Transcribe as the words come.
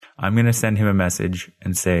I'm going to send him a message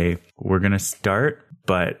and say, we're going to start,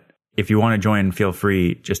 but if you want to join, feel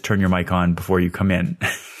free. Just turn your mic on before you come in.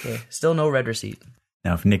 Okay. Still no red receipt.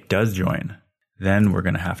 Now, if Nick does join, then I'm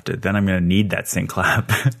going to need that sync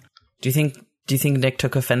clap. Do you think Nick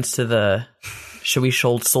took offense to the should we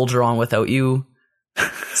soldier on without you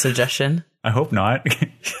suggestion? I hope not.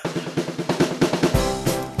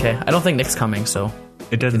 Okay. I don't think Nick's coming, so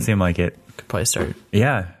it doesn't seem like it. Could probably start.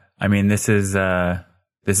 Yeah. I mean, this is our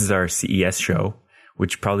CES show,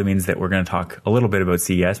 which probably means that we're going to talk a little bit about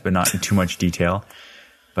CES, but not in too much detail.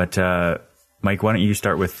 But Mike, why don't you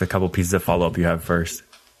start with a couple pieces of follow-up you have first?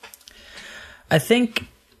 I think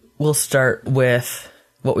we'll start with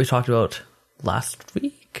what we talked about last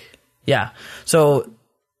week. Yeah. So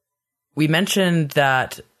we mentioned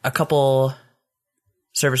that a couple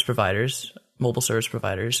service providers, mobile service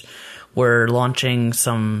providers, were launching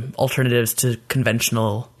some alternatives to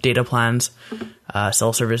conventional data plans,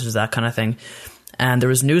 cell services, that kind of thing. And there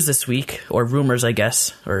was news this week, or rumors, I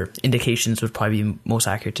guess, or indications would probably be most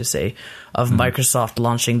accurate to say, of Microsoft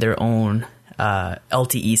launching their own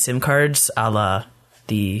LTE SIM cards a la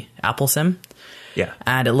the Apple SIM. Yeah.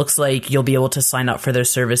 And it looks like you'll be able to sign up for their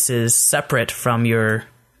services separate from your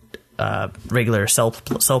regular cell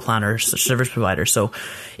plan or service provider. So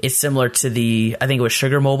it's similar to I think it was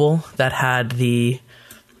Sugar Mobile that had the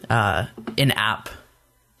in-app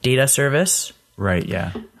data service. Right,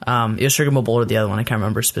 yeah. It was Sugar Mobile or the other one. I can't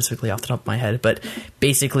remember specifically off the top of my head. But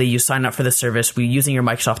basically, you sign up for the service using your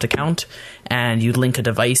Microsoft account, and you link a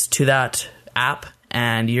device to that app,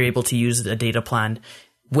 and you're able to use a data plan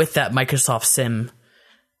with that Microsoft SIM,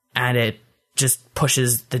 and it just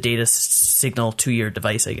pushes the data signal to your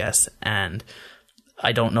device, I guess. And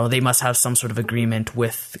I don't know. They must have some sort of agreement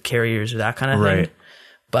with carriers or that kind of thing.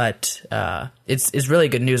 But it's really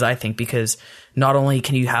good news, I think, because not only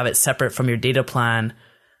can you have it separate from your data plan,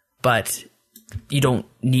 but you don't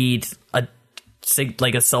need a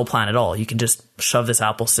cell plan at all. You can just shove this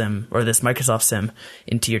Apple SIM or this Microsoft SIM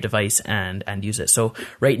into your device and use it. So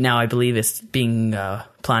right now, I believe it's being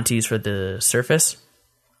planned to use for the Surface.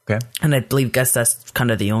 Okay. And I guess that's kind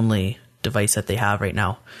of the only device that they have right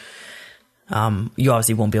now. You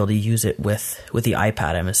obviously won't be able to use it with the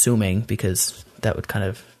iPad, I'm assuming, because that would kind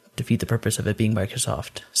of defeat the purpose of it being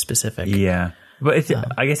Microsoft specific. Yeah. But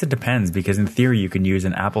I guess it depends, because in theory you can use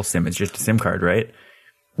an Apple SIM. It's just a SIM card, right?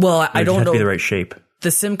 Well, I don't know. It has to be the right shape. The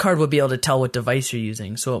SIM card would be able to tell what device you're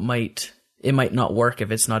using, so it might not work if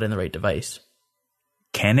it's not in the right device.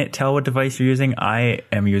 Can it tell what device you're using? I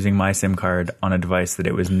am using my SIM card on a device that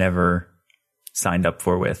it was never signed up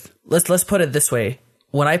for with. Let's put it this way.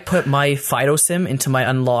 When I put my Fido SIM into my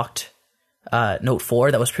unlocked Note 4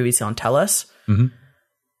 that was previously on TELUS,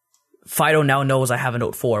 Fido now knows I have a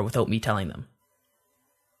Note 4 without me telling them.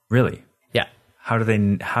 Really? Yeah. How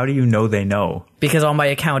do you know they know? Because on my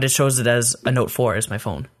account, it shows it as a Note 4 as my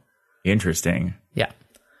phone. Interesting. Yeah.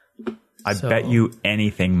 I bet you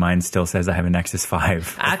anything mine still says I have a Nexus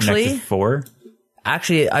 5. Actually, Nexus 4?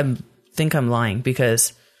 Actually, I think I'm lying,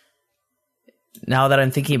 because now that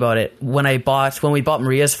I'm thinking about it, when we bought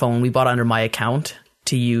Maria's phone, we bought under my account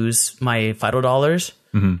to use my Fido dollars.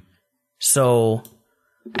 So,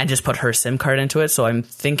 and just put her SIM card into it. So I'm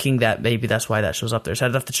thinking that maybe that's why that shows up there. So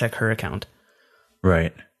I'd have to check her account.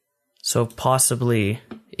 Right. So possibly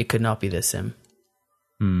it could not be this SIM.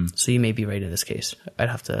 So you may be right in this case. Might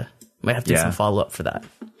have to do some follow up for that.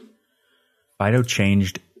 Fido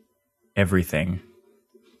changed everything.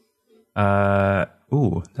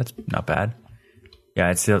 Ooh, that's not bad.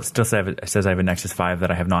 Yeah, it still says I have a Nexus 5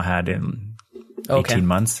 that I have not had in 18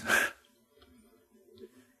 months.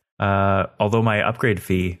 Although my upgrade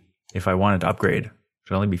fee, if I wanted to upgrade,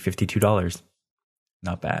 would only be $52.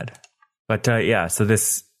 Not bad. But so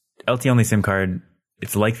this LTE only SIM card,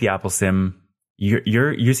 it's like the Apple SIM.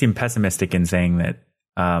 You seem pessimistic in saying that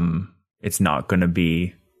it's not going to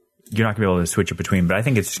be, you're not going to be able to switch it between, but I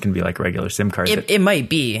think it's just going to be like regular SIM cards. It might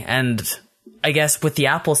be, and I guess with the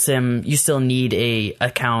Apple SIM, you still need a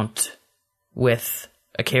account with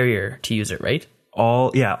a carrier to use it, right?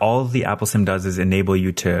 All the Apple SIM does is enable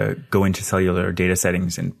you to go into cellular data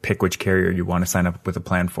settings and pick which carrier you want to sign up with a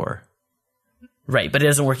plan for. Right, but it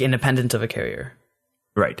doesn't work independent of a carrier.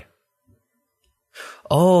 Right.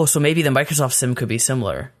 Oh, so maybe the Microsoft SIM could be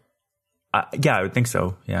similar. Yeah, I would think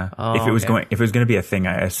so. Yeah. Oh, if it was going to be a thing,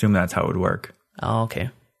 I assume that's how it would work. Oh, okay.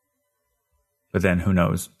 But then who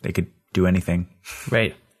knows? They could do anything.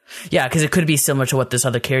 Right. Yeah, because it could be similar to what this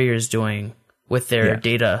other carrier is doing with their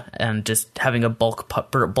data and just having a bulk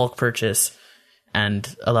purchase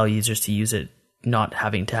and allow users to use it, not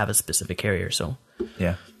having to have a specific carrier. So,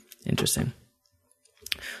 yeah, interesting.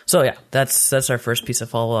 So yeah, that's our first piece of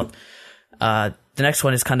follow-up. The next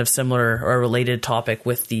one is kind of similar or a related topic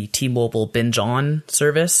with the T-Mobile Binge On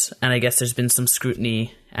service. And I guess there's been some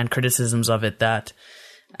scrutiny and criticisms of it that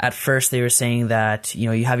at first they were saying that, you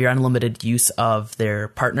know, you have your unlimited use of their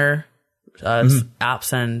partner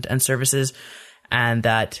apps and services, and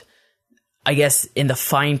that I guess in the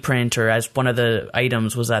fine print, or as one of the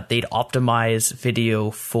items, was that they'd optimize video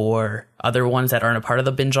for other ones that aren't a part of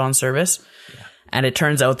the Binge On service. Yeah. And it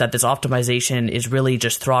turns out that this optimization is really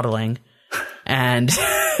just throttling. And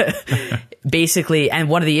basically, and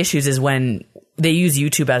one of the issues is when they use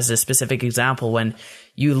YouTube as a specific example, when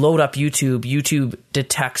you load up YouTube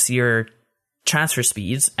detects your transfer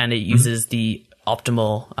speeds and it uses the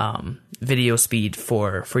optimal video speed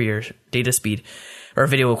for your data speed, or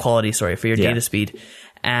video quality, sorry, for your data speed.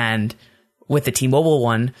 And with the T-Mobile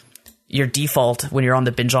one, your default when you're on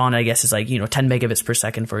the Binge On, I guess, is like, you know, 10 megabits per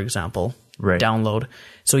second, for example, download.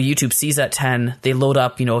 So YouTube sees that 10, they load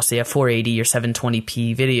up, you know, say a 480 or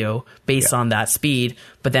 720p video based on that speed.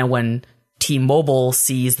 But then when T-Mobile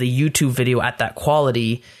sees the YouTube video at that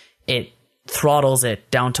quality, it throttles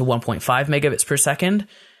it down to 1.5 megabits per second.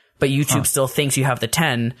 But YouTube still thinks you have the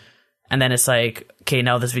 10. And then it's like, okay,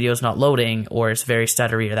 now this video is not loading, or it's very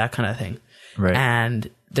stuttery, or that kind of thing. Right. And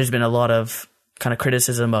there's been a lot of kind of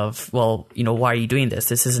criticism of, well, you know, why are you doing this?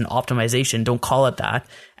 This isn't optimization. Don't call it that.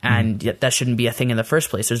 And yet that shouldn't be a thing in the first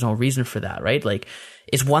place. There's no reason for that, right? Like,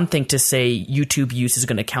 it's one thing to say YouTube use is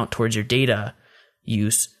going to count towards your data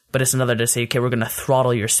use, but it's another to say, okay, we're going to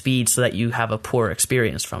throttle your speed so that you have a poor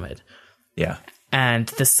experience from it. Yeah. And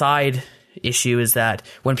the side issue is that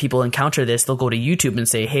when people encounter this, they'll go to YouTube and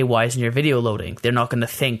say, hey, why isn't your video loading? They're not going to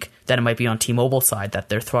think that it might be on T-Mobile side that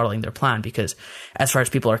they're throttling their plan, because as far as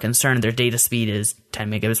people are concerned, their data speed is 10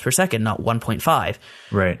 megabits per second, not 1.5.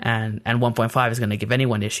 Right. And 1.5 is going to give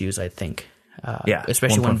anyone issues, I think.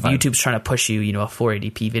 Especially 1.5. When YouTube's trying to push you, you know, a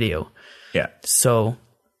 480p video. Yeah. So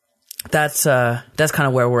that's kind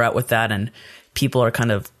of where we're at with that. And people are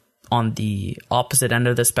kind of on the opposite end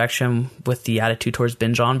of the spectrum with the attitude towards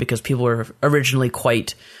Binge On, because people were originally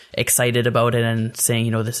quite excited about it and saying,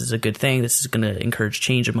 you know, this is a good thing. This is going to encourage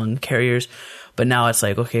change among carriers. But now it's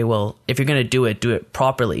like, okay, well, if you're going to do it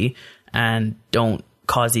properly and don't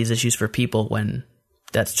cause these issues for people when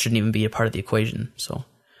that shouldn't even be a part of the equation. So,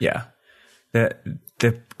 yeah.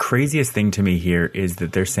 The craziest thing to me here is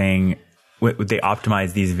that they're saying they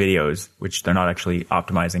optimize these videos, which they're not actually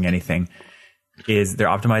optimizing anything. Is they're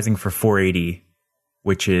optimizing for 480,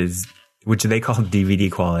 which they call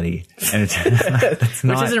DVD quality, and it's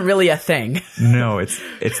not, which isn't really a thing. No, it's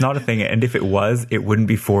not a thing, and if it was, it wouldn't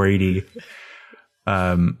be 480.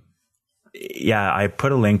 I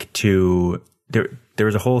put a link to there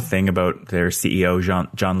was a whole thing about their CEO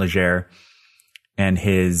John Legere and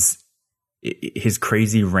his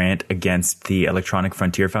crazy rant against the Electronic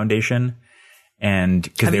Frontier Foundation, and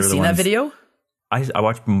because they were the ones. Have you seen that video? I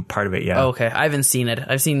watched part of it, yeah. Oh, okay. I haven't seen it.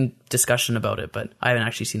 I've seen discussion about it, but I haven't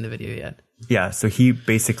actually seen the video yet. Yeah, so he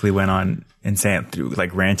basically went on and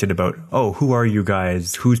ranted about, oh, who are you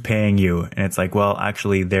guys? Who's paying you? And it's like, well,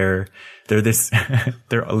 actually, they're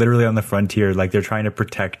literally on the frontier. Like, they're trying to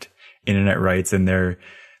protect internet rights, and they're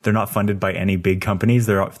not funded by any big companies.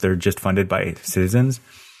 They're just funded by citizens.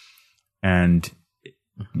 And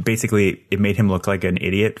basically, it made him look like an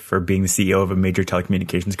idiot for being the CEO of a major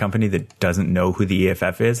telecommunications company that doesn't know who the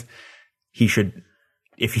EFF is. He should,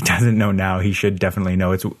 if he doesn't know now, he should definitely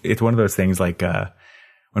know. It's one of those things like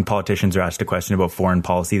when politicians are asked a question about foreign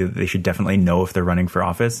policy, that they should definitely know if they're running for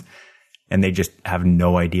office, and they just have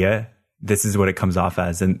no idea. This is what it comes off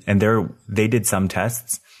as. And they did some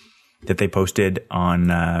tests that they posted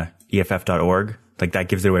on EFF.org. Like, that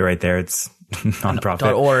gives it away right there. It's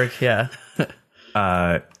nonprofit. .org, yeah.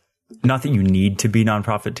 Not that you need to be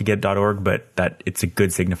nonprofit to get .org, but that it's a good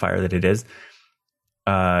signifier that it is.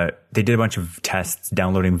 They did a bunch of tests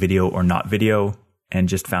downloading video or not video, and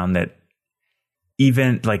just found that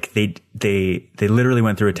even like they literally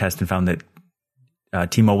went through a test and found that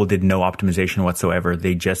T-Mobile did no optimization whatsoever.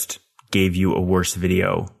 They just gave you a worse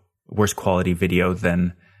quality video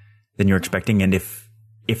than you're expecting. And if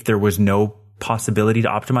there was no possibility to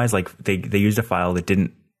optimize, like they used a file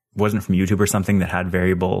that wasn't from YouTube or something that had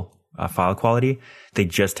variable file quality. It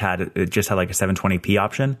just had like a 720p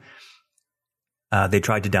option. They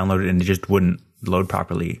tried to download it and it just wouldn't load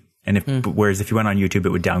properly. And whereas if you went on YouTube,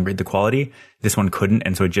 it would downgrade the quality. This one couldn't,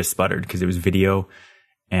 and so it just sputtered because it was video,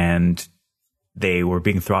 and they were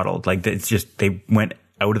being throttled. Like, it's just, they went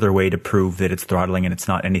out of their way to prove that it's throttling and it's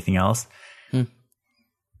not anything else.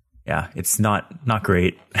 Yeah, it's not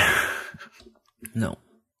great. No.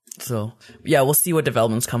 So yeah, we'll see what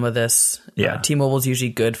developments come of this. Yeah. T-Mobile's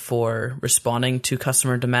usually good for responding to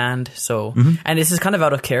customer demand. So, and this is kind of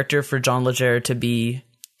out of character for John Legere to be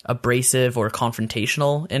abrasive or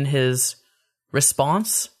confrontational in his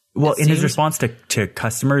response. Well, in his response to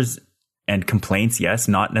customers and complaints, yes,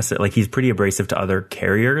 not necessarily, like he's pretty abrasive to other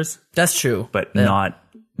carriers. That's true. But not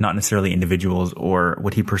necessarily individuals or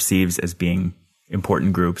what he perceives as being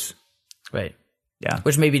important groups. Right. Yeah.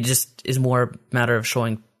 Which maybe just is more a matter of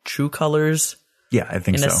showing true colors. Yeah, I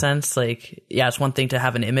think so. In a sense, like, yeah, it's one thing to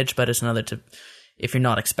have an image, but it's another to, if you're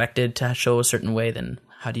not expected to show a certain way, then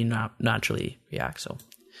how do you not naturally react? So,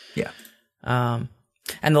 yeah.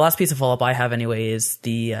 And the last piece of follow-up I have anyway is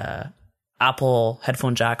the Apple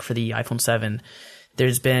headphone jack for the iPhone 7.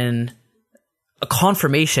 There's been a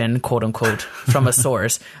confirmation, quote unquote, from a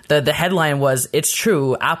source. The headline was, "It's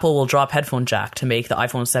true, Apple will drop headphone jack to make the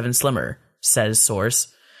iPhone 7 slimmer," says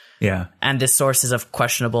source. Yeah. And this source is of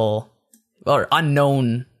questionable or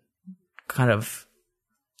unknown kind of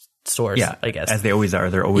source, Yeah, I guess. as they always are.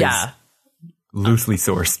 They're always loosely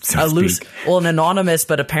sourced, so to speak. Well, an anonymous,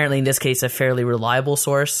 but apparently in this case, a fairly reliable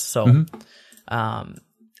source. So,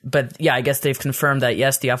 but yeah, I guess they've confirmed that,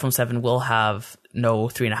 yes, the iPhone 7 will have no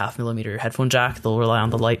 3.5mm headphone jack. They'll rely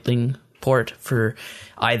on the Lightning port for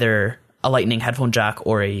either a Lightning headphone jack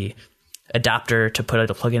or a adapter to put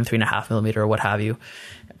a plug-in 3.5mm or what have you.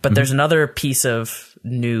 But there's another piece of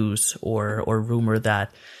news or rumor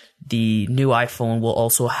that the new iPhone will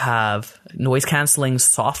also have noise canceling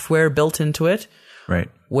software built into it. Right.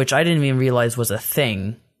 Which I didn't even realize was a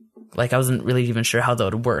thing. Like, I wasn't really even sure how that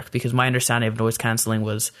would work, because my understanding of noise canceling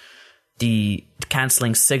was the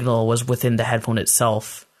canceling signal was within the headphone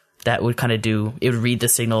itself that would kind of it would read the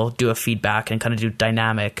signal, do a feedback, and kind of do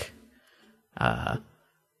dynamic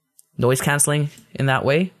noise canceling in that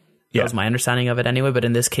way. That was my understanding of it anyway. But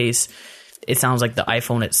in this case, it sounds like the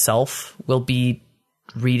iPhone itself will be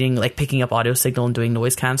reading, like picking up audio signal and doing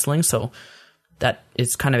noise canceling. So that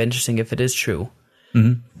is kind of interesting if it is true.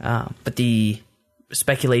 But the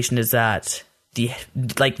speculation is that the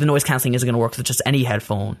noise canceling isn't going to work with just any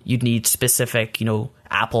headphone. You'd need specific,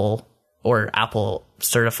 Apple or Apple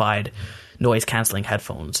certified noise canceling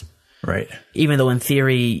headphones. Right. Even though in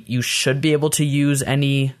theory you should be able to use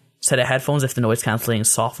any set of headphones if the noise canceling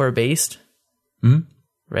is software based.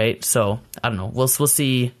 Right. So I don't know. We'll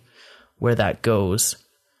see where that goes.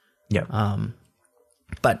 Yeah.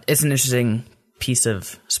 But it's an interesting piece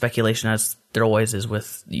of speculation, as there always is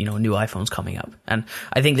with, new iPhones coming up. And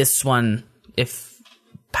I think this one, if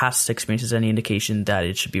past experience is any indication, that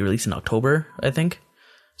it should be released in October, I think.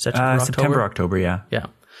 September, October, yeah. Yeah.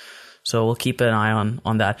 So we'll keep an eye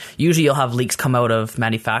on that. Usually you'll have leaks come out of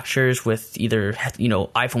manufacturers with either,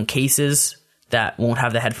 iPhone cases that won't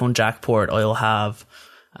have the headphone jack port, or you'll have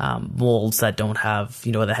molds that don't have,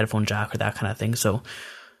 the headphone jack or that kind of thing. So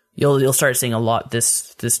you'll start seeing a lot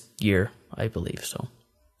this year, I believe. So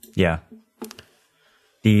yeah.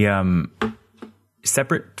 The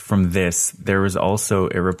separate from this, there was also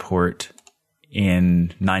a report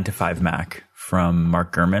in 9 to 5 Mac from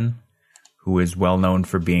Mark Gurman, who is well known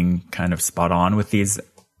for being kind of spot on with these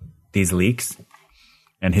leaks,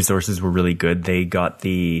 and his sources were really good. They got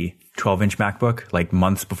the 12-inch MacBook like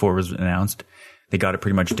months before it was announced. They got it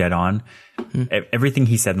pretty much dead on. Everything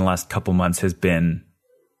he said in the last couple months has been,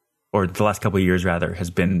 or the last couple of years rather, has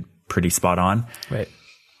been pretty spot on. Right.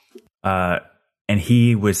 And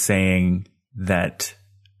he was saying that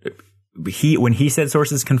when he said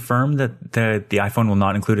sources confirmed that the iPhone will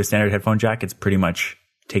not include a standard headphone jack, it's pretty much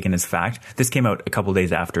taken as fact. This came out a couple of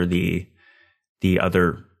days after the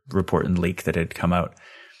other report and leak that had come out.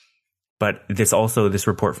 But this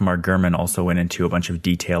report from Mark Gurman also went into a bunch of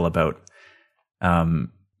detail about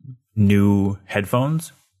new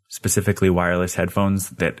headphones, specifically wireless headphones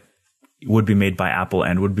that would be made by Apple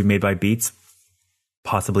and would be made by Beats,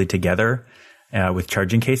 possibly together with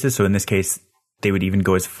charging cases. So in this case, they would even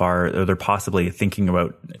go as far, or they're possibly thinking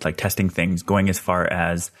about like testing things, going as far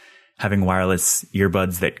as having wireless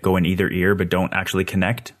earbuds that go in either ear but don't actually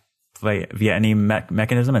connect via any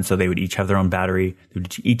mechanism. And so they would each have their own battery, they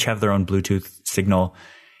would each have their own Bluetooth signal,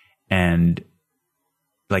 and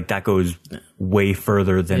like that goes way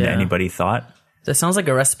further than anybody thought. That sounds like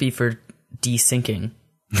a recipe for desyncing.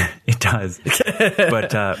 It does.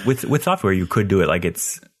 But with software, you could do it. Like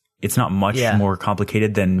it's not much more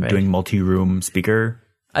complicated than doing multi-room speaker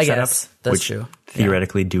I setups, guess that's which true.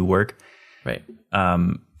 Theoretically do work. Right.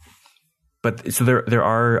 But so there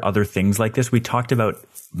are other things like this. We talked about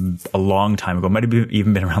a long time ago, might have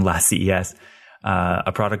even been around last CES,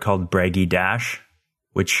 a product called Braggy Dash,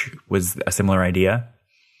 which was a similar idea,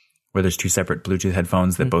 where there's two separate Bluetooth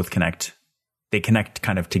headphones that both connect they connect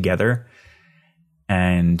kind of together.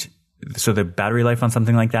 And so the battery life on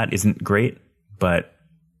something like that isn't great, but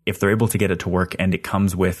if they're able to get it to work and it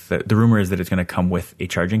comes with, the rumor is that it's going to come with a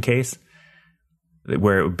charging case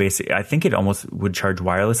where it would basically, I think it almost would charge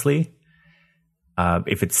wirelessly.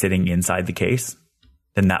 If it's sitting inside the case,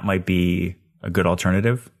 then that might be a good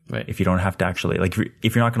alternative. Right. If you don't have to actually, like,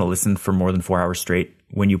 if you're not going to listen for more than 4 hours straight,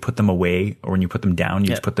 when you put them away or when you put them down, you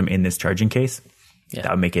just put them in this charging case. Yeah.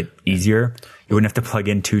 That would make it easier. You wouldn't have to plug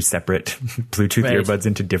in 2 separate Bluetooth earbuds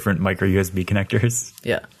into different micro USB connectors.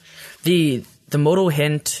 Yeah. The Moto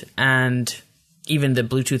Hint and even the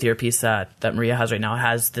Bluetooth earpiece that Maria has right now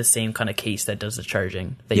has the same kind of case that does the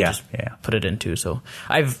charging that you just put it into. So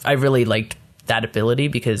I really liked that ability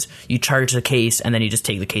because you charge the case and then you just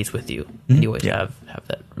take the case with you. And you always have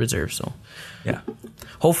that reserve. So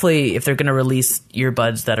hopefully if they're going to release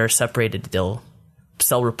earbuds that are separated, they'll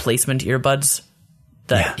sell replacement earbuds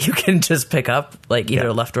that you can just pick up, like either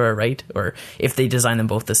a left or a right, or if they design them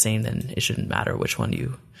both the same, then it shouldn't matter which one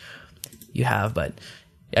you have. But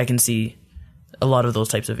I can see a lot of those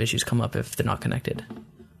types of issues come up if they're not connected.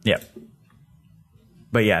 Yeah.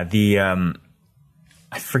 But yeah,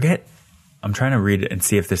 I forget, I'm trying to read it and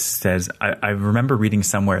see if this says, I remember reading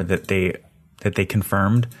somewhere that they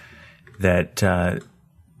confirmed that the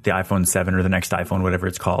iPhone 7 or the next iPhone, whatever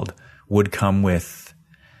it's called, would come with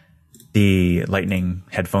the Lightning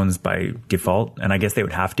headphones by default. And I guess they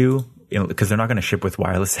would have to, because they're not going to ship with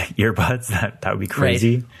wireless earbuds. That would be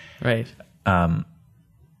crazy. Right.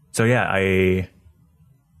 So yeah,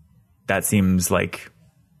 that seems like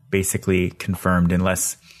basically confirmed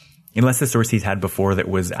unless the source he's had before that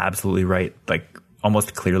was absolutely right, like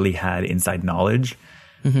almost clearly had inside knowledge,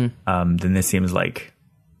 then this seems like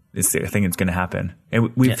this thing is going to happen.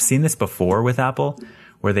 And we've seen this before with Apple,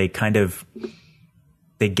 where they kind of,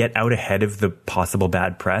 they get out ahead of the possible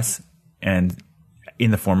bad press and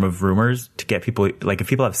in the form of rumors to get people, like if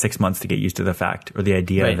people have 6 months to get used to the fact or the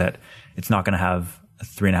idea that it's not going to have a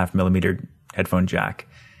 3.5 millimeter headphone jack,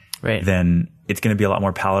 then it's going to be a lot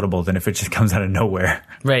more palatable than if it just comes out of nowhere.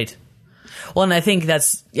 Right. Well, and I think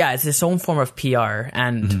it's its own form of PR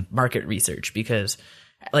and market research, because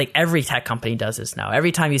like every tech company does this now.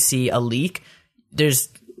 Every time you see a leak,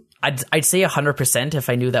 I'd say 100% if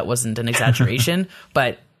I knew that wasn't an exaggeration,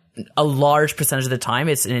 but a large percentage of the time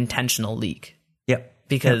it's an intentional leak. Yep.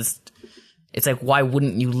 Because it's like, why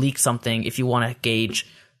wouldn't you leak something if you want to gauge,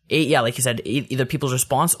 like you said, either people's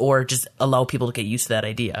response or just allow people to get used to that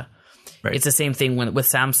idea. Right. It's the same thing with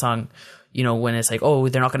Samsung, when it's like, oh,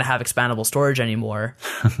 they're not going to have expandable storage anymore.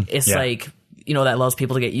 It's like, that allows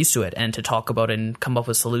people to get used to it and to talk about it and come up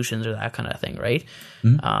with solutions or that kind of thing, right?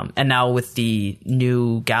 And now with the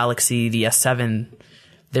new Galaxy, the S7,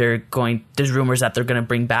 there's rumors that they're going to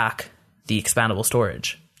bring back the expandable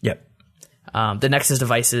storage. Yep. The Nexus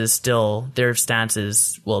devices still, their stance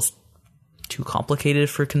is, it's too complicated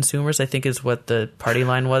for consumers, I think is what the party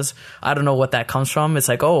line was. I don't know what that comes from. It's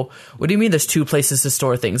like, oh, what do you mean there's 2 places to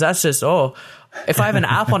store things? That's just, if I have an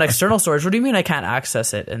app on external storage, what do you mean I can't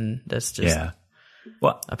access it? And that's just... Yeah.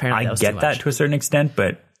 Well, apparently I get that to a certain extent,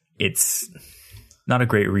 but it's not a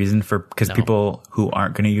great reason because people who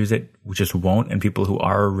aren't going to use it just won't, and people who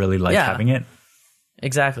are really like having it.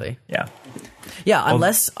 Exactly. Yeah. Yeah,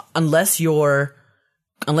 unless you're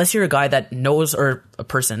a guy that knows, or a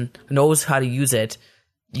person knows how to use it,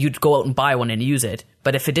 you'd go out and buy one and use it.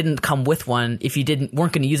 But if it didn't come with one, if you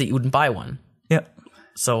weren't going to use it, you wouldn't buy one. Yeah.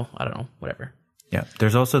 So I don't know, whatever. Yeah.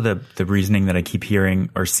 There's also the reasoning that I keep hearing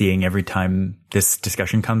or seeing every time this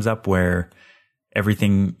discussion comes up, where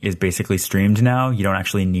everything is basically streamed now. You don't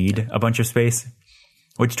actually need a bunch of space,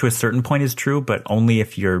 which to a certain point is true, but only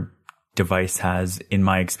if your device has, in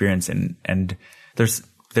my experience, and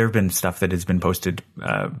there have been stuff that has been posted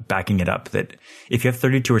backing it up, that if you have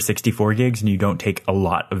 32 or 64 gigs and you don't take a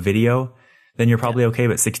lot of video, then you're probably okay.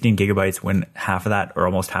 But 16 gigabytes, when half of that or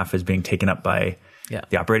almost half is being taken up by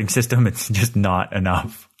the operating system, it's just not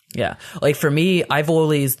enough. Yeah. Like for me, I've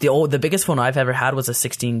always, the biggest phone I've ever had was a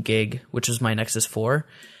 16 gig, which was my Nexus 4.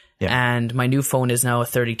 Yeah. And my new phone is now a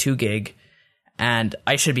 32 gig. And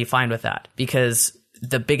I should be fine with that, because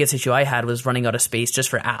the biggest issue I had was running out of space just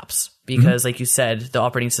for apps, because like you said, the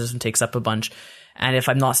operating system takes up a bunch. And if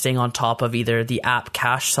I'm not staying on top of either the app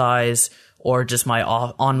cache size or just my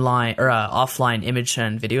online or offline image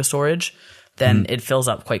and video storage, then it fills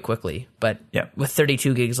up quite quickly. But with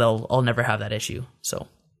 32 gigs, I'll never have that issue. So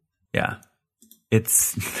yeah,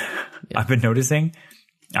 it's, I've been noticing,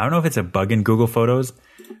 I don't know if it's a bug in Google Photos,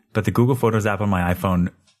 but the Google Photos app on my iPhone,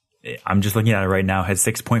 I'm just looking at it right now, has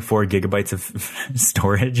 6.4 gigabytes of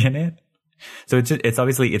storage in it. So it's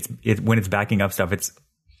obviously, when it's backing up stuff, it's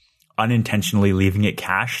unintentionally leaving it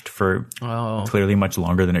cached for clearly much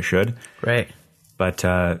longer than it should. Right. But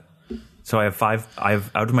so I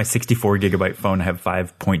have out of my 64 gigabyte phone, I have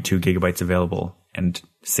 5.2 gigabytes available, and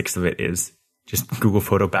 6 of it is just Google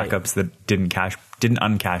Photo backups that didn't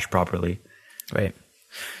uncache properly. Right.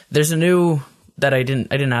 There's a new that I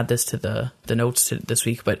didn't add this to the notes this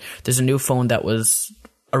week, but there's a new phone that was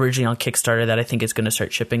originally on Kickstarter that I think is going to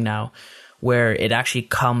start shipping now, where it actually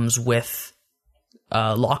comes with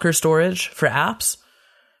locker storage for apps.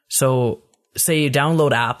 So say you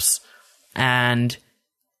download apps and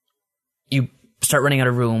you start running out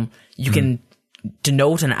of room, you can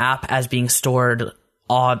denote an app as being stored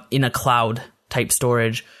in a cloud type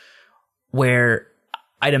storage, where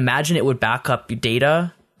I'd imagine it would back up your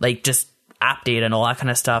data, like just app data and all that kind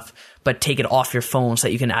of stuff, but take it off your phone so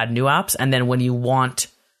that you can add new apps. And then when you want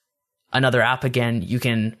another app again, you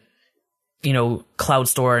can, cloud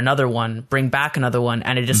store another one, bring back another one,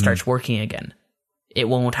 and it just starts working again. It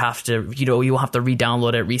won't have to, you won't have to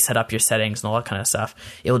re-download it, reset up your settings and all that kind of stuff.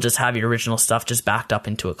 It'll just have your original stuff just backed up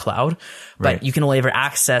into a cloud. Right. But you can only ever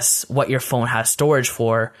access what your phone has storage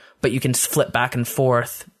for, but you can flip back and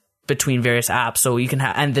forth between various apps. So you can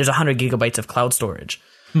and there's 100 gigabytes of cloud storage.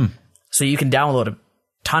 So you can download a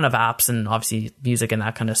ton of apps and obviously music and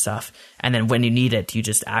that kind of stuff. And then when you need it, you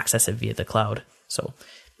just access it via the cloud. So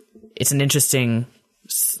it's an interesting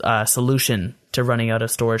solution to running out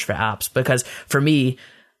of storage for apps, because for me,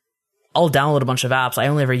 I'll download a bunch of apps. I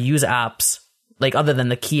only ever use apps, like other than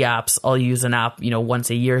the key apps, I'll use an app, once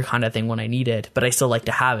a year kind of thing when I need it, but I still like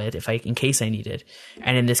to have it in case I need it.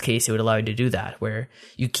 And in this case, it would allow you to do that, where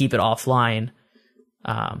you keep it offline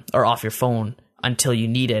or off your phone until you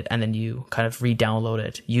need it, and then you kind of re-download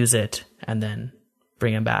it, use it, and then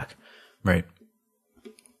bring it back. Right.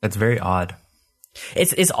 That's very odd.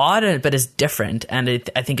 It's odd, but it's different, and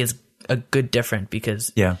I think it's a good different,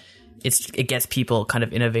 because it gets people kind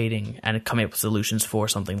of innovating and coming up with solutions for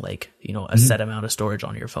something like a set amount of storage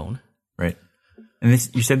on your phone. Right. And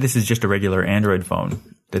you said this is just a regular Android phone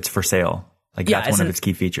that's for sale. Like that's one of its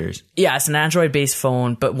key features. Yeah, it's an Android-based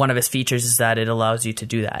phone, but one of its features is that it allows you to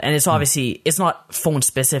do that. And it's obviously, it's not phone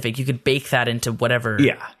specific. You could bake that into whatever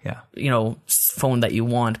phone that you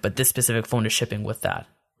want, but this specific phone is shipping with that.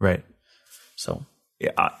 Right. So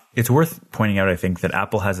it's worth pointing out, I think, that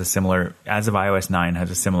Apple has a similar, as of iOS 9,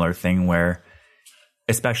 has a similar thing where,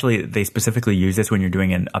 especially they specifically use this when you're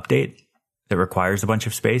doing an update that requires a bunch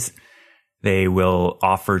of space. They will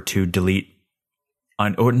offer to delete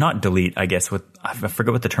or not delete, I guess, I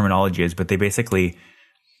forget what the terminology is, but they basically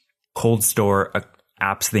cold store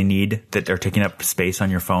apps they need that are taking up space on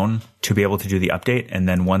your phone to be able to do the update. And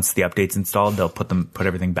then once the update's installed, they'll put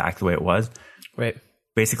everything back the way it was. Right.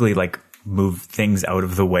 Basically, like, move things out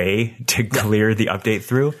of the way to clear the update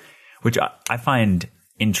through, which I find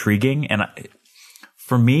intriguing. And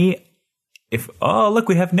for me, look,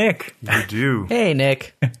 we have Nick. You do. Hey,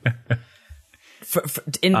 Nick.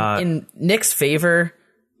 In Nick's favor,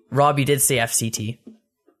 Rob, you did say FCT.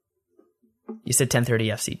 You said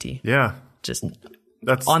 10:30 FCT. Yeah. Just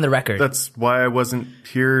that's on the record. That's why I wasn't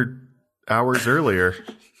here hours earlier.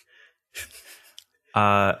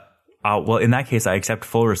 Well, in that case, I accept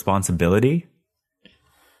full responsibility,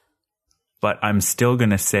 but I'm still going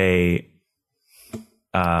to say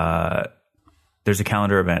there's a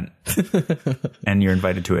calendar event and you're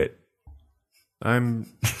invited to it.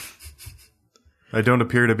 I don't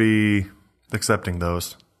appear to be accepting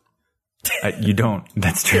those. You don't.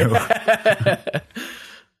 That's true.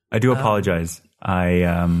 I do apologize.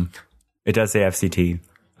 It does say FCT.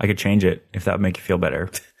 I could change it if that would make you feel better.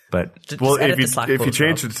 But if you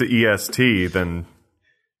change it to EST, then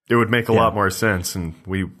it would make a lot more sense, and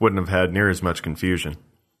we wouldn't have had near as much confusion.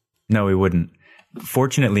 No, we wouldn't.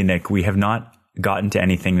 Fortunately, Nick, we have not gotten to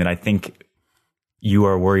anything that I think you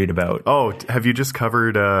are worried about. Oh, have you just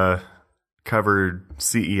covered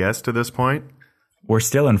CES to this point? We're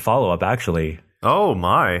still in follow-up, actually. Oh,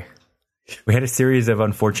 my. We had a series of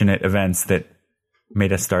unfortunate events that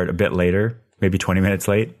made us start a bit later, maybe 20 minutes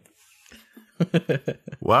late.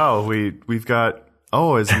 Wow, we've got...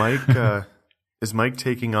 Oh, is Mike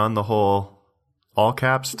taking on the whole all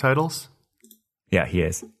caps titles? Yeah, he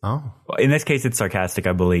is. Oh. Well, in this case, it's sarcastic,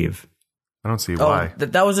 I believe. I don't see why.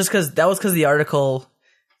 That was just because the article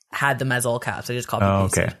had them as all caps. I just copied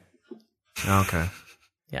and pasted. Okay.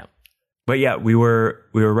 Yeah. But yeah, we were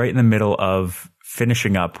right in the middle of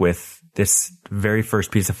finishing up with this very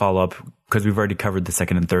first piece of follow-up because we've already covered the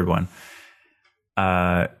second and third one.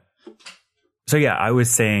 So yeah, I was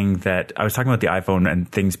saying that I was talking about the iPhone and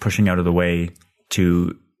things pushing out of the way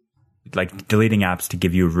to, like, deleting apps to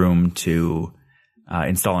give you room to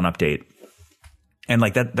install an update. And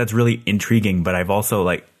like that's really intriguing. But I've also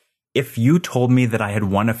like, if you told me that I had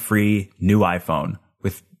won a free new iPhone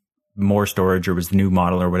with more storage or was the new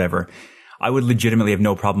model or whatever, I would legitimately have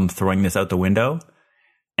no problem throwing this out the window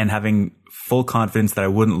and having full confidence that I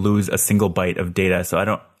wouldn't lose a single byte of data.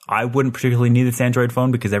 So I wouldn't particularly need this Android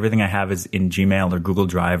phone because everything I have is in Gmail or Google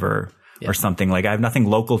Drive or something. Like I have nothing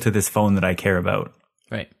local to this phone that I care about.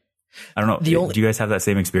 Right. I don't know. Do you guys have that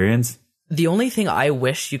same experience? The only thing I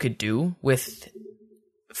wish you could do with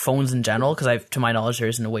phones in general, because to my knowledge, there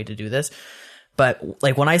isn't a way to do this. But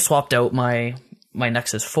like when I swapped out my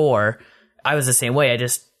Nexus 4, I was the same way.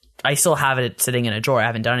 I still have it sitting in a drawer. I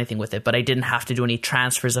haven't done anything with it, but I didn't have to do any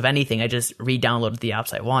transfers of anything. I just re-downloaded the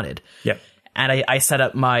apps I wanted. Yeah. And I set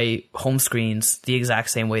up my home screens the exact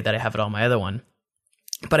same way that I have it on my other one.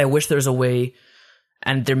 But I wish there's a way,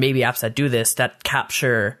 and there may be apps that do this, that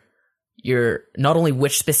capture your, not only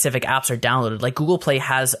which specific apps are downloaded. Like Google Play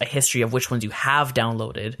has a history of which ones you have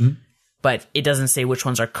downloaded, but it doesn't say which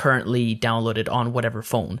ones are currently downloaded on whatever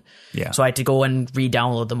phone. Yeah. So I had to go and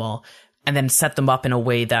re-download them all and then set them up in a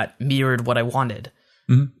way that mirrored what I wanted.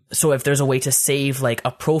 So if there's a way to save like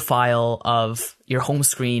a profile of your home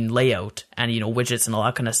screen layout and, widgets and all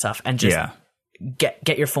that kind of stuff, and just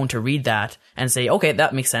get your phone to read that and say, okay,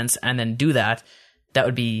 that makes sense, and then do that, that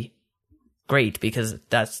would be great, because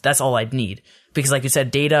that's all I'd need. Because like you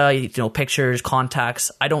said, data, pictures,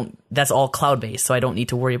 contacts, that's all cloud-based, so I don't need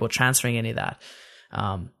to worry about transferring any of that.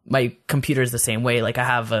 My computer is the same way. Like I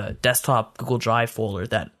have a desktop Google Drive folder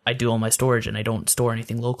that I do all my storage, and I don't store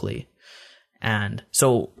anything locally. And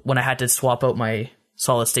so when I had to swap out my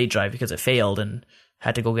solid state drive because it failed and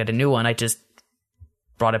had to go get a new one, I just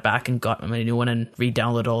brought it back and got my new one and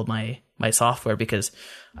re-downloaded all my software, because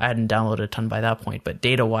I hadn't downloaded a ton by that point. But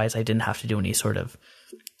data-wise, I didn't have to do any sort of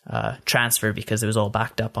transfer because it was all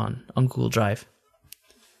backed up on Google Drive.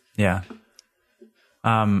 Yeah.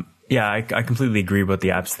 I completely agree about the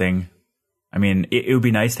apps thing. I mean, it would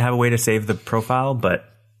be nice to have a way to save the profile, but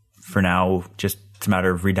for now, just it's a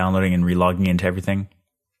matter of re-downloading and re-logging into everything.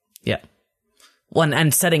 Yeah. Well,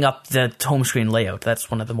 and setting up the home screen layout,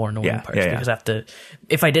 that's one of the more annoying parts, because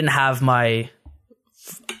if I didn't have my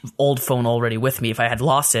old phone already with me, if I had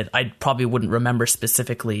lost it, I probably wouldn't remember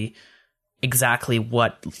specifically exactly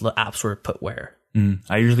what the apps were put where.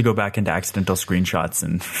 I usually go back into accidental screenshots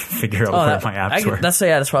and figure out where my apps were.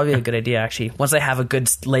 That's probably a good idea, actually. Once I have a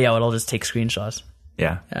good layout, I'll just take screenshots.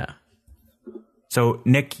 Yeah. Yeah. So,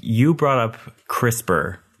 Nick, you brought up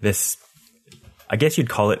CRISPR, this, I guess you'd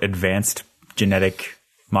call it advanced genetic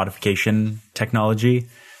modification technology,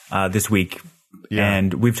 this week. Yeah.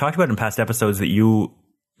 And we've talked about in past episodes that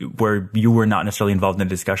where you were not necessarily involved in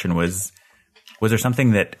the discussion. Was there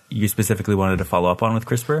something that you specifically wanted to follow up on with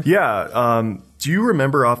CRISPR? Yeah. Do you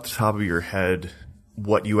remember off the top of your head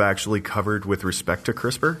what you actually covered with respect to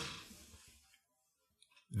CRISPR?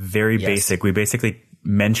 Very basic. We basically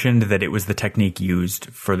mentioned that it was the technique used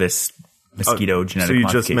for this mosquito genetic modification. So you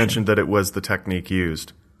just mentioned that it was the technique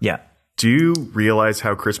used. Yeah. Do you realize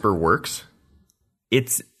how CRISPR works?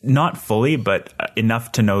 It's not fully, but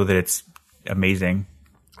enough to know that it's amazing.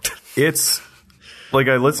 It's like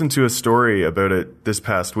I listened to a story about it this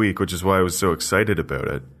past week, which is why I was so excited about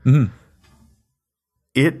it. Mm-hmm.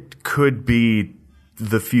 It could be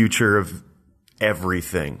the future of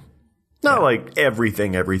everything. Not like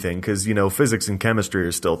everything, because, physics and chemistry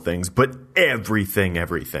are still things, but everything.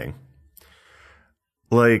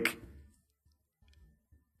 Like,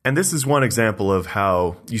 and this is one example of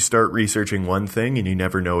how you start researching one thing and you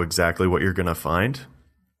never know exactly what you're going to find.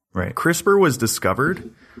 Right. CRISPR was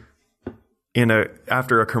discovered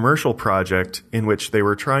after a commercial project in which they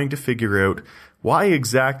were trying to figure out why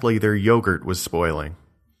exactly their yogurt was spoiling.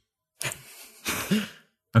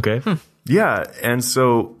 Okay. Yeah, and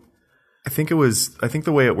so I think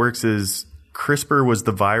the way it works is CRISPR was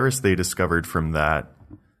the virus they discovered from that.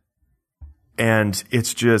 And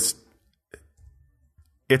it's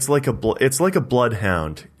like a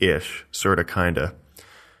bloodhound-ish, sort of, kind of.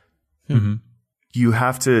 Mm-hmm.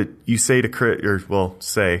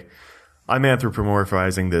 I'm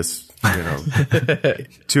anthropomorphizing this,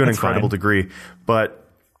 to an incredible degree, but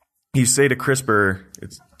you say to CRISPR,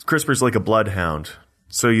 CRISPR's like a bloodhound.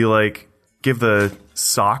 So you give the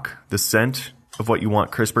sock the scent of what you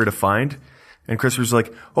want CRISPR to find, and CRISPR's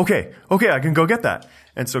like, okay, I can go get that.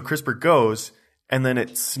 And so CRISPR goes, and then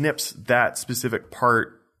it snips that specific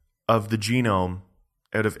part of the genome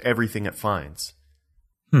out of everything it finds.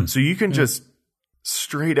 So you can just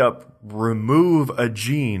straight up remove a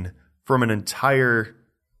gene from an entire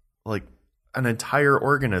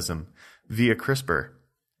organism via CRISPR.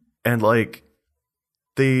 And what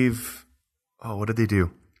did they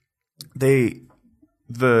do? They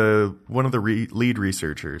one of the lead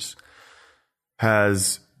researchers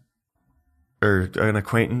has, or an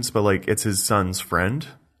acquaintance, but like it's his son's friend.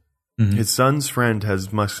 Mm-hmm. His son's friend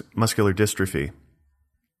has muscular dystrophy.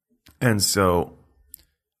 And so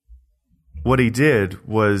what he did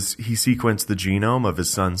was he sequenced the genome of his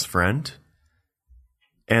son's friend,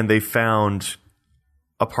 and they found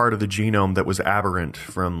a part of the genome that was aberrant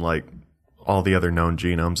from like all the other known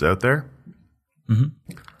genomes out there.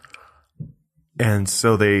 Mm-hmm. And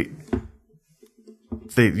so they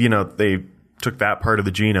took that part of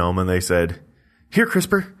the genome and they said, here,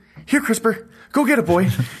 CRISPR, go get it, boy.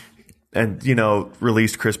 And,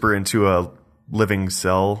 released CRISPR into a living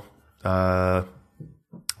cell.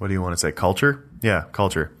 What do you want to say? Culture? Yeah,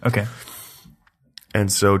 culture. Okay.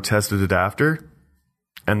 And so tested it after,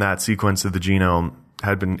 and that sequence of the genome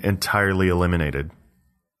had been entirely eliminated.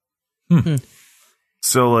 Mm-hmm.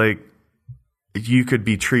 So, like, you could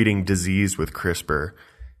be treating disease with CRISPR.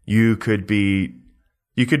 You could be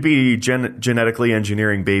genetically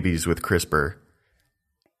engineering babies with CRISPR.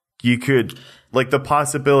 You could, like, the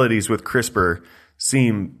possibilities with CRISPR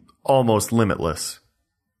seem almost limitless.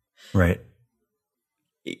 Right.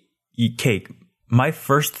 Cake, my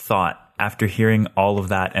first thought after hearing all of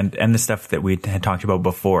that and the stuff that we had talked about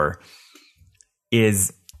before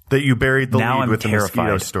is that you buried the lead with the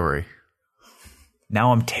mosquito story.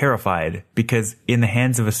 Now I'm terrified because in the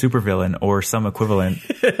hands of a supervillain or some equivalent,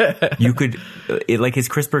 you could, like, is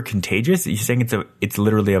CRISPR contagious? You're saying it's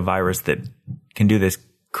literally a virus that can do this.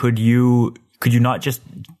 Could you not just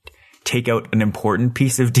take out an important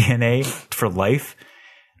piece of DNA for life?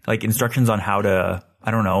 Like instructions on how to,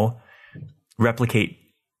 I don't know, replicate,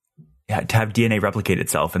 to have DNA replicate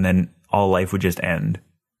itself, and then all life would just end.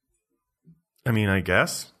 I mean, I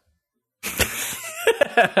guess.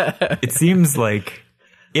 It seems like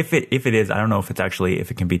if it is, I don't know if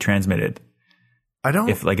it can be transmitted.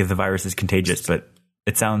 If the virus is contagious, but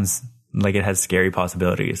it sounds like it has scary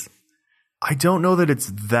possibilities. I don't know that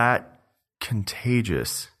it's that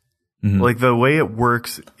contagious. Mm-hmm. Like the way it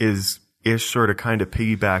works is sort of kind of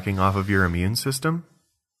piggybacking off of your immune system.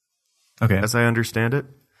 Okay. As I understand it.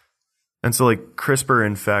 And so like CRISPR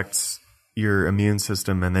infects your immune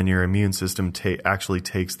system, and then your immune system actually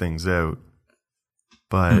takes things out.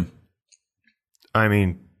 But I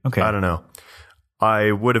mean, okay. I don't know.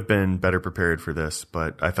 I would have been better prepared for this,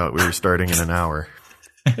 but I thought we were starting in an hour.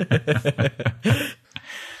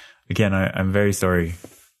 Again, I'm very sorry.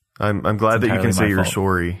 I'm glad that you can say you're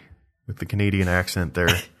sorry with the Canadian accent there.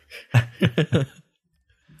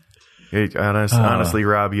 Honestly,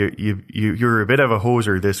 Rob, you're a bit of a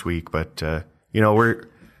hoser this week, but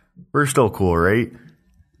we're still cool, right?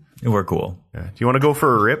 We're cool. Yeah. Do you want to go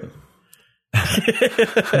for a rip?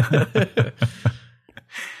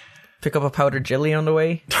 Pick up a powdered jelly on the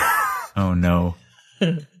way. Oh no.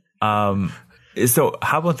 So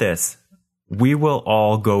how about this? We will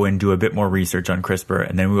all go and do a bit more research on CRISPR,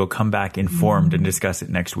 and then we will come back informed and discuss it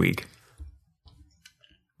next week.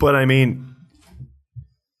 But I mean,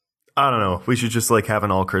 I don't know. We should just like have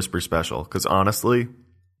an all CRISPR special, because honestly,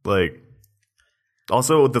 like,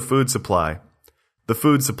 also the food supply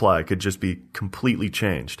could just be completely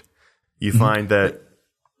changed. You find that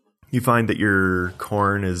your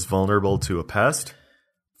corn is vulnerable to a pest.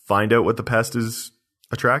 Find out what the pest is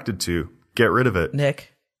attracted to. Get rid of it.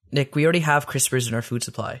 Nick, we already have CRISPRs in our food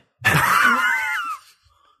supply. I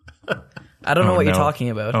don't know what you're talking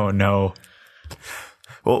about. Oh no.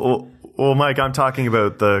 Well, Mike, I'm talking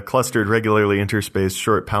about the clustered, regularly interspaced,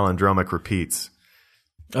 short palindromic repeats.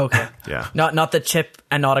 Okay. Yeah. Not the chip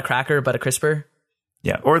and not a cracker, but a CRISPR.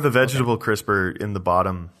 Yeah. Or the vegetable CRISPR in the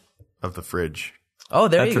bottom of the fridge. Oh,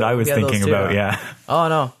 there you go. That's what I was thinking about, yeah. Oh,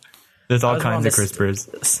 no. There's all kinds of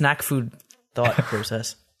CRISPRs. Snack food thought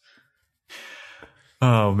process.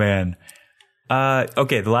 Oh, man.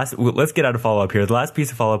 Okay, let's get out of follow-up here. The last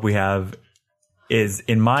piece of follow-up we have is,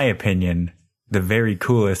 in my opinion, the very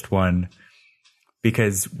coolest one,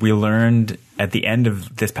 because we learned at the end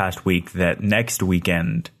of this past week that next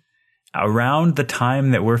weekend, around the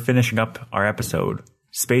time that we're finishing up our episode,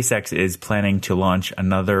 SpaceX is planning to launch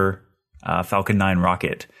another Falcon 9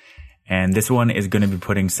 rocket. And this one is going to be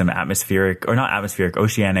putting some oceanic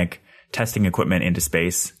testing equipment into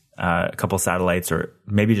space, a couple satellites, or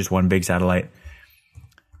maybe just one big satellite.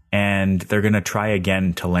 And they're going to try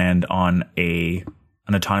again to land on an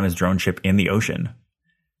autonomous drone ship in the ocean.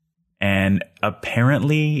 And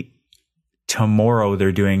apparently tomorrow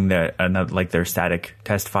they're doing their static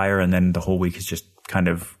test fire, and then the whole week is just kind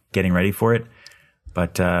of getting ready for it.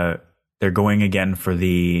 But they're going again for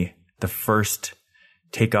the first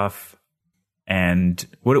takeoff And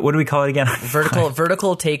what do we call it again?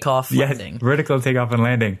 Vertical takeoff landing. Yes, vertical takeoff and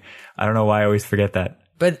landing. I don't know why I always forget that.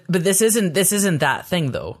 But this isn't that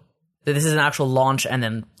thing though. This is an actual launch and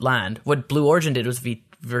then land. What Blue Origin did was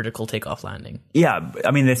vertical takeoff landing. Yeah,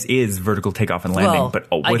 I mean this is vertical takeoff and landing, but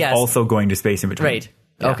with also going to space in between. Right.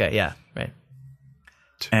 Yeah. Okay. Yeah. Right.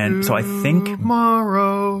 And so I think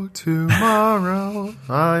tomorrow,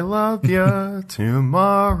 I love you.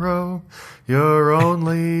 Tomorrow, you're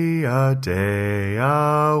only a day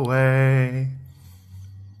away.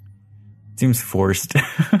 Seems forced.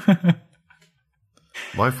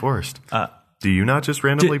 Why forced? Do you not just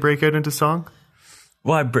randomly break out into song?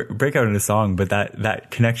 Well, I break out into song, but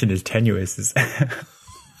that connection is tenuous.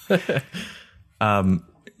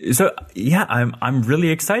 So yeah, I'm really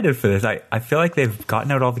excited for this. I feel like they've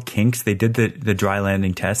gotten out all the kinks. They did the dry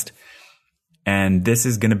landing test, and this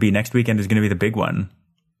is going to be next weekend is going to be the big one.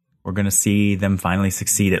 We're going to see them finally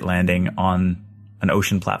succeed at landing on an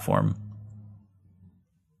ocean platform.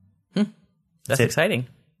 That's exciting.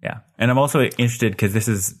 Yeah, and I'm also interested because this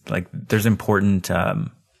is like there's important not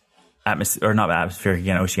atmospheric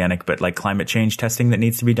again, oceanic, but like climate change testing that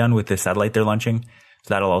needs to be done with the satellite they're launching.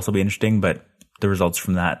 So that'll also be interesting, but the results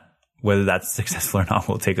from that, whether that's successful or not,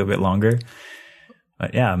 will take a bit longer.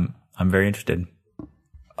 But yeah, I'm very interested.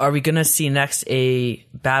 Are we going to see next a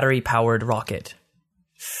battery-powered rocket?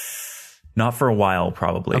 Not for a while,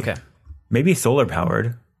 probably. Okay. Maybe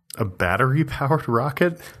solar-powered. A battery-powered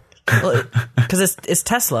rocket? Well, because it's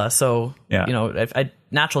Tesla, so yeah. A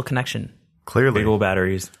natural connection. Clearly. Big old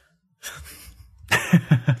batteries.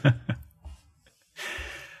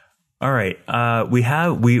 All right.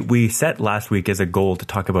 We set last week as a goal to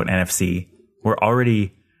talk about NFC. We're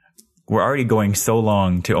already going so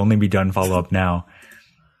long to only be done follow up now.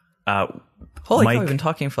 Holy cow, we've been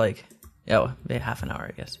talking for maybe half an hour,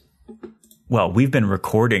 I guess. Well, we've been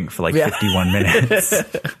recording for 51 minutes.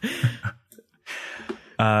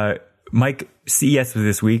 Mike, CES was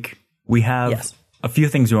this week. We have a few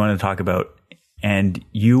things we want to talk about, and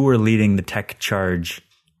you were leading the tech charge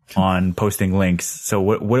on posting links. So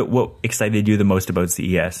what excited you the most about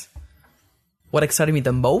CES? What excited me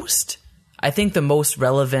the most? I think the most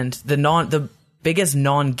relevant, the biggest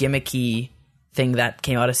non-gimmicky thing that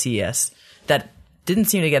came out of CES that didn't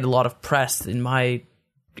seem to get a lot of press in my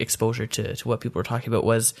exposure to what people were talking about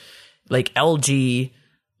was like LG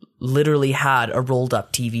literally had a rolled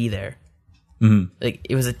up TV there. Mm-hmm. Like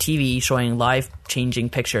it was a TV showing live changing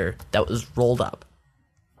picture that was rolled up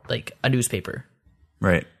like a newspaper.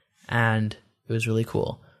 Right. And it was really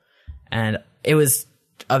cool. And it was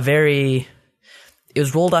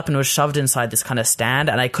rolled up and it was shoved inside this kind of stand.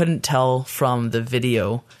 And I couldn't tell from the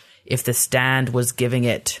video if the stand was giving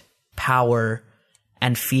it power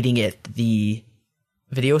and feeding it the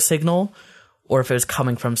video signal or if it was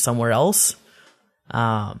coming from somewhere else.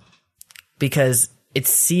 Because it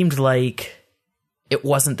seemed like it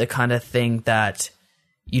wasn't the kind of thing that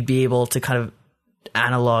you'd be able to kind of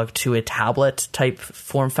analog to a tablet type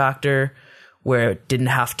form factor where it didn't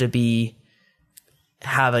have to be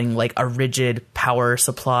having like a rigid power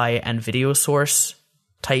supply and video source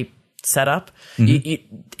type setup.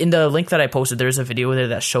 Mm-hmm. In the link that I posted, there's a video there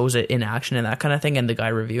that shows it in action and that kind of thing, and the guy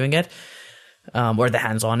reviewing it, or the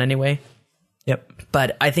hands-on anyway. Yep.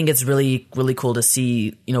 But I think it's really, really cool to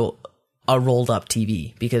see, a rolled up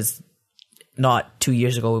TV, because not 2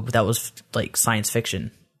 years ago that was like science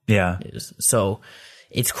fiction. Yeah. So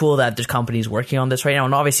it's cool that there's companies working on this right now.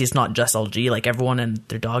 And obviously it's not just LG, like everyone and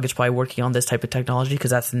their dog is probably working on this type of technology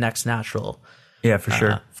because that's the next natural for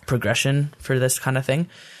sure progression for this kind of thing.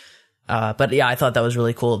 But yeah, I thought that was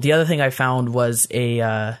really cool. The other thing I found was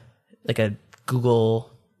a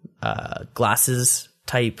Google glasses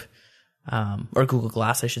type, or Google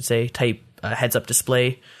Glass, I should say, type heads up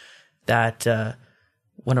display that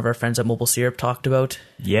one of our friends at Mobile Syrup talked about.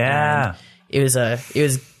 Yeah. And it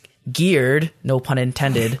was geared, no pun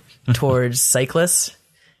intended, towards cyclists,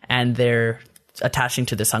 and they're attaching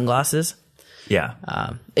to the sunglasses. Yeah.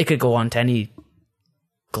 It could go on to any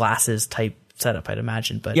glasses type setup, I'd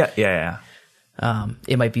imagine, but yeah.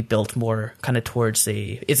 It might be built more kind of towards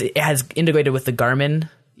it has integrated with the Garmin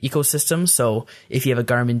ecosystem. So if you have a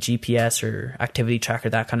Garmin GPS or activity tracker,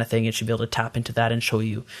 that kind of thing, it should be able to tap into that and show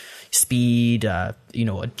you speed, a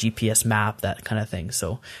GPS map, that kind of thing.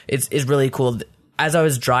 So it's really cool. As I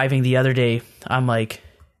was driving the other day, I'm like,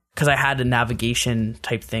 because I had a navigation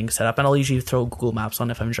type thing set up, and I'll usually throw Google Maps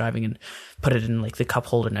on if I'm driving and put it in like the cup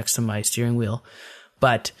holder next to my steering wheel.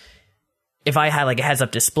 But if I had like a heads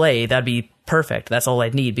up display, that'd be perfect. That's all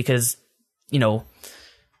I'd need, because,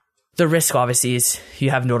 the The risk obviously is you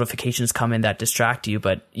have notifications come in that distract you,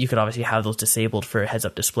 but you could obviously have those disabled for a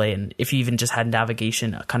heads-up display. And if you even just had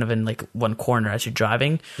navigation kind of in like one corner as you're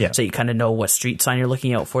driving, so you kind of know what street sign you're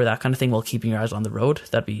looking out for, that kind of thing, while keeping your eyes on the road,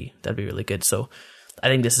 that'd be really good. So I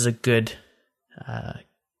think this is a good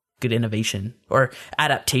innovation or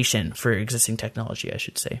adaptation for existing technology, I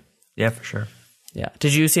should say. Yeah, for sure. Yeah.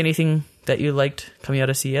 Did you see anything that you liked coming out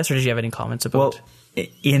of CES, or did you have any comments about? Well,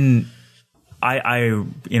 in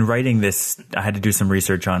writing this, I had to do some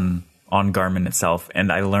research on Garmin itself,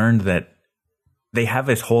 and I learned that they have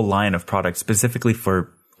this whole line of products specifically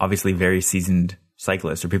for obviously very seasoned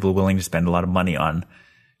cyclists or people willing to spend a lot of money on,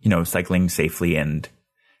 cycling safely and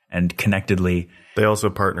connectedly. They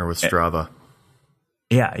also partner with Strava.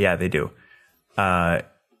 Yeah, they do.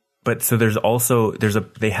 But so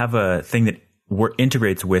they have a thing that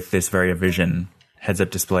integrates with this VariaVision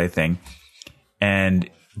heads-up display thing,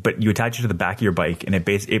 but you attach it to the back of your bike, and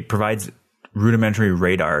it provides rudimentary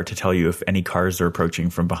radar to tell you if any cars are approaching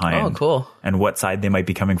from behind. Oh, cool. And what side they might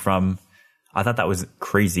be coming from. I thought that was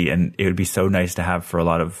crazy, and it would be so nice to have for a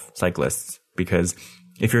lot of cyclists, because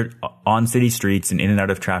if you're on city streets and in and out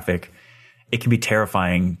of traffic, it can be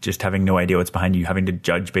terrifying just having no idea what's behind you, having to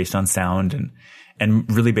judge based on sound and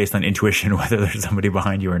really based on intuition whether there's somebody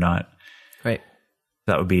behind you or not. Right.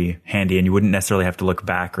 That would be handy, and you wouldn't necessarily have to look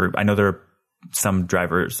back. Or I know there are some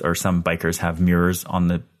drivers or some bikers have mirrors on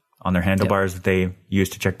their handlebars that they use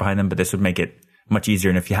to check behind them, but this would make it much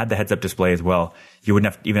easier. And if you had the heads-up display as well, you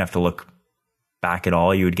wouldn't even have to look back at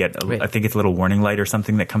all. You would get, I think it's a little warning light or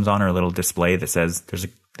something that comes on, or a little display that says there's a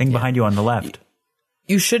thing behind you on the left.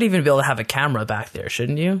 You should even be able to have a camera back there,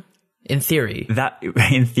 shouldn't you? In theory, but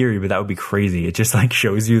that would be crazy. It just like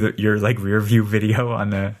shows you your like rear view video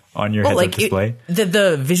on your heads-up display.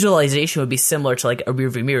 The visualization would be similar to like a rear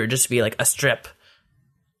view mirror, just to be like a strip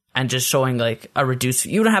and just showing like a reduced.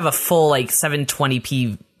 You don't have a full like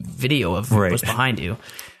 720p video of what's behind you.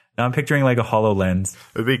 Now I'm picturing like a HoloLens.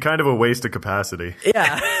 It'd be kind of a waste of capacity.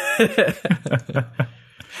 Yeah.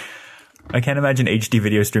 I can't imagine HD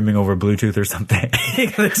video streaming over Bluetooth or something.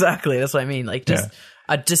 Exactly. That's what I mean. Like just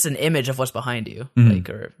an image of what's behind you, like,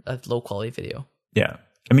 or a low quality video. Yeah.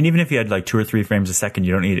 I mean, even if you had like 2 or 3 frames a second,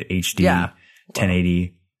 you don't need an HD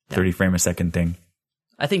 1080, 30 frame a second thing.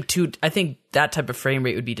 I think that type of frame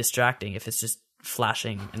rate would be distracting if it's just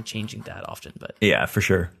flashing and changing that often, but yeah, for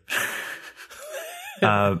sure.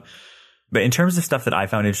 But in terms of stuff that I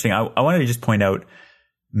found interesting, I wanted to just point out,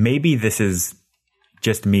 maybe this is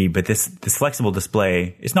just me, but this flexible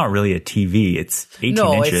display, it's not really a TV. It's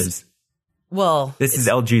 18 inches. This is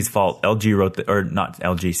LG's fault. LG wrote not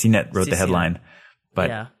LG, CNET wrote the headline,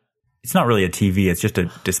 but it's not really a TV. It's just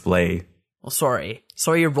a display. Well, sorry,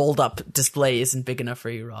 your rolled up display isn't big enough for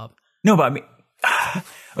you, Rob. No, but I mean,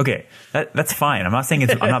 okay, that's fine. I'm not saying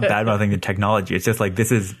I'm not bad mouthing the technology. It's just like,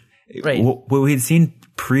 this is what we had seen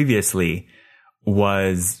previously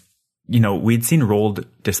was, we'd seen rolled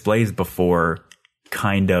displays before,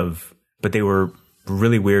 kind of, but they were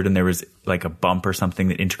really weird, and there was like a bump or something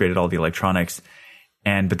that integrated all the electronics,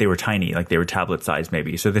 but they were tiny, like they were tablet size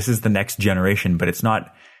maybe. So this is the next generation, but it's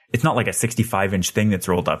not like a 65-inch thing that's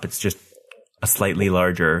rolled up. It's just a slightly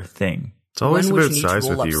larger thing. It's always about size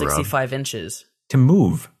with you, Rob. 65 inches to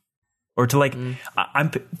move, or to like.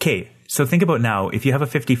 I'm okay. So think about now, if you have a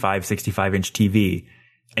 65-inch TV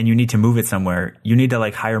and you need to move it somewhere, you need to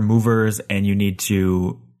like hire movers, and you need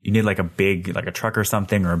like a big, like a truck or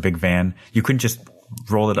something, or a big van. You couldn't just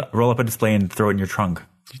roll up a display and throw it in your trunk.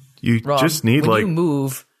 Rob, just need like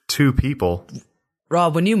 2 people.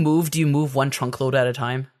 Rob, when you move, do you move one trunk load at a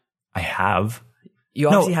time? I have. You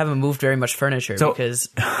obviously haven't moved very much furniture, because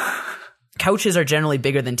couches are generally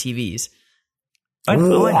bigger than TVs.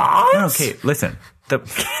 Okay, listen.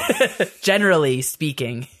 Generally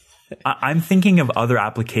speaking. I'm thinking of other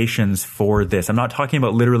applications for this. I'm not talking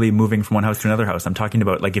about literally moving from one house to another house. I'm talking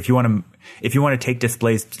about like if you want to take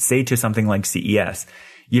displays, say, to something like CES,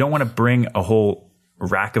 you don't want to bring a whole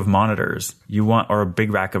rack of monitors. Or a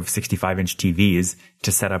big rack of 65-inch TVs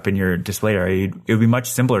to set up in your display area. It would be much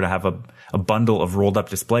simpler to have a bundle of rolled up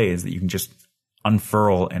displays that you can just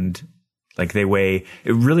unfurl, and like they weigh.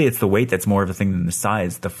 It's the weight that's more of a thing than the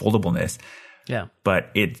size, the foldableness. Yeah. But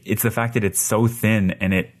it's the fact that it's so thin,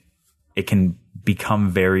 and it can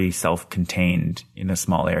become very self-contained in a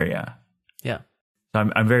small area. Yeah. So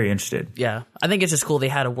I'm very interested. Yeah. I think it's just cool they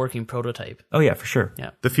had a working prototype. Oh, yeah, for sure.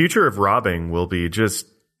 Yeah. The future of robbing will be just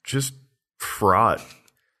fraught.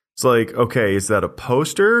 It's like, okay, is that a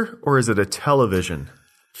poster or is it a television?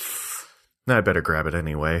 I better grab it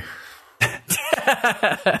anyway.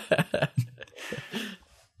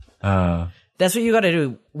 That's what you got to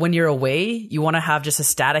do when you're away. You want to have just a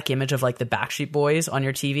static image of like the Backstreet Boys on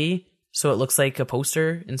your TV, so it looks like a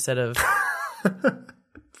poster instead of a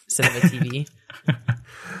TV.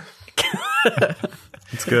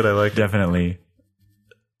 It's good. I like it. Definitely.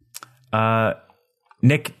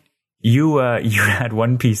 Nick, you had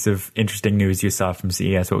one piece of interesting news you saw from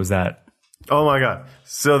CES. What was that? Oh my God.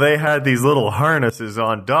 So they had these little harnesses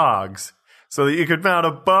on dogs so that you could mount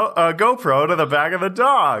a GoPro to the back of the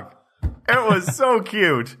dog. It was so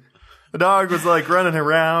cute. The dog was like running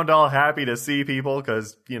around all happy to see people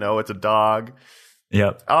because, it's a dog.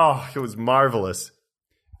 Yep. Oh, it was marvelous.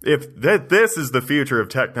 This is the future of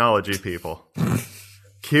technology, people.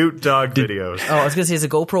 Cute dog videos. Oh, I was going to say, is a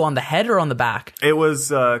GoPro on the head or on the back? It was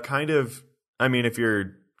kind of, if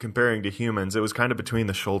you're comparing to humans, it was kind of between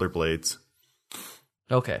the shoulder blades.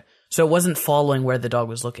 Okay. So it wasn't following where the dog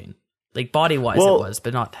was looking. Like body-wise it was,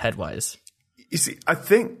 but not head-wise. You see, I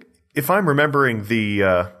think if I'm remembering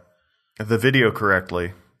the video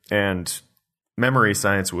correctly, and memory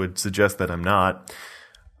science would suggest that I'm not,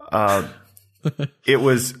 it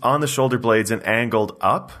was on the shoulder blades and angled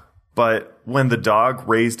up, but when the dog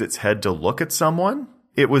raised its head to look at someone,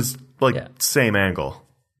 it was same angle.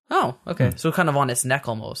 Oh, okay. So kind of on its neck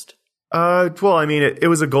almost. It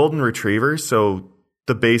was a golden retriever, so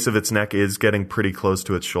the base of its neck is getting pretty close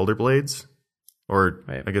to its shoulder blades. Or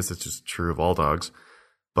right. I guess it's just true of all dogs.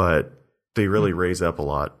 But they really raise up a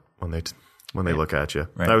lot when they look at you.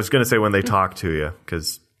 Right. I was going to say when they talk to you,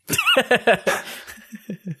 because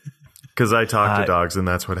I talk to dogs and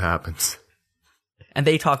that's what happens. And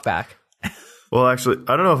they talk back. Well, actually,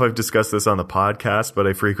 I don't know if I've discussed this on the podcast, but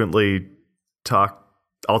I frequently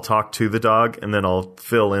I'll talk to the dog and then I'll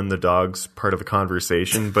fill in the dog's part of a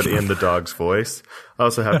conversation, but in the dog's voice. I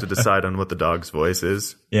also have to decide on what the dog's voice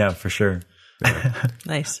is. Yeah, for sure. Yeah.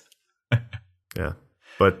 Nice. Yeah.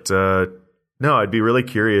 But no, I'd be really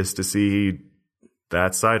curious to see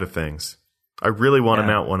that side of things. I really want to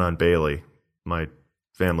mount one on Bailey, my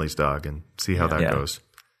family's dog, and see how that goes.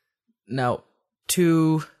 Now,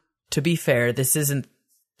 to be fair, this isn't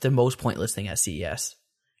the most pointless thing at CES.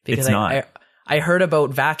 Because it's not. I heard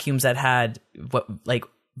about vacuums that had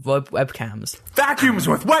webcams. Vacuums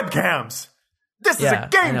with webcams! This is a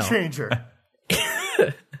game changer!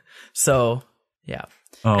 So, yeah.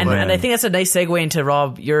 Oh, and I think that's a nice segue into,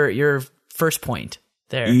 Rob, your first point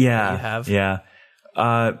there. Yeah. You have. Yeah.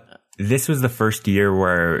 This was the first year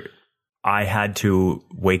where I had to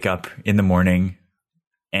wake up in the morning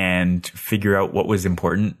and figure out what was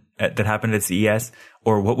important that happened at CES,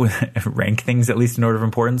 or what was rank things at least in order of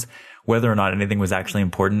importance. Whether or not anything was actually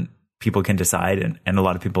important, people can decide, and a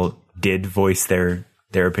lot of people did voice their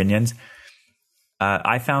opinions.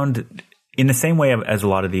 I found, in the same way as a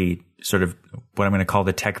lot of the sort of what I'm going to call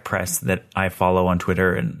the tech press that I follow on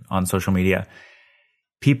Twitter and on social media,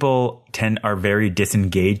 people are very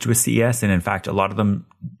disengaged with CES, and in fact, a lot of them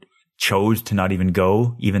chose to not even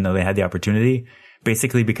go, even though they had the opportunity,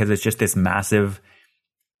 basically because it's just this massive,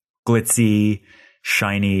 glitzy,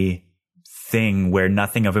 shiny thing where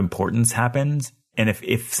nothing of importance happens. And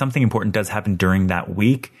if something important does happen during that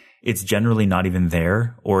week, it's generally not even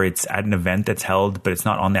there, or it's at an event that's held, but it's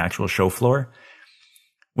not on the actual show floor.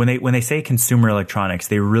 When they say consumer electronics,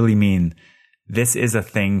 they really mean this is a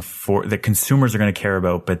thing for that consumers are going to care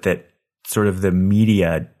about, but that sort of the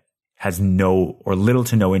media has no or little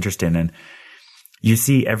to no interest in. And you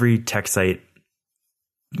see every tech site,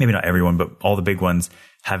 maybe not everyone, but all the big ones,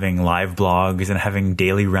 having live blogs and having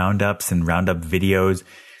daily roundups and roundup videos.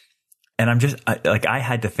 And I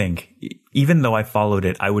had to think, even though I followed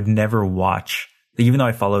it, I would never watch, even though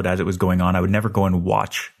I followed as it was going on, I would never go and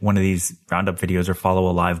watch one of these roundup videos or follow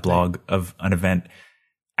a live blog of an event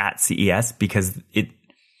at CES, because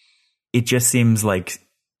it just seems like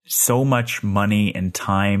so much money and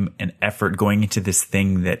time and effort going into this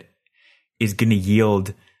thing that is going to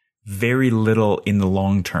yield very little in the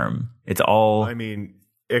long term. It's all...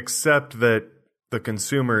 except that the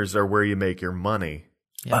consumers are where you make your money.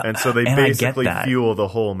 Yeah. And so they basically fuel the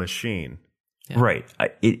whole machine. Yeah. Right.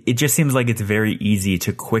 It just seems like it's very easy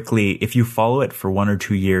to quickly, if you follow it for 1 or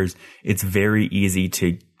 2 years, it's very easy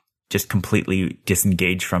to just completely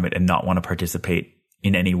disengage from it and not want to participate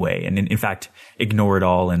in any way. And in fact, ignore it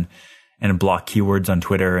all and block keywords on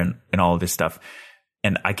Twitter and all of this stuff.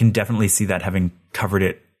 And I can definitely see that, having covered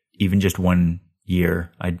it even just 1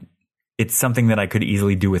 year. It's something that I could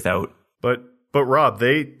easily do without. But Rob,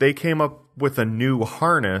 they came up with a new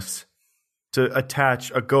harness to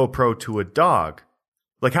attach a GoPro to a dog.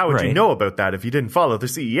 Like, how would you know about that if you didn't follow the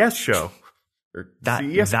CES show? Or that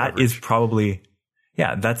coverage? Is probably,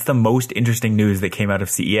 that's the most interesting news that came out of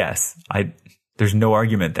CES. There's no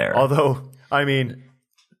argument there. Although I mean,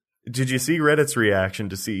 did you see Reddit's reaction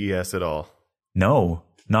to CES at all? No,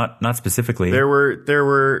 not specifically. There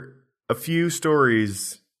were a few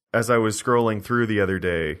stories as I was scrolling through the other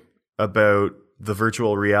day about the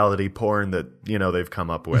virtual reality porn that, you know, they've come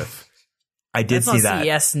up with. I did see that.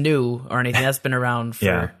 CES new or anything. That's been around for...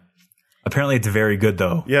 Yeah. Apparently it's very good,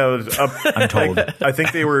 though. Yeah, I'm told. I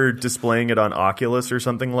think they were displaying it on Oculus or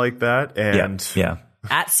something like that. And yeah.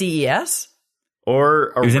 At CES?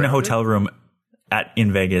 Or it was in a hotel room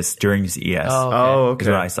in Vegas during CES. Oh, okay. Is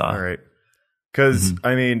what I saw. All right. Because,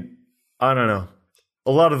 I mean, I don't know.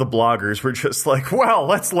 A lot of the bloggers were just like, well,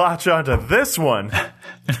 let's latch onto this one.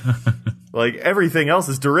 Like, everything else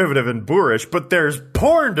is derivative and boorish, but there's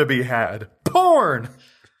porn to be had. Porn!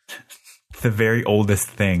 The very oldest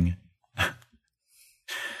thing.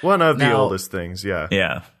 One of the oldest things, yeah.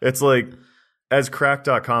 Yeah. It's like, as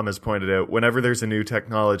Crack.com has pointed out, whenever there's a new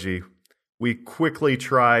technology, we quickly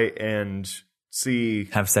try and see...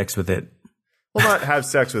 Have sex with it. Well, not have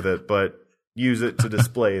sex with it, but use it to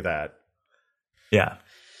display that. Yeah.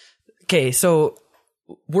 Okay, so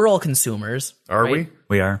we're all consumers. Are right?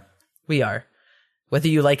 We are. We are. Whether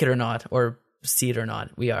you like it or not, or see it or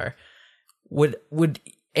not, we are. Would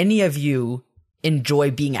any of you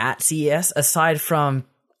enjoy being at CES aside from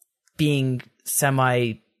being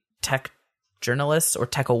semi-tech journalists or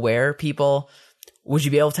tech-aware people? Would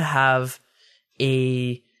you be able to have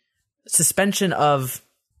a suspension of...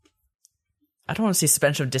 I don't want to say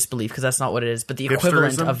suspension of disbelief because that's not what it is, but the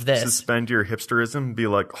equivalent of this. Suspend your hipsterism. Be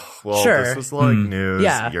like, oh, well, Sure. this was like news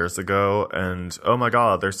years ago, and oh my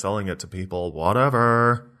god, they're selling it to people.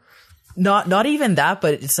 Whatever. Not even that,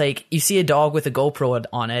 but it's like you see a dog with a GoPro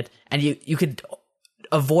on it, and you could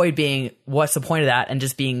avoid being, what's the point of that, and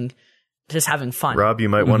just having fun. Rob, you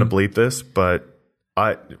might want to bleep this, but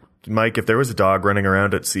Mike, if there was a dog running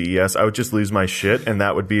around at CES, I would just lose my shit, and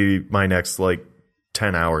that would be my next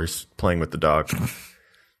 10 hours playing with the dog.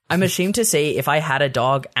 I'm ashamed to say if I had a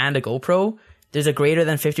dog and a GoPro, there's a greater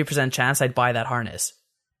than 50% chance I'd buy that harness.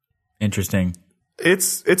 Interesting.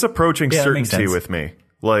 It's approaching certainty with me.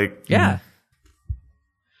 Yeah.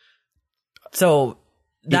 So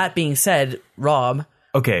that being said, Rob,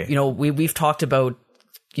 okay. You know, we've talked about,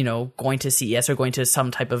 you know, going to CES or going to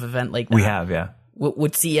some type of event like that. We have, yeah.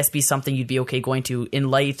 Would CES be something you'd be okay going to in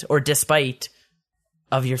light or despite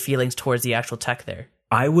of your feelings towards the actual tech there?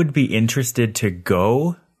 I would be interested to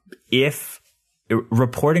go if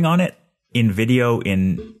reporting on it in video,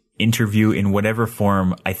 in interview, in whatever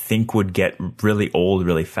form, I think would get really old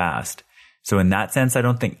really fast. So in that sense, I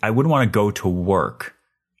wouldn't want to go to work,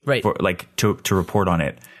 right? For, to report on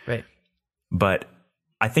it, right? But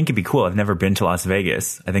I think it'd be cool. I've never been to Las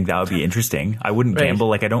Vegas. I think that would be interesting. I wouldn't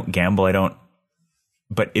gamble. I don't gamble.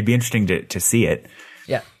 But it'd be interesting to see it.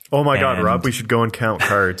 Yeah. Oh my God, Rob, we should go and count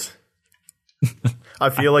cards. I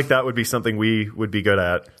feel like that would be something we would be good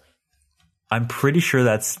at. I'm pretty sure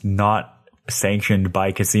that's not sanctioned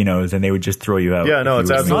by casinos and they would just throw you out. Yeah, no,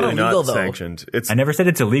 it's absolutely not illegal, not sanctioned. I never said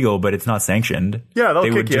it's illegal, but it's not sanctioned. Yeah,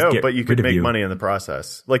 they'll kick you out, but you could make money in the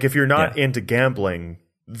process. Like if you're not into gambling,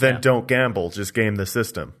 then don't gamble, just game the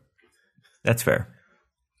system. That's fair.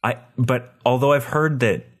 But although I've heard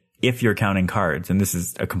that if you're counting cards, and this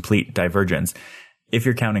is a complete divergence, if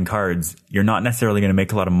you're counting cards, you're not necessarily going to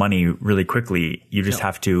make a lot of money really quickly. You just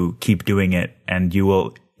have to keep doing it and you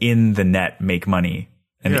will in the net make money.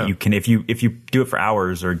 And that you can, if you do it for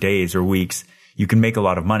hours or days or weeks, you can make a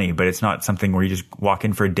lot of money, but it's not something where you just walk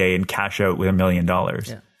in for a day and cash out with $1 million.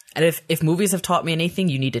 Yeah. And if movies have taught me anything,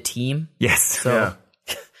 you need a team. Yes. So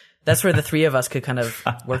that's where the three of us could kind of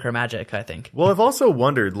work our magic, I think. Well, I've also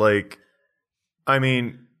wondered, I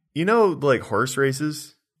mean, you know, horse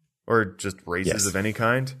races or just races of any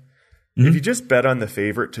kind. Mm-hmm. If you just bet on the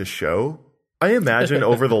favorite to show, I imagine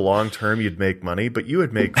over the long term you'd make money, but you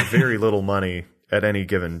would make very little money at any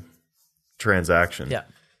given transaction. Yeah.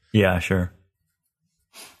 Yeah, sure.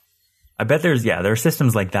 I bet there are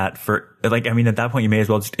systems like that for at that point you may as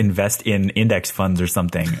well just invest in index funds or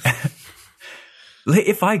something.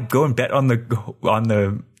 If I go and bet on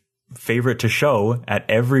the favorite to show at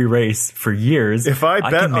every race for years, if I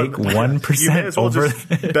can make 1% you may as well over.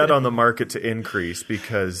 Just bet on the market to increase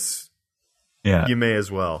because you may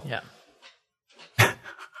as well. Yeah.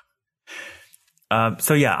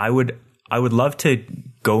 So yeah, I would love to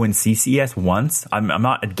go and see CES once. I'm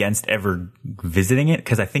not against ever visiting it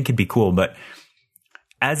because I think it'd be cool. But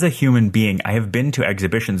as a human being, I have been to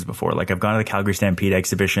exhibitions before. I've gone to the Calgary Stampede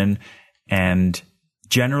exhibition, and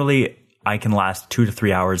generally I can last 2 to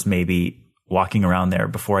 3 hours maybe walking around there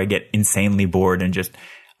before I get insanely bored and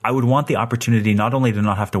I would want the opportunity not only to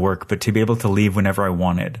not have to work, but to be able to leave whenever I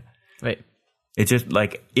wanted. Right. It's just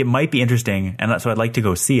like, it might be interesting, and so I'd like to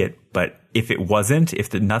go see it. But if it wasn't,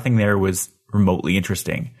 nothing there was remotely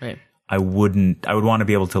interesting, right. I would want to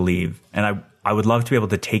be able to leave. And I would love to be able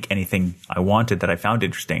to take anything I wanted that I found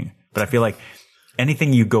interesting. But I feel like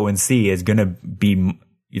anything you go and see it's going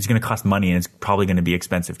to cost money, and it's probably going to be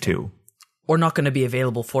expensive too. Or not going to be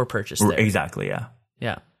available for purchase there. Exactly, yeah.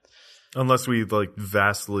 Yeah. Unless we like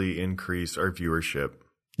vastly increase our viewership.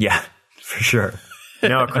 Yeah, for sure.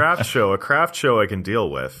 Now, a craft show I can deal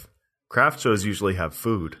with. Craft shows usually have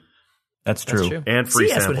food. That's true. And free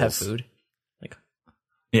CES samples. would have food. Like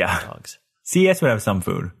yeah. dogs. CES would have some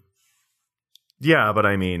food. Yeah, but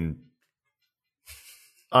I mean,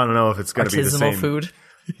 I don't know if it's going to be the same. Artisanal food?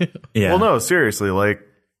 Yeah. Well, no, seriously. Like,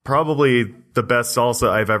 probably the best salsa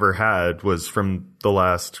I've ever had was from the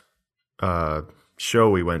last show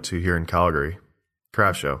we went to here in Calgary.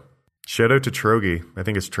 Craft show. Shout out to Trogi. I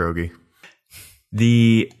think it's Trogi.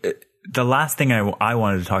 The last thing I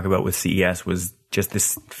wanted to talk about with CES was just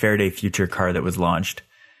this Faraday Future car that was launched.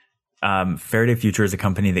 Faraday Future is a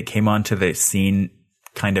company that came onto the scene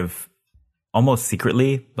kind of almost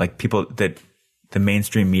secretly, like people that the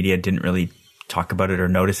mainstream media didn't really talk about it or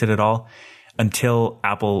notice it at all until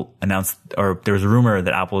Apple announced, or there was a rumor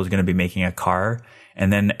that Apple was going to be making a car.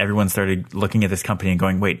 And then everyone started looking at this company and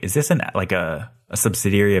going, wait, is this a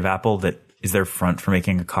subsidiary of Apple that is their front for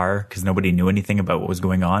making a car? Because nobody knew anything about what was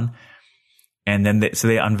going on. And then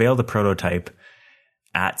they unveiled a prototype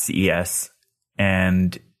at CES,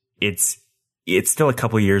 and it's still a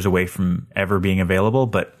couple years away from ever being available,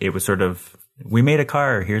 but it was sort of, we made a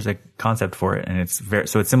car, here's a concept for it. And it's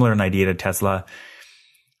similar an idea to Tesla.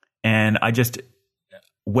 And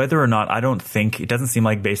whether or not, I don't think, it doesn't seem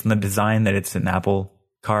like based on the design that it's an Apple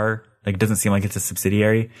car. Like, it doesn't seem like it's a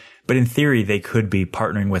subsidiary, but in theory, they could be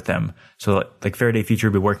partnering with them. So like Faraday Future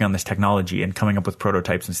would be working on this technology and coming up with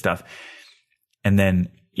prototypes and stuff. And then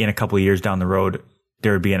in a couple of years down the road,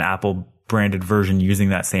 there would be an Apple branded version using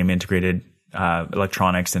that same integrated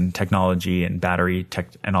electronics and technology and battery tech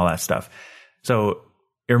and all that stuff. So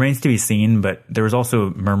it remains to be seen, but there was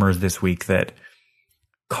also murmurs this week that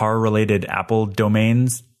car related Apple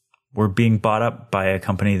domains were being bought up by a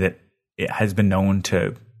company that it has been known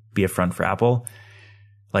to be a front for Apple.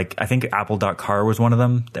 Like, I think apple.car was one of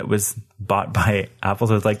them that was bought by Apple.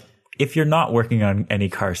 So it's like, if you're not working on any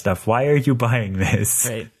car stuff, why are you buying this?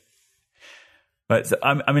 Right. But so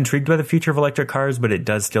I'm intrigued by the future of electric cars, but it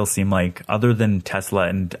does still seem like, other than Tesla,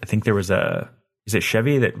 and I think there was is it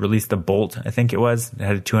Chevy that released the Bolt? I think it was. It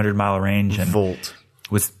had a 200-mile range. And Volt.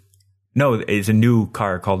 It's a new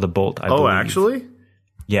car called the Bolt, I believe. Oh, actually?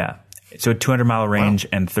 Yeah. So a 200-mile range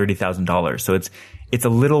and $30,000. So it's a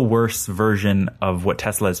little worse version of what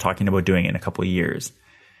Tesla is talking about doing in a couple of years.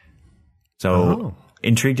 So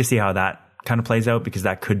intrigued to see how that kind of plays out, because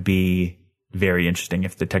that could be very interesting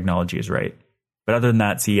if the technology is right. But other than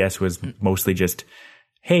that, CES was mostly just,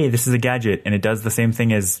 hey, this is a gadget and it does the same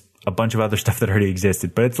thing as a bunch of other stuff that already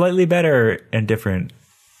existed, but it's slightly better and different.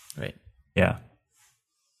 Right. Yeah.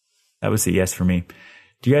 That was CES for me.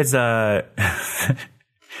 Do you guys,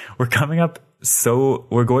 we're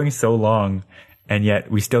going so long, and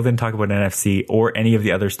yet we still didn't talk about NFC or any of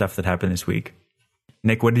the other stuff that happened this week.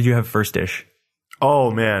 Nick, what did you have first-ish?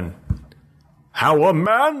 Oh, man. How a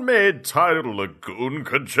man-made tidal lagoon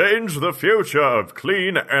could change the future of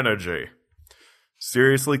clean energy.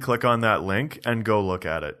 Seriously, click on that link and go look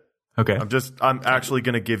at it. Okay. I'm actually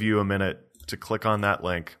going to give you a minute to click on that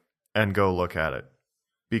link and go look at it,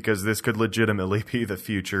 because this could legitimately be the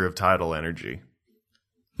future of tidal energy.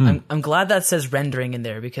 I'm glad that says rendering in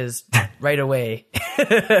there, because right away.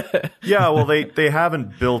 Yeah, well, they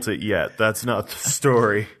haven't built it yet. That's not the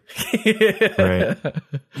story. Right.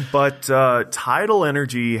 But tidal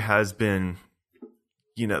energy has been,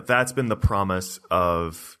 that's been the promise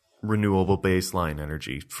of renewable baseline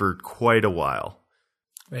energy for quite a while.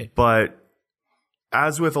 Right. But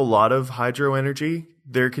as with a lot of hydro energy,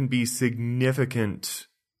 there can be significant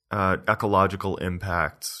ecological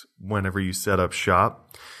impacts whenever you set up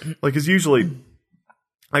shop. Like, it's usually,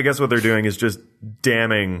 I guess what they're doing is just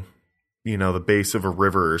damming, the base of a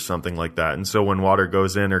river or something like that. And so when water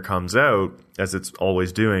goes in or comes out, as it's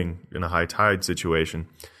always doing in a high tide situation,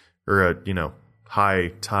 or a,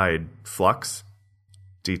 high tide flux,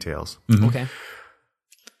 details. Mm-hmm. Okay.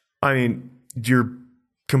 I mean, you're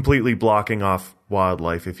completely blocking off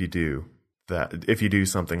wildlife if you do that, if you do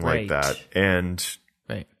something like that. And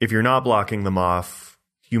if you're not blocking them off,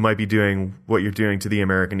 you might be doing what you're doing to the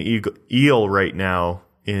American eel right now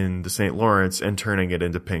in the St. Lawrence and turning it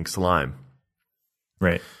into pink slime.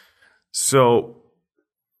 Right. So,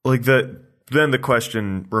 then the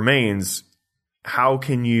question remains, how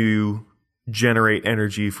can you generate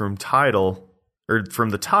energy from tidal or from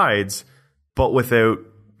the tides, but without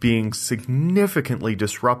being significantly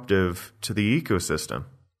disruptive to the ecosystem.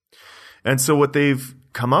 And so what they've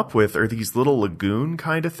come up with are these little lagoon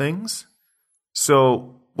kind of things.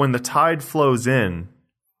 So when the tide flows in,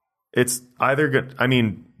 it's either good. I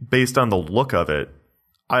mean, based on the look of it,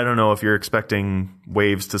 I don't know if you're expecting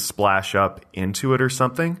waves to splash up into it or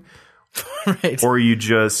something, Right. or you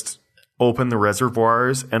just open the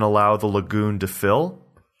reservoirs and allow the lagoon to fill.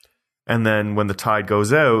 And then when the tide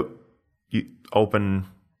goes out, you open,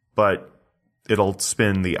 but it'll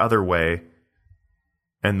spin the other way,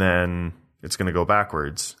 and then it's going to go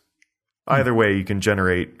backwards. Either way, you can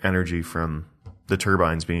generate energy from the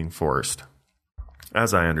turbines being forced,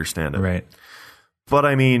 as I understand it. Right. But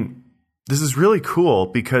I mean, this is really cool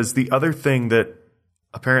because the other thing that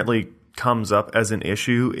apparently comes up as an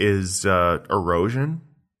issue is erosion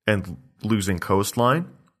and losing coastline.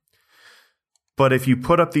 But if you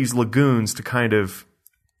put up these lagoons to kind of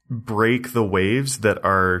break the waves that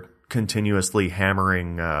are continuously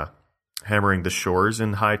hammering the shores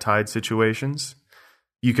in high tide situations,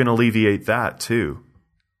 you can alleviate that too.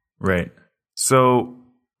 Right. So,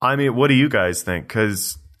 I mean, what do you guys think?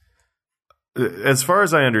 Because as far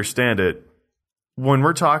as I understand it, when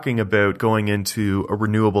we're talking about going into a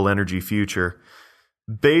renewable energy future,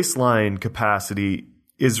 baseline capacity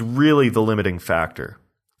is really the limiting factor.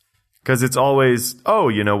 Because it's always,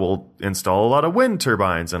 we'll install a lot of wind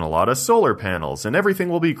turbines and a lot of solar panels and everything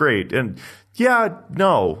will be great. And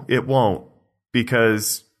no, it won't.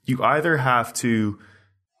 Because you either have to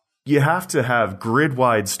have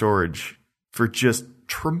grid-wide storage for just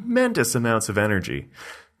tremendous amounts of energy.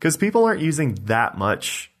 Because people aren't using that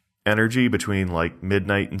much energy between like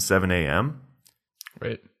midnight and 7 a.m.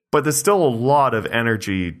 Right. But there's still a lot of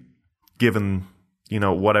energy given,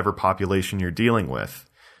 whatever population you're dealing with.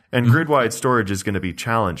 And grid-wide storage is going to be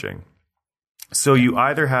challenging. So you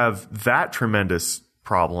either have that tremendous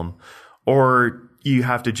problem or you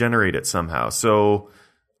have to generate it somehow. So,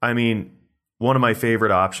 I mean, one of my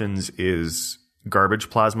favorite options is garbage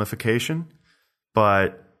plasmification,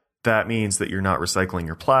 but that means that you're not recycling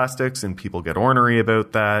your plastics and people get ornery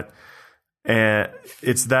about that. And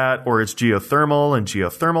it's that, or it's geothermal, and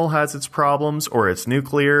geothermal has its problems, or it's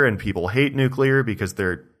nuclear and people hate nuclear because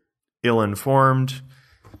they're ill-informed.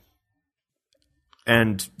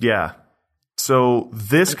 And yeah, so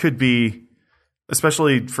this could be,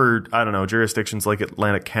 especially for, I don't know, jurisdictions like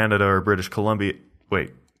Atlantic Canada or British Columbia. Wait,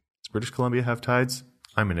 does British Columbia have tides?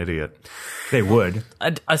 I'm an idiot. They would.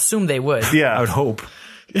 I'd assume they would. Yeah. I would hope.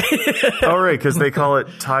 Oh, right, because they call it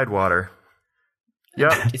tidewater.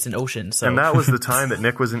 Yeah. It's an ocean. So. And that was the time that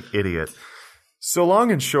Nick was an idiot. So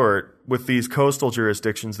long and short, with these coastal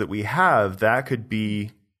jurisdictions that we have, that could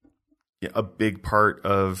be a big part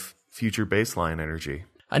of future baseline energy.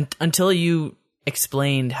 Until you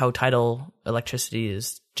explained how tidal electricity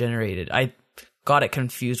is generated, I got it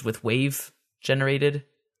confused with wave generated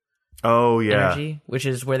energy, which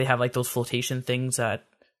is where they have like those flotation things that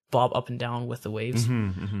bob up and down with the waves.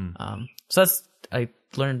 So I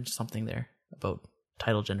learned something there about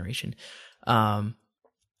tidal generation. And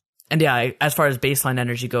yeah, as far as baseline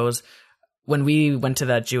energy goes, when we went to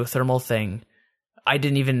that geothermal thing,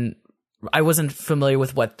 I wasn't familiar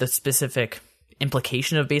with what the specific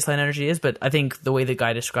implication of baseline energy is, but I think the way the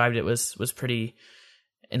guy described it was pretty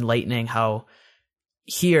enlightening. How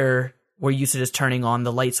here we're used to just turning on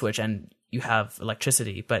the light switch and you have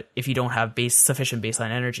electricity, but if you don't have sufficient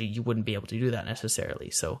baseline energy, you wouldn't be able to do that necessarily.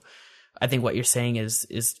 So I think what you're saying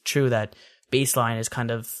is true, that baseline is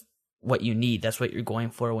kind of what you need. That's what you're going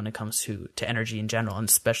for when it comes to energy in general, and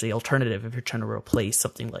especially alternative if you're trying to replace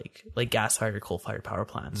something like gas-fired or coal-fired power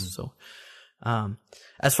plants. So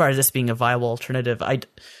as far as this being a viable alternative,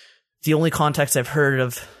 the only context I've heard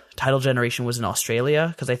of tidal generation was in Australia,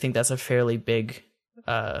 because I think that's a fairly big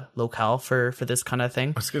locale for this kind of thing.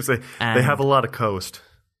 I was going to say, they have a lot of coast,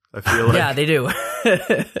 I feel like. Yeah, they do.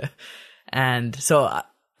 And so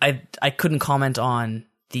I couldn't comment on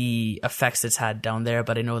the effects it's had down there,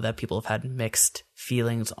 but I know that people have had mixed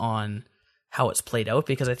feelings on how it's played out,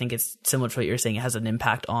 because I think it's similar to what you're saying. It has an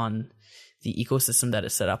impact on the ecosystem that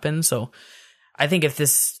it's set up in. So I think if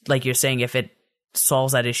this, like you're saying, if it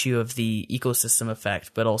solves that issue of the ecosystem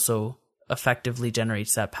effect, but also effectively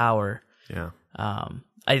generates that power,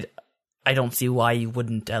 I don't see why you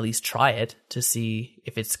wouldn't at least try it to see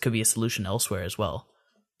if it could be a solution elsewhere as well.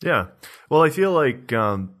 Yeah. Well, I feel like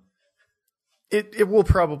it will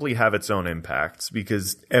probably have its own impacts,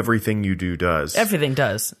 because everything you do does. Everything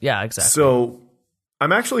does. Yeah, exactly. So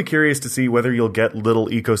I'm actually curious to see whether you'll get little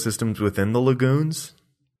ecosystems within the lagoons,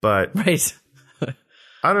 but right.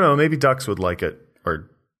 I don't know. Maybe ducks would like it or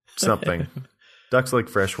something. Ducks like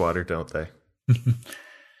fresh water, don't they?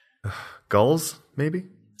 Gulls, maybe?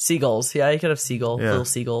 Seagulls. Yeah, you could have little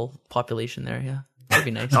seagull population there. Yeah, that'd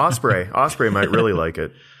be nice. Osprey might really like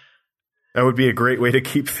it. That would be a great way to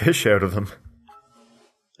keep fish out of them.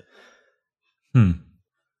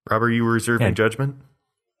 Rob, are you reserving judgment?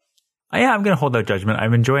 Yeah, I'm going to hold out judgment.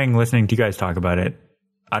 I'm enjoying listening to you guys talk about it.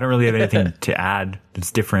 I don't really have anything to add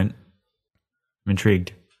that's different. I'm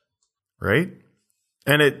intrigued. Right?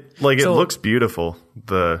 And it looks beautiful,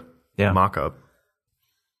 the mock-up.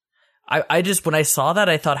 I just, when I saw that,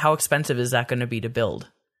 I thought, how expensive is that going to be to build?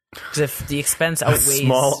 Because if the expense outweighs a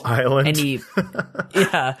small island, if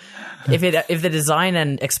the design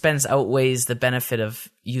and expense outweighs the benefit of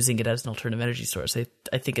using it as an alternative energy source,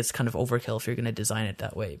 I think it's kind of overkill if you're going to design it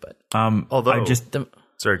that way. But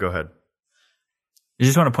sorry, go ahead. I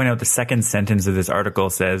just want to point out the second sentence of this article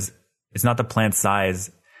says it's not the plant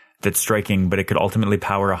size that's striking, but it could ultimately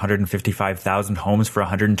power 155,000 homes for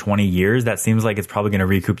 120 years. That seems like it's probably going to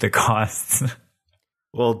recoup the costs.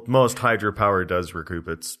 Well, most hydropower does recoup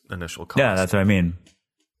its initial cost. Yeah, that's what I mean.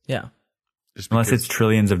 Yeah. Unless it's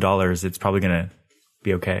trillions of dollars, it's probably going to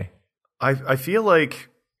be okay. I feel like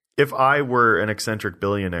if I were an eccentric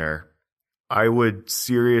billionaire, I would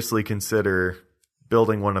seriously consider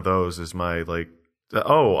building one of those as my,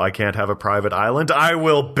 I can't have a private island. I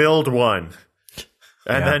will build one.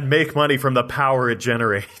 And then make money from the power it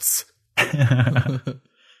generates.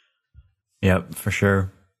 Yep, for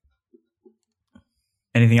sure.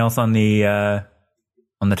 Anything else on the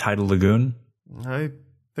tidal lagoon? I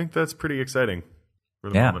think that's pretty exciting for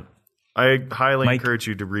the moment. I highly encourage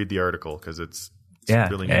you to read the article because it's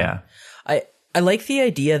really neat. Yeah. I like the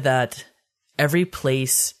idea that every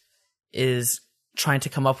place is trying to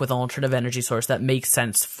come up with an alternative energy source that makes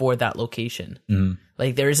sense for that location. Mm-hmm.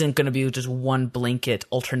 Like, there isn't going to be just one blanket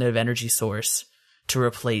alternative energy source to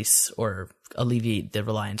replace or alleviate the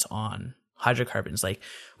reliance on hydrocarbons. Like,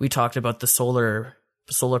 we talked about the solar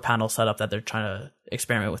panel setup that they're trying to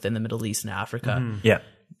experiment with in the Middle East and Africa. Mm-hmm. Yeah.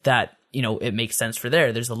 That, it makes sense for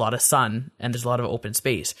there. There's a lot of sun and there's a lot of open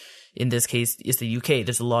space. In this case, it's the UK.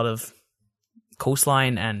 There's a lot of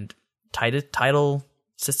coastline and tidal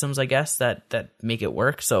systems, I guess, that make it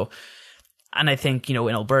work. So, and I think, in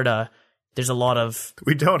Alberta, there's a lot of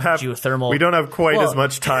geothermal. We don't have quite as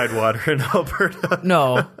much tide water in Alberta.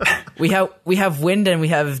 No, we have wind and we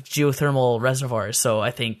have geothermal reservoirs. So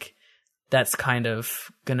I think that's kind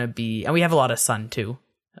of gonna be, and we have a lot of sun too.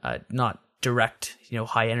 Not direct,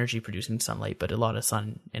 high energy producing sunlight, but a lot of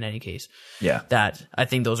sun in any case. Yeah. That I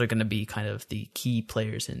think those are going to be kind of the key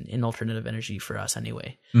players in alternative energy for us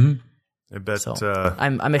anyway. Mm-hmm. I bet. So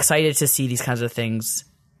I'm excited to see these kinds of things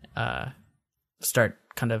start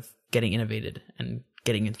kind of getting innovated and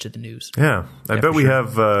getting into the news. Yeah, I bet we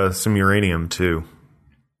have some uranium too.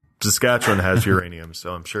 Saskatchewan has uranium,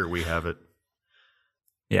 so I'm sure we have it.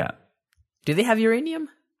 Yeah. Do they have uranium?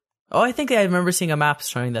 Oh, I think I remember seeing a map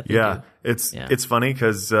showing that they do. It's funny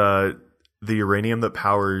because the uranium that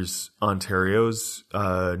powers Ontario's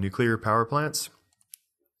nuclear power plants,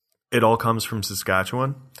 it all comes from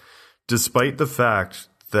Saskatchewan. Despite the fact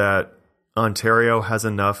that Ontario has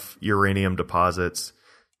enough uranium deposits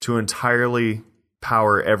to entirely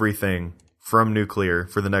power everything from nuclear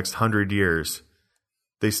for the next 100 years,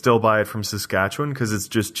 they still buy it from Saskatchewan because it's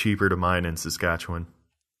just cheaper to mine in Saskatchewan.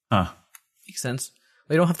 Huh. Makes sense.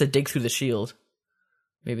 We don't have to dig through the shield.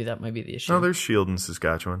 Maybe that might be the issue. No, there's shield in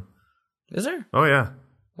Saskatchewan. Is there? Oh, yeah.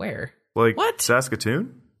 Where? What?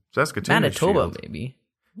 Saskatoon? Manitoba, maybe.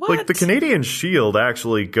 What? The Canadian Shield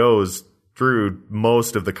actually goes through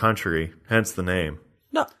most of the country, hence the name.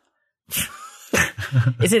 No.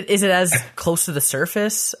 Is it as close to the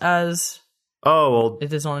surface as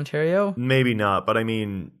it is on Ontario? Maybe not, but I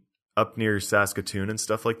mean up near Saskatoon and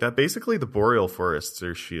stuff like that. Basically, the boreal forests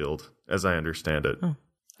are shield, as I understand it. Oh.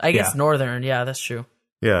 I guess northern, yeah, that's true.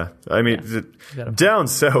 Yeah, I mean, down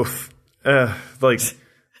south, I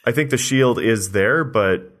think the shield is there,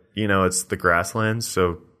 but, it's the grasslands,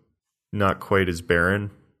 so not quite as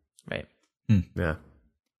barren. Right. Yeah.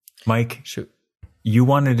 Mike, shoot, you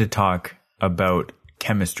wanted to talk about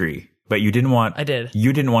chemistry, but you didn't want... I did.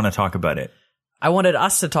 You didn't want to talk about it. I wanted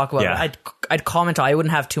us to talk about it. I'd comment on it. I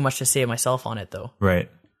wouldn't have too much to say myself on it, though. Right.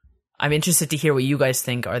 I'm interested to hear what you guys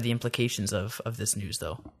think are the implications of this news,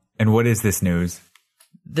 though. And what is this news?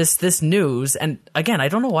 This news, and again, I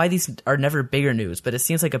don't know why these are never bigger news, but it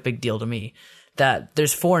seems like a big deal to me, that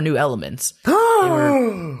there's 4 new elements.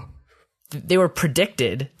 They were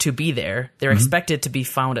predicted to be there. They're expected to be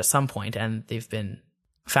found at some point, and they've been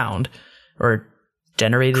found or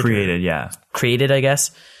generated. Created, Created, I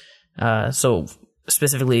guess. So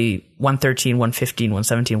specifically 113, 115,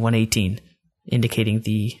 117, 118, indicating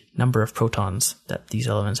the number of protons that these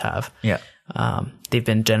elements have. Yeah. They've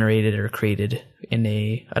been generated or created in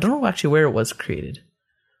I don't know actually where it was created.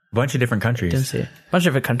 A bunch of different countries. Didn't see. A bunch of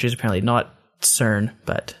different countries, apparently. Not CERN,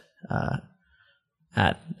 but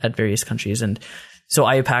at various countries. And so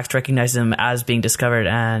IUPAC recognizes them as being discovered,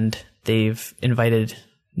 and they've invited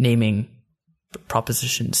naming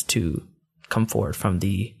propositions to come forward from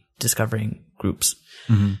the discovering groups.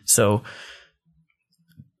 Mm-hmm. So,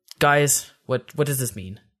 guys, what does this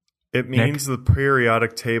mean? It means the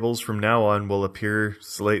periodic tables from now on will appear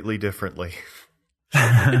slightly differently.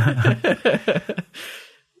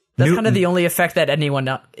 That's kind of the only effect that anyone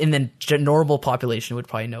in the normal population would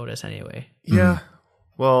probably notice anyway. Yeah.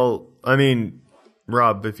 Well, I mean,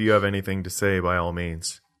 Rob, if you have anything to say, by all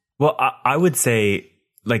means. Well, I would say,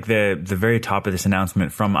 like, the very top of this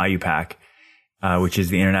announcement from IUPAC, which is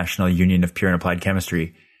the International Union of Pure and Applied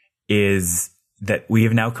Chemistry, is that we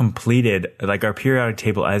have now completed, like, our periodic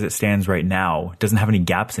table as it stands right now doesn't have any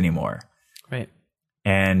gaps anymore. Right.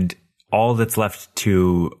 And all that's left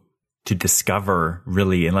to discover,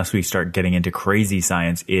 really, unless we start getting into crazy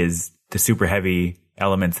science, is the super heavy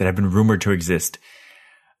elements that have been rumored to exist.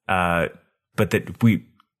 But that we,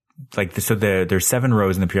 like, so there's 7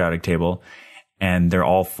 rows in the periodic table, and they're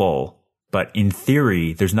all full. But in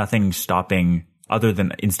theory, there's nothing stopping, other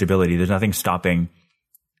than instability, there's nothing stopping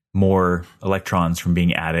more electrons from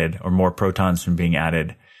being added or more protons from being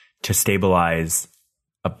added to stabilize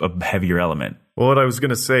a heavier element. Well, what I was going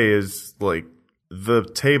to say is, like, the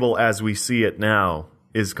table as we see it now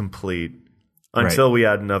is complete until we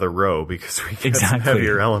add another row, because we get some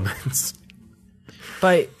heavier elements.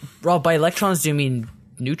 By electrons, do you mean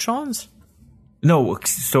neutrons? No.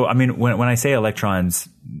 So, I mean, when I say electrons,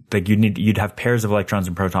 like, you'd have pairs of electrons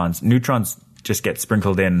and protons. Neutrons just get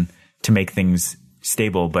sprinkled in to make things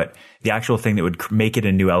stable, but the actual thing that would make it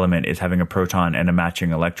a new element is having a proton and a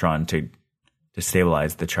matching electron to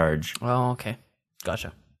stabilize the charge. Oh, okay.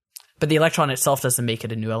 Gotcha. But the electron itself doesn't make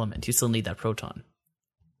it a new element. You still need that proton.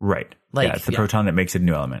 Right. Like, it's the proton that makes it a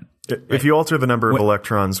new element. If you alter the number of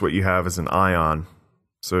electrons, what you have is an ion.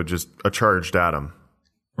 So just a charged atom.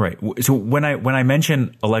 Right. So when I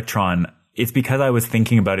mention electron, it's because I was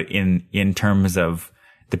thinking about it in terms of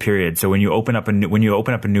the period. So when you open up a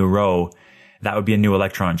new row, that would be a new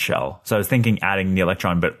electron shell. So I was thinking adding the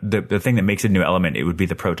electron, but the thing that makes a new element, it would be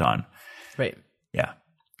the proton. Right. Yeah.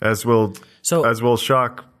 As will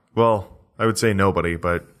shock, well, I would say nobody,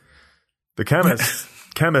 but the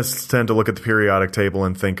chemists tend to look at the periodic table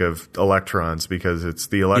and think of electrons, because it's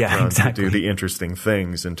the electrons that do the interesting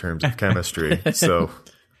things in terms of chemistry. So,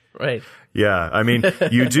 right. Yeah, I mean,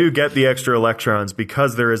 you do get the extra electrons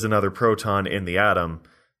because there is another proton in the atom,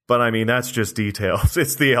 but I mean, that's just details.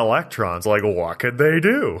 It's the electrons. Like, what could they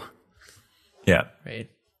do? Yeah. Right.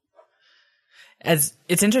 As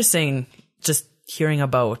it's interesting just hearing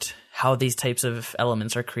about how these types of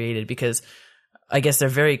elements are created, because I guess they're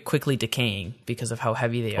very quickly decaying because of how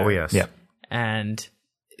heavy they are. Oh, yes. Yeah. And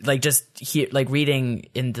like reading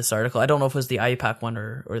in this article, I don't know if it was the IUPAC one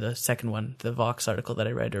or the second one, the Vox article that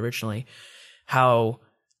I read originally, how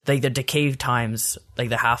like the decay times, like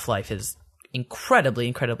the half-life is incredibly,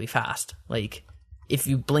 incredibly fast. Like if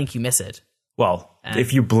you blink, you miss it. Well,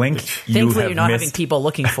 if you blink, thankfully you're not having people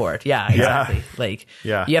looking for it. Yeah, exactly. Yeah. Like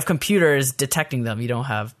Yeah. you have computers detecting them. You don't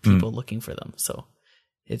have people looking for them. So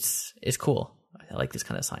it's cool. I like this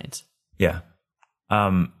kind of science. Yeah.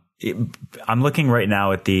 I'm looking right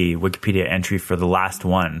now at the Wikipedia entry for the last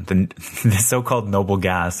one, the so-called noble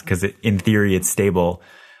gas, because in theory it's stable.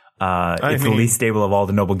 It's the least stable of all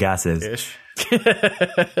the noble gases. Ish.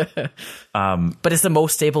 But it's the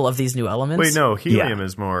most stable of these new elements. Wait, no, helium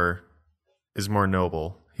is more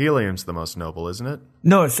noble. Helium's the most noble, isn't it?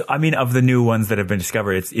 No, I mean, of the new ones that have been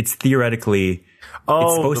discovered, it's theoretically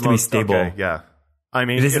it's supposed to be stable. Okay, yeah. I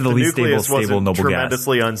mean, this if is the least stable noble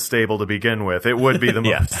tremendously unstable to begin with, it would be the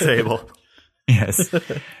most stable. Yes.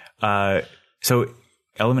 So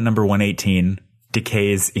element number 118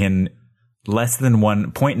 decays in less than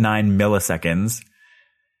 1.9 milliseconds.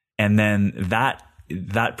 And then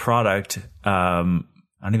that product, I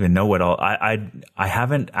don't even know what all, I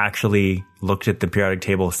haven't actually looked at the periodic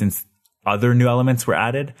table since other new elements were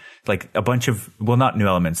added, like a bunch of, well, not new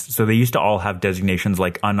elements. So they used to all have designations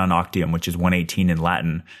like unoctium, which is 118 in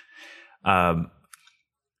Latin.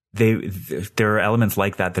 There are elements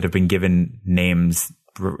like that have been given names,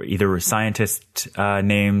 either scientist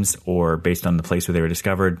names or based on the place where they were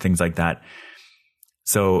discovered, things like that.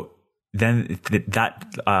 So then that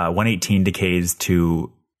 118 decays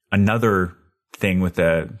to another thing with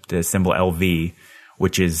the symbol LV,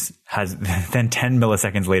 which has then 10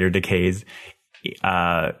 milliseconds later decays.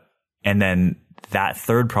 And then that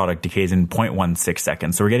third product decays in 0.16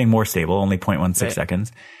 seconds. So we're getting more stable, only 0.16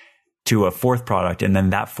 seconds, to a fourth product. And then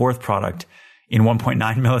that fourth product in 1.9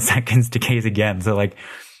 milliseconds decays again. So like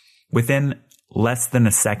within less than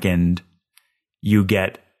a second, you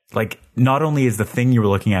get like, not only is the thing you were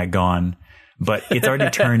looking at gone, but it's already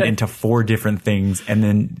turned into 4 different things. And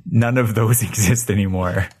then none of those exist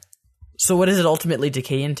anymore. So what does it ultimately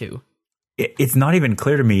decay into? It's not even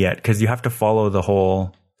clear to me yet because you have to follow the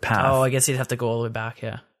whole path. Oh, I guess you'd have to go all the way back.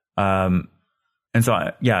 Yeah. And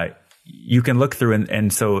so, yeah, you can look through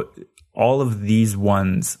and so all of these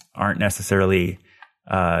ones aren't necessarily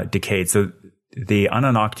decayed. So the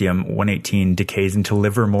Unanoctium 118 decays into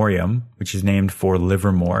Livermorium, which is named for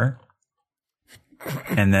Livermore.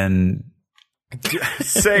 And then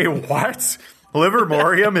say what?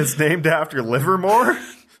 Livermorium is named after Livermore?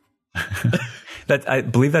 I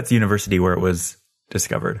believe that's the university where it was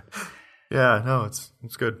discovered. Yeah, no, it's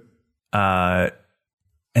good. And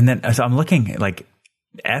then so I'm looking like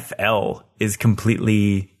FL is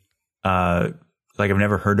completely like I've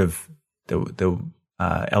never heard of the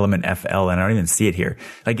element FL, and I don't even see it here.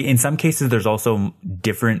 Like in some cases, there's also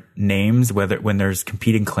different names when there's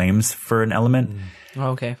competing claims for an element.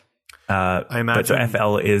 Oh, okay. I imagine, but so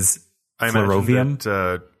FL is fluorovium.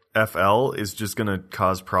 That, FL is just going to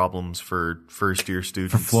cause problems for first year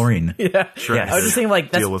students. For fluorine. Yeah. Sure. Yes. I was just thinking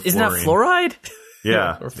like, isn't that fluoride?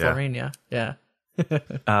 Yeah. Or fluorine, yeah.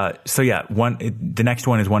 So yeah, the next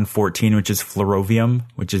one is 114, which is fluorovium,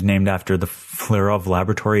 which is named after the Flerov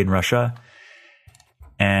laboratory in Russia.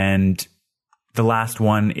 And the last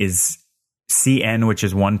one is CN, which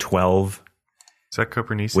is 112. Is that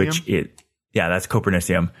copernicium? That's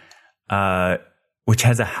copernicium, which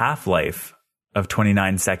has a half-life of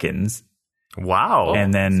 29 seconds. Wow.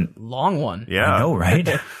 And then long one. Yeah. I know, right?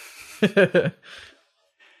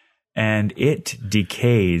 And it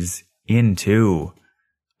decays into,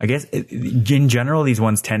 I guess, in general, these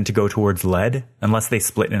ones tend to go towards lead unless they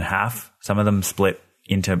split in half. Some of them split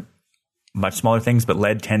into much smaller things, but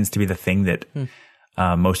lead tends to be the thing that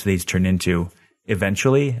most of these turn into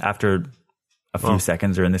eventually after a few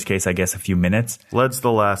seconds, or in this case, I guess a few minutes. Lead's the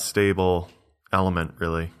last stable element,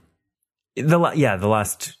 really. The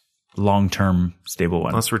last long-term stable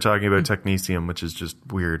one. Unless we're talking about technetium, which is just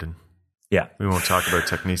weird. And yeah. We won't talk about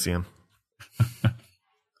technetium.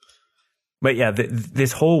 But yeah,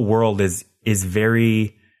 this whole world is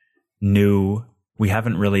very new. We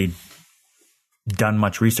haven't really done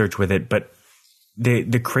much research with it, but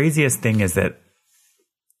the craziest thing is that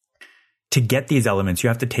to get these elements, you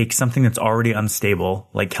have to take something that's already unstable,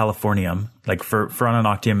 like californium. Like for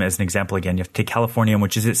Unanoctium, as an example, again, you have to take californium,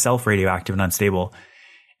 which is itself radioactive and unstable,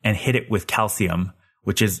 and hit it with calcium,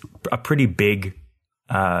 which is a pretty big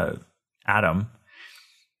atom.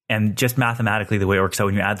 And just mathematically, the way it works out,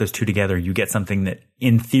 when you add those two together, you get something that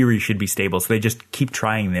in theory should be stable. So they just keep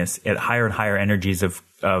trying this at higher and higher energies of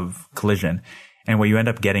collision. And what you end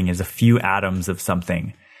up getting is a few atoms of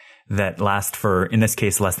something that last for, in this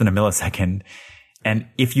case, less than a millisecond. And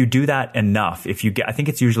if you do that enough, I think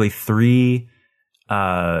it's usually three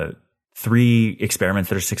experiments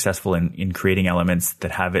that are successful in creating elements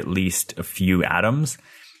that have at least a few atoms,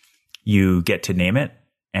 you get to name it.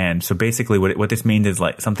 And so basically what this means is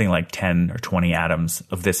like something like 10 or 20 atoms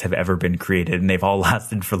of this have ever been created, and they've all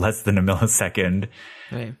lasted for less than a millisecond.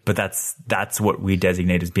 Right. But that's what we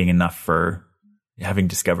designate as being enough for having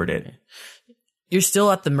discovered it. You're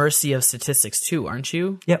still at the mercy of statistics too, aren't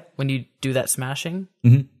you? Yep. When you do that smashing?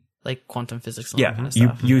 Mm-hmm. Like quantum physics and all that kind of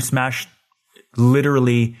stuff. You smash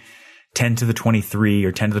literally 10 to the 23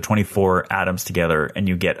 or 10 to the 24 atoms together, and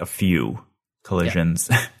you get a few collisions.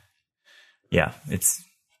 Yeah, it's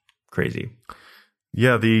crazy.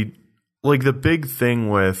 Yeah, the big thing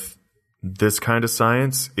with this kind of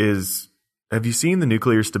science is, have you seen the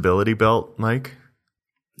nuclear stability belt, Mike?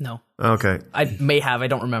 No. Okay. I may have. I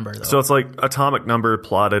don't remember, though. So it's like atomic number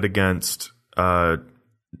plotted against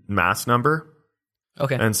mass number.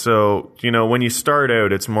 Okay. And so, when you start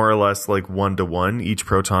out, it's more or less like 1-to-1. Each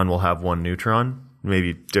proton will have one neutron,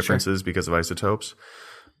 maybe differences because of isotopes.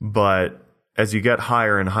 But as you get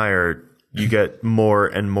higher and higher, you get more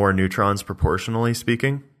and more neutrons proportionally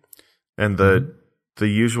speaking. And the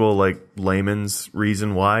usual layman's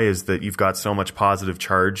reason why is that you've got so much positive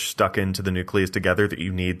charge stuck into the nucleus together that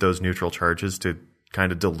you need those neutral charges to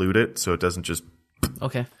kind of dilute it so it doesn't just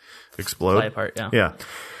explode. Fly apart, yeah. Yeah.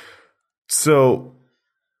 So,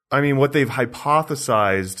 I mean, what they've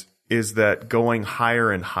hypothesized is that going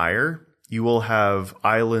higher and higher, you will have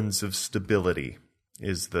islands of stability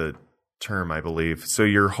is the term, I believe. So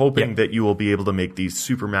you're hoping that you will be able to make these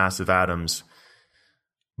supermassive atoms,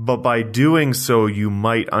 but by doing so, you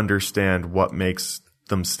might understand what makes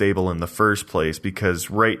them stable in the first place, because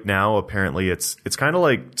right now apparently it's kind of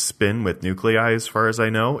like spin with nuclei, as far as I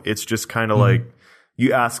know. It's just kind of like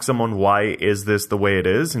you ask someone, why is this the way it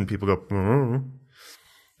is, and people go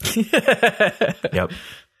Yep.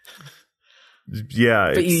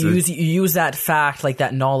 Yeah, but you use that fact, like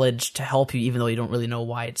that knowledge, to help you, even though you don't really know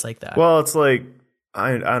why it's like that. well, it's like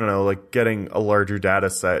I don't know, like getting a larger data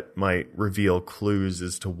set might reveal clues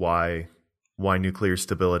as to why nuclear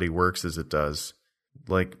stability works as it does.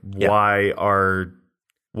 Like, why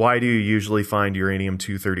do you usually find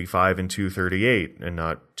uranium-235 and 238 and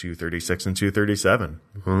not 236 and 237?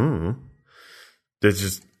 It's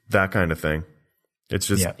just that kind of thing. It's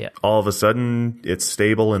just all of a sudden it's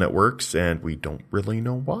stable and it works, and we don't really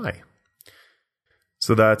know why.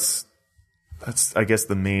 So that's I guess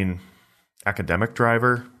the main academic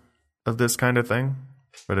driver of this kind of thing.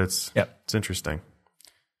 But it's interesting.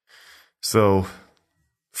 So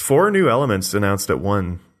 4 new elements announced at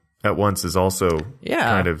once is also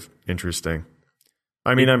kind of interesting.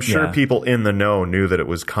 I mean, I'm sure people in the know knew that it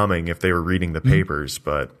was coming if they were reading the papers,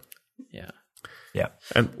 but Yeah.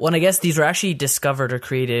 And I guess these were actually discovered or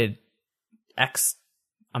created X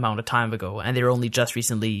amount of time ago, and they were only just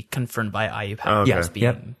recently confirmed by IUPAC as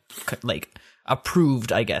being like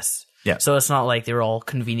approved, I guess. Yeah. So it's not like they were all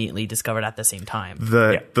conveniently discovered at the same time.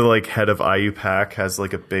 the like head of IUPAC has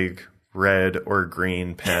like a big red or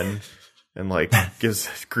green pen and like gives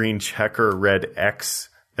a green check or a red X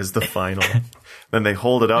as the final. Then they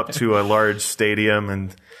hold it up to a large stadium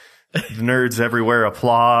and the nerds everywhere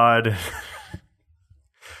applaud.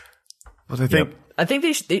 But I think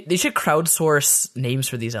they should crowdsource names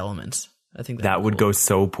for these elements. I think that would go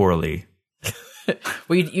so poorly.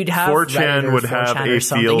 Well, you'd have 4chan would have a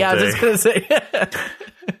field day. I was day. just gonna say.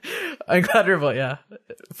 I'm glad we're both.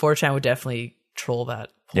 4chan would definitely troll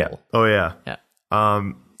that poll. Yeah. Oh yeah.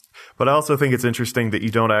 Yeah. But I also think it's interesting that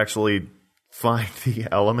you don't actually find the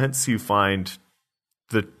elements; you find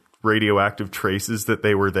the radioactive traces that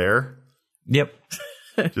they were there. Yep.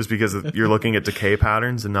 Just because you're looking at decay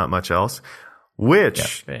patterns and not much else.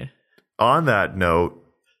 Which, on that note,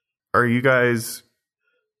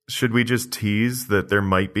 should we just tease that there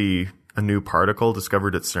might be a new particle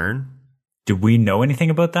discovered at CERN? Do we know anything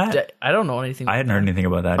about that? I don't know anything. I hadn't heard anything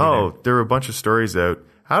about that either. Oh, there were a bunch of stories out.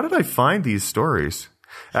 How did I find these stories?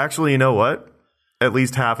 Actually, you know what? At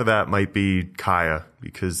least half of that might be Kaya,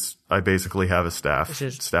 because I basically have a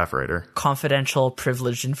staff writer. Confidential,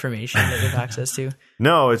 privileged information that you have access to.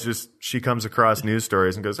 No, it's just she comes across news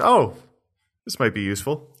stories and goes, "Oh, this might be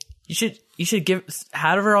useful." You should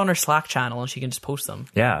have her on her Slack channel and she can just post them.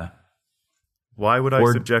 Yeah. Why would I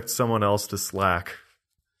subject someone else to Slack?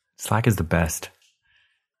 Slack is the best.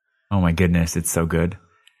 Oh my goodness, it's so good.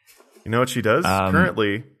 You know what she does?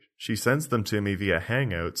 Currently, she sends them to me via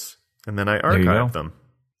Hangouts, and then I archive them.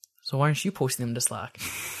 So why aren't you posting them to Slack?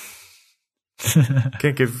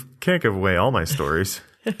 Can't give away all my stories.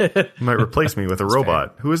 You might replace me with a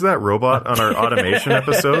robot. Fair. Who is that robot on our automation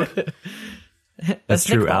episode? That's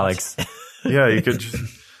true, Alex. Yeah, you could just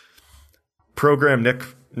program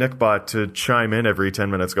Nickbot to chime in every 10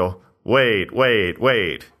 minutes. Go, wait.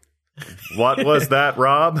 What was that,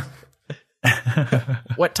 Rob?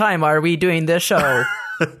 What time are we doing this show?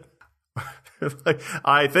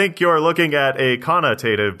 I think you're looking at a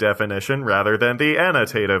connotative definition rather than the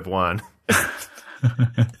annotative one.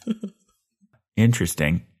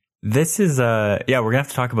 Interesting. This is we're gonna have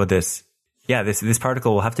to talk about this. Yeah, this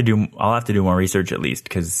particle I'll have to do more research at least,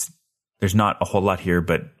 because there's not a whole lot here,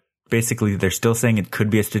 but basically they're still saying it could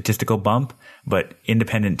be a statistical bump, but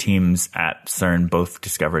independent teams at CERN both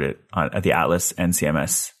discovered it at the ATLAS and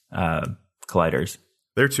CMS colliders.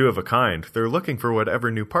 They're two of a kind. They're looking for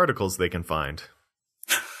whatever new particles they can find.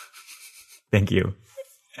 Thank you.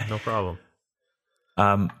 No problem.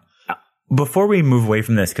 Before we move away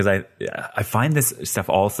from this, because I find this stuff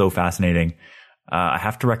all so fascinating, I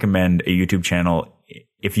have to recommend a YouTube channel.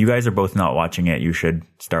 If you guys are both not watching it, you should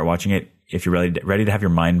start watching it if you're ready to have your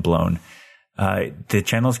mind blown. The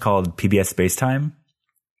channel is called PBS Spacetime,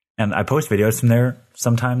 and I post videos from there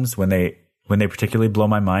sometimes when they particularly blow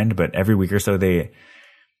my mind. But every week or so, they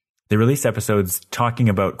release episodes talking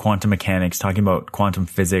about quantum mechanics, talking about quantum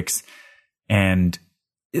physics, and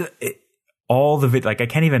all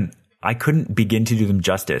the I couldn't begin to do them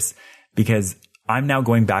justice, because I'm now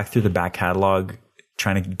going back through the back catalog,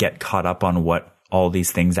 trying to get caught up on what all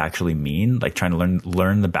these things actually mean, like trying to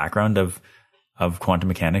learn the background of quantum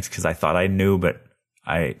mechanics, because I thought I knew, but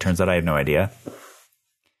turns out I had no idea.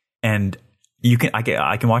 And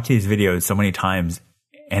I can watch these videos so many times,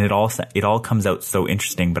 and it all comes out so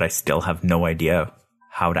interesting, but I still have no idea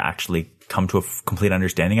how to actually come to a complete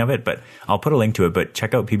understanding of it. But I'll put a link to it. But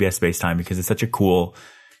check out PBS Spacetime because it's such a cool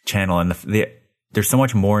channel, and there's so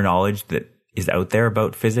much more knowledge that is out there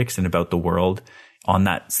about physics and about the world on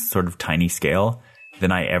that sort of tiny scale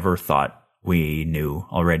than I ever thought we knew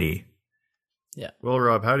already. Yeah. Well,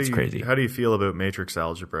 Rob, how do you feel about matrix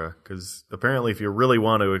algebra? Because apparently, if you really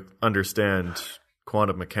want to understand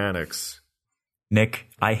quantum mechanics, Nick,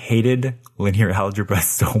 I hated linear algebra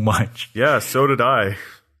so much. Yeah, so did I.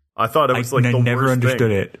 I thought it was like the worst thing. I never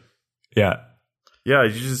understood it. Yeah. Yeah,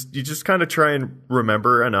 you just kind of try and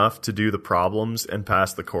remember enough to do the problems and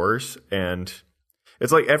pass the course. And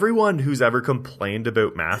it's like everyone who's ever complained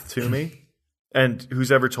about math to me and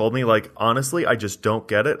who's ever told me, like, honestly, I just don't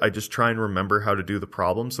get it. I just try and remember how to do the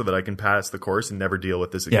problem so that I can pass the course and never deal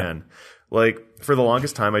with this again. Yeah. Like, for the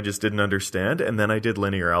longest time, I just didn't understand. And then I did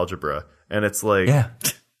linear algebra. And it's like,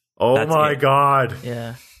 oh my God.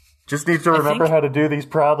 Yeah. Just need to remember how to do these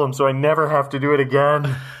problems so I never have to do it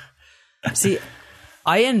again. See,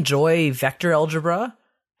 I enjoy vector algebra,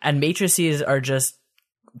 and matrices are just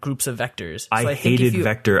groups of vectors. So I hated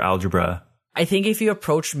vector algebra. I think if you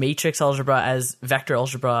approach matrix algebra as vector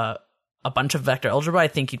algebra, a bunch of vector algebra, I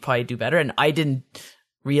think you'd probably do better. And I didn't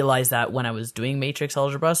realize that when I was doing matrix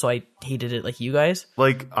algebra, so I hated it like you guys.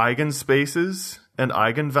 Like eigenspaces and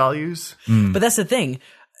eigenvalues? But that's the thing.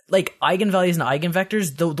 Like eigenvalues and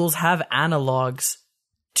eigenvectors, those have analogs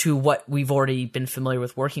to what we've already been familiar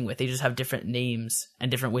with working with. They just have different names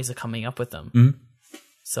and different ways of coming up with them.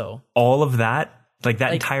 So all of that, like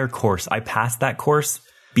that entire course, I passed that course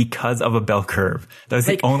because of a bell curve. That was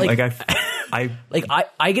the only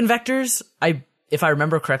eigenvectors, if I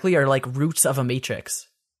remember correctly, are like roots of a matrix.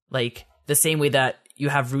 Like the same way that you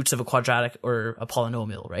have roots of a quadratic or a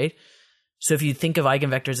polynomial, right? So if you think of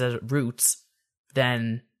eigenvectors as roots,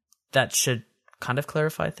 then that should kind of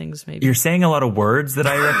clarify things, maybe. You're saying a lot of words that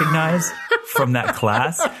I recognize from that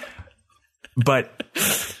class. But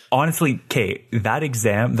honestly, Kate, that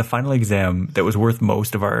exam, the final exam that was worth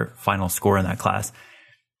most of our final score in that class,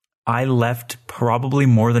 I left probably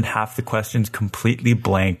more than half the questions completely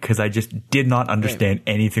blank because I just did not understand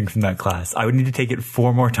anything from that class. I would need to take it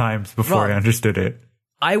 4 more times before I understood it.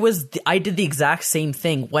 I did the exact same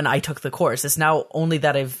thing when I took the course. It's now only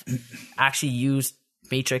that I've actually used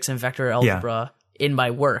matrix and vector algebra in my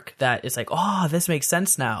work that it's like, oh, this makes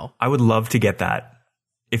sense now. I would love to get that.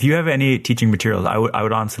 If you have any teaching materials, I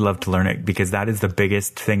would honestly love to learn it because that is the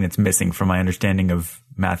biggest thing that's missing from my understanding of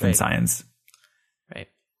math and science.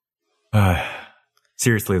 Right.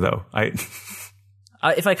 Seriously though,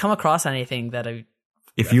 if I come across anything that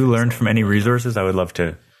if you learned from any resources, I would love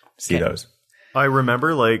to see those. I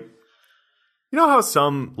remember, like, you know how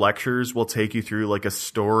some lectures will take you through like a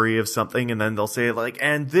story of something and then they'll say like,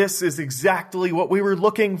 and this is exactly what we were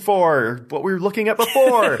looking for, what we were looking at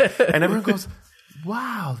before. And everyone goes,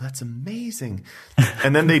 wow, that's amazing.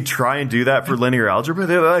 And then they try and do that for linear algebra.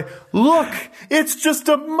 They're like, look, it's just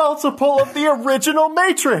a multiple of the original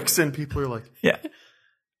matrix. And people are like, it's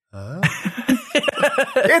an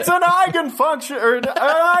eigenfunction or an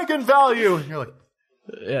eigenvalue. And you're like,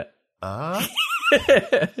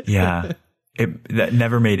 That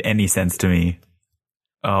never made any sense to me.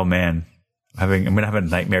 Oh man, I'm gonna have a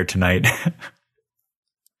nightmare tonight.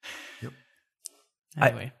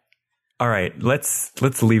 Anyway, all right,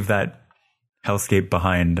 let's leave that hellscape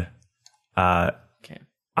behind. And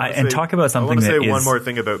talk about something. I want to say one more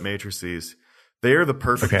thing about matrices. They are the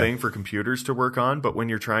perfect thing for computers to work on, but when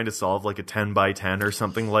you're trying to solve like a 10 by 10 or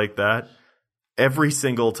something like that, every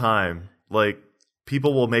single time, like,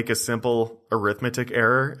 people will make a simple arithmetic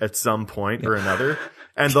error at some point or another,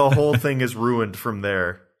 and the whole thing is ruined from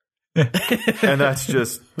there. And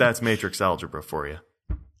that's matrix algebra for you.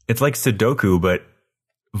 It's like Sudoku, but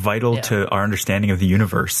vital to our understanding of the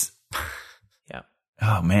universe. Yeah.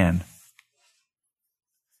 Oh man.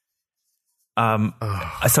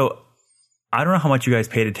 So I don't know how much you guys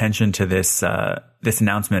paid attention to this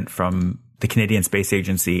announcement from the Canadian Space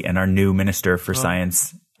Agency and our new Minister for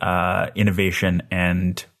Science, Innovation,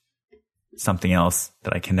 and something else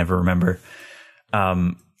that I can never remember.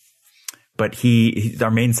 But he's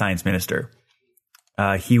our main science minister.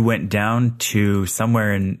 He went down to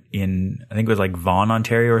somewhere in I think it was like Vaughan,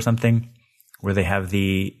 Ontario or something, where they have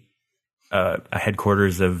the a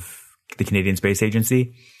headquarters of the Canadian Space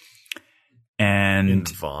Agency. And in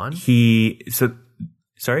Vaughan?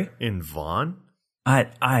 Sorry? In Vaughan?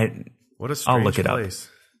 What a strange I'll look it place.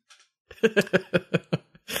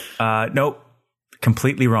 Up. Nope.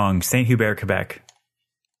 Completely wrong. Saint Hubert, Quebec.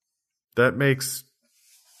 That makes...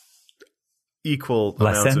 equal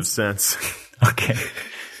Less amounts of sense. Okay.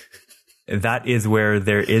 That is where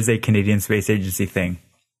there is a Canadian Space Agency thing.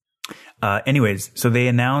 Anyways, so they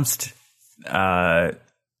announced a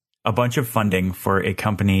bunch of funding for a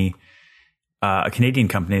company, a Canadian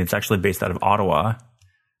company that's actually based out of Ottawa.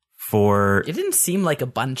 It didn't seem like a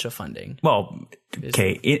bunch of funding. Well,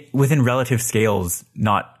 okay, within relative scales,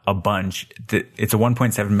 not a bunch. It's a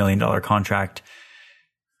 $1.7 million contract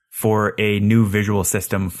for a new visual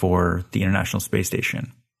system for the International Space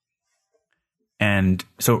Station. And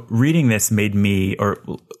so reading this made me, or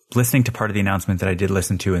listening to part of the announcement that I did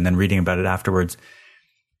listen to and then reading about it afterwards,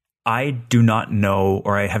 I do not know,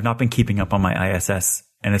 or I have not been keeping up on my ISS,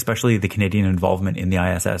 and especially the Canadian involvement in the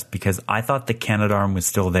ISS, because I thought the Canadarm was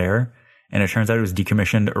still there, and it turns out it was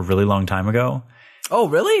decommissioned a really long time ago. Oh,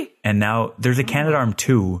 really? And now there's a Canadarm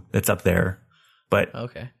 2 that's up there, but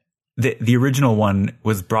okay. The original one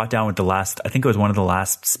was brought down with the last, I think it was one of the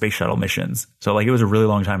last space shuttle missions. So like it was a really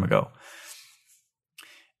long time ago.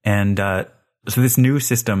 And so this new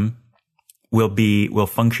system will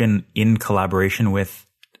function in collaboration with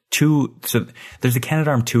two. So there's a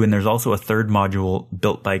Canadarm2, and there's also a third module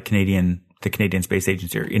built by the Canadian Space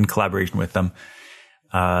Agency, or in collaboration with them.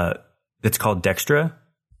 It's called Dextra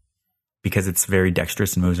because it's very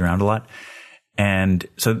dexterous and moves around a lot. And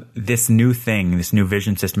so this new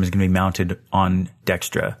vision system is going to be mounted on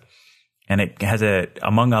Dextra, and it has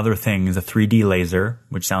among other things, a 3D laser,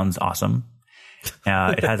 which sounds awesome.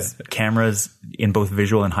 It has cameras in both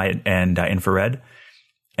visual and high and infrared,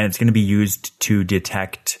 and it's going to be used to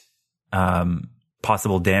detect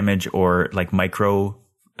possible damage or like micro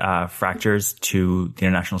fractures to the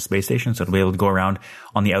International Space Station. So it'll be able to go around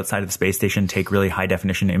on the outside of the space station, take really high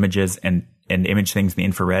definition images and image things in the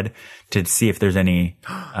infrared to see if there's any.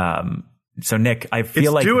 So Nick, I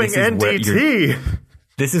feel like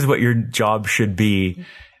this is what your job should be.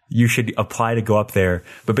 You should apply to go up there.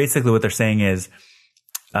 But basically what they're saying is,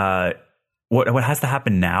 what has to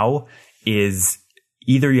happen now is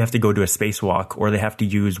either you have to go to a spacewalk, or they have to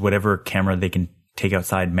use whatever camera they can take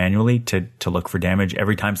outside manually to look for damage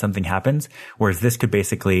every time something happens. Whereas this could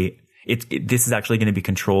basically, this is actually going to be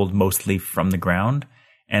controlled mostly from the ground.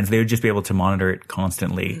 And so they would just be able to monitor it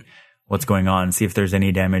constantly, what's going on, see if there's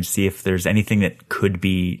any damage, see if there's anything that could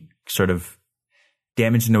be sort of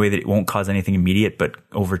damaged in a way that it won't cause anything immediate, but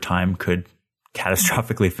over time could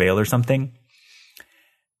catastrophically fail or something.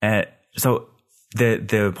 So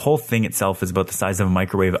the whole thing itself is about the size of a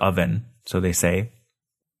microwave oven, so they say.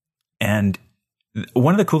 And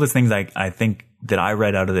one of the coolest things I think that I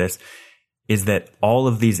read out of this is that all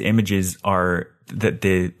of these images are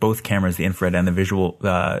that both cameras, the infrared and the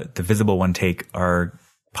visible one take, are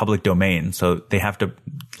public domain. So they have to,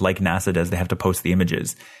 like NASA does, they have to post the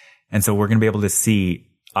images. And so we're going to be able to see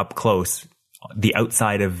up close the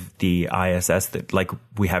outside of the ISS that like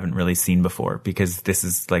we haven't really seen before, because this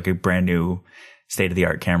is like a brand new state of the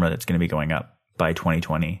art camera that's going to be going up by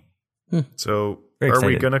 2020. So are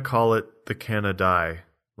we going to call it the Canada,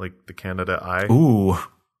 like the Canada Eye? Ooh,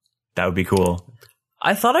 that would be cool.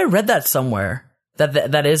 I thought I read that somewhere.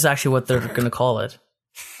 That is actually what they're going to call it.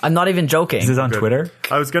 I'm not even joking. Is this on Twitter?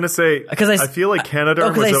 I was going to say, because I feel like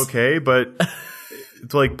Canada was okay, but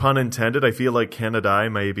it's like pun intended. I feel like Canada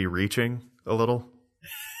may be reaching a little.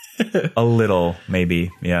 A little,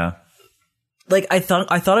 maybe. Yeah. Like I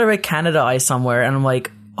thought I read Canada Eye somewhere, and I'm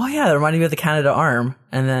like, oh yeah, that reminded me of the Canada Arm,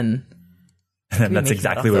 and then that's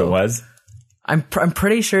exactly what it was. I'm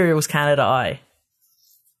pretty sure it was Canada Eye.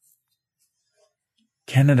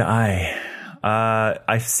 Canada Eye.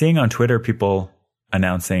 I'm seeing on Twitter people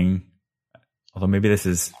announcing, although maybe this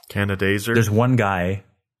is Canadazer. There's one guy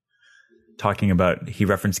talking about, he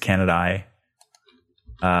referenced Canada Eye.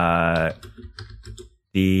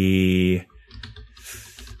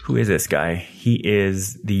 Who is this guy? He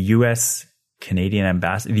is the U.S. Canadian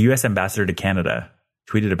ambassador, the U.S. ambassador to Canada.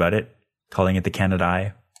 Tweeted about it, calling it the Canada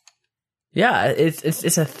Eye. Yeah,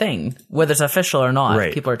 it's a thing, whether it's official or not.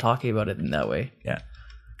 Right. People are talking about it in that way. Yeah.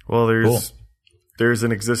 Well, there's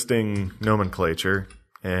an existing nomenclature,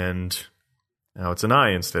 and now it's an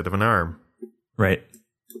eye instead of an arm. Right.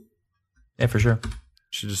 Yeah, for sure.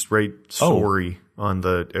 Should just write sorry on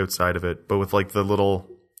the outside of it, but with like the little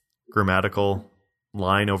grammatical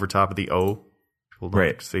line over top of the O. We'll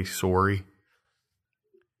right. Say sorry.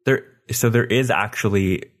 There is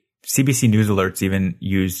actually, CBC News Alerts even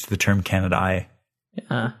used the term Canada Eye.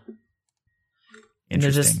 Yeah. Interesting.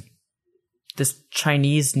 There's just this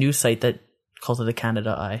Chinese news site that calls it the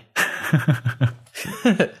Canada Eye.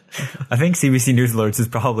 I think CBC News Alerts is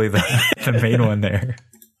probably the main one there.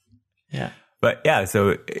 Yeah. But yeah,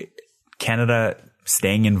 so Canada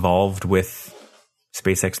staying involved with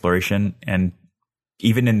space exploration, and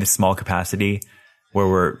even in this small capacity where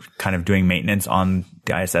we're kind of doing maintenance on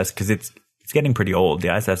the ISS, because it's getting pretty old.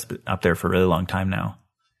 The ISS has been up there for a really long time now.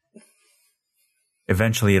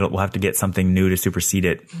 Eventually, we'll have to get something new to supersede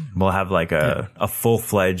it. We'll have like a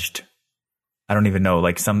full-fledged, I don't even know,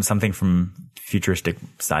 like something from futuristic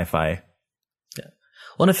sci-fi. Yeah.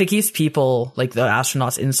 Well, and if it keeps people, like the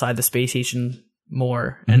astronauts, inside the space station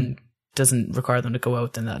more and doesn't require them to go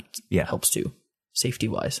out, then that helps too,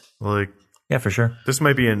 safety-wise. Like, yeah, for sure. This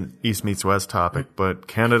might be an East meets West topic, but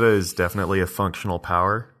Canada is definitely a functional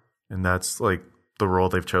power, and that's like the role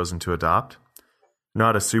they've chosen to adopt.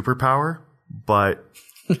 Not a superpower, but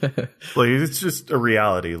like it's just a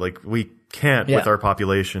reality. Like we can't, with our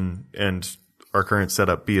population and our current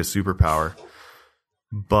setup, be a superpower.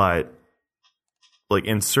 But like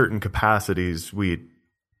in certain capacities, we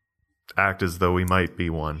act as though we might be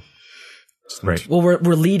one. Right. Well, we're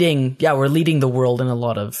leading. Yeah, we're leading the world in a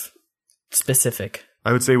lot of specific.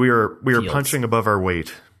 I would say we are fields. punching above our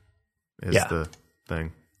weight. Is the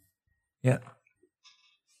thing. Yeah.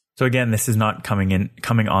 So again, this is not coming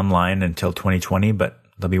online until 2020, but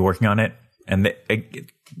they'll be working on it. And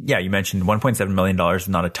you mentioned $1.7 million is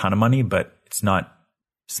not a ton of money, but it's not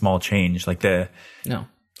small change. Like the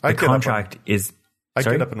contract is. I'd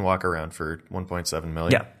get up and walk around for $1.7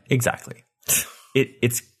 million. Yeah, exactly.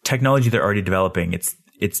 It's technology they're already developing.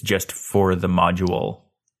 It's just for the module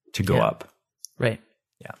to go up. Right.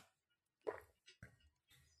 Yeah.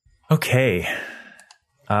 Okay.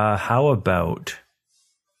 How about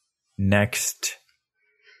next?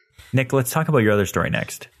 Nick, let's talk about your other story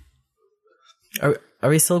next. Are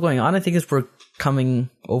we still going on? I think we're coming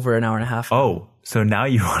over an hour and a half. Oh, so now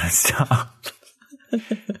you want to stop.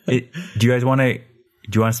 Do you guys want to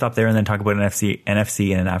stop there and then talk about NFC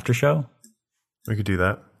in an after show? We could do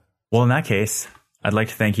that. Well, in that case, I'd like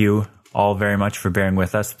to thank you all very much for bearing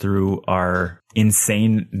with us through our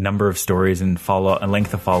insane number of stories and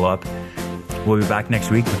length of follow-up. We'll be back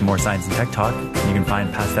next week with more science and tech talk. You can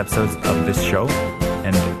find past episodes of this show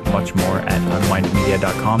and much more at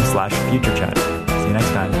unwindmedia.com/futurechat. See you next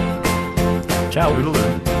time. Ciao.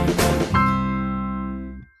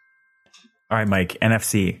 All right, Mike,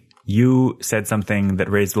 NFC. You said something that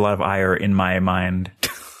raised a lot of ire in my mind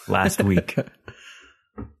last week.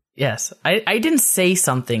 Yes. I didn't say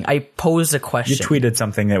something. I posed a question. You tweeted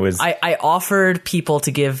something that was... I offered people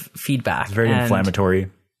to give feedback. Very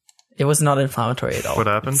inflammatory. It was not inflammatory at all. What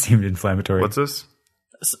happened? It seemed inflammatory. What's this?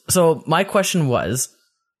 So my question was,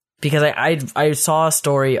 because I saw a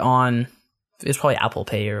story on, it was probably Apple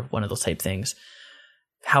Pay or one of those type things,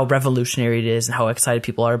 how revolutionary it is and how excited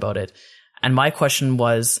people are about it. And my question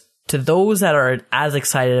was, to those that are as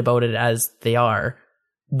excited about it as they are,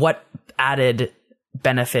 what added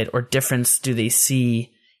benefit or difference do they see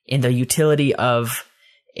in the utility of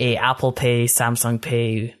a Apple Pay, Samsung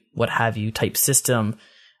Pay, what have you type system,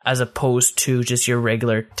 as opposed to just your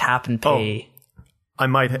regular tap and pay? I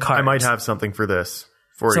might have something for this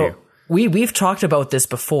for you. We've talked about this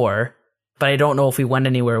before, but I don't know if we went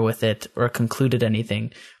anywhere with it or concluded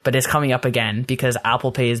anything. But it's coming up again because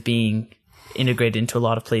Apple Pay is being integrated into a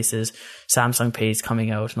lot of places. Samsung Pay is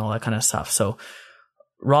coming out and all that kind of stuff. So,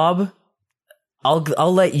 Rob,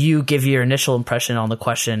 I'll let you give your initial impression on the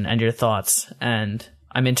question and your thoughts, and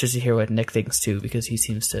I'm interested to hear what Nick thinks too, because he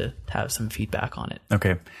seems to have some feedback on it.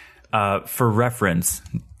 Okay. For reference,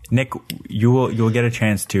 Nick, you'll get a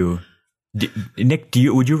chance to. Nick,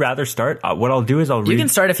 would you rather start? What I'll do is I'll read. You can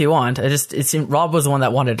start if you want. It seemed Rob was the one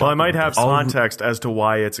that wanted to. Well, I might have context as to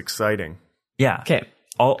why it's exciting. Yeah. Okay.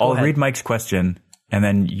 I'll read Mike's question, and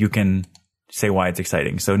then you can say why it's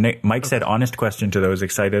exciting. So Mike said, honest question to those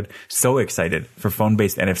so excited for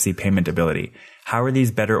phone-based NFC payment ability. How are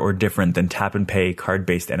these better or different than tap and pay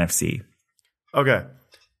card-based NFC? Okay.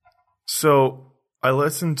 So I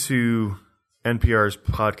listened to NPR's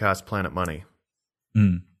podcast Planet Money.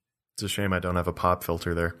 It's a shame I don't have a pop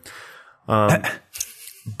filter there.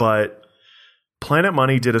 But Planet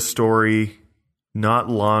Money did a story not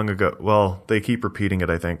long ago. Well, they keep repeating it,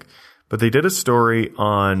 I think. But they did a story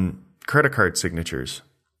on credit card signatures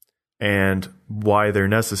and why they're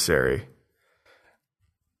necessary.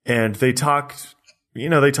 And they talked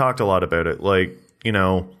a lot about it. Like,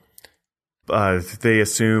 they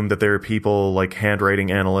assume that there are people like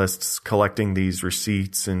handwriting analysts collecting these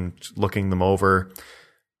receipts and looking them over.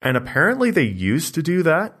 And apparently they used to do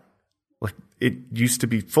that. Like, it used to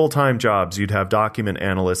be full-time jobs. You'd have document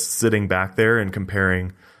analysts sitting back there and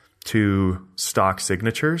comparing to stock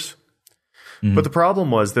signatures. Mm-hmm. But the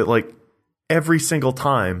problem was that, like, every single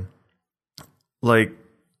time, like,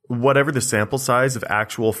 whatever the sample size of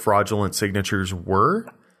actual fraudulent signatures were,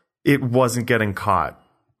 it wasn't getting caught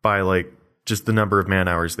by like just the number of man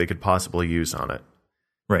hours they could possibly use on it.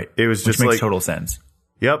 Right. It was just Which makes like total sense.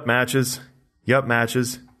 Yep, matches,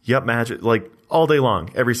 like all day long,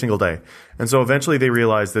 every single day. And so eventually they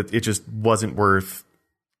realized that it just wasn't worth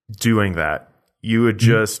doing that. You would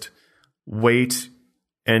just wait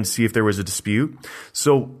and see if there was a dispute.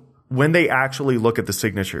 So when they actually look at the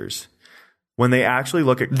signatures, when they actually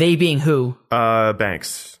look at... They being who?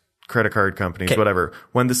 Banks, credit card companies, whatever.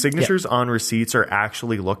 When the signatures on receipts are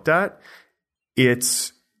actually looked at,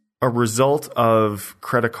 it's a result of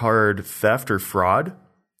credit card theft or fraud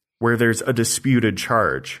where there's a disputed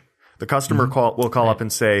charge. The customer will call up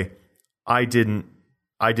and say, I didn't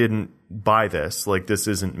buy this. Like, this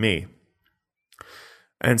isn't me.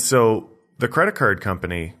 And so the credit card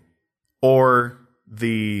company or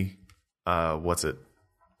the,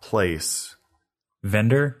 place.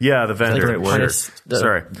 Vendor? Yeah, the vendor.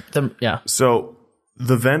 Sorry. So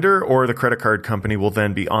the vendor or the credit card company will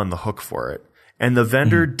then be on the hook for it. And the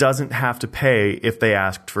vendor doesn't have to pay if they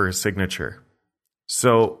asked for a signature.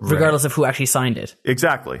 So regardless of who actually signed it.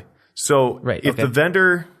 Exactly. So if the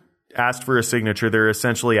vendor asked for a signature, they're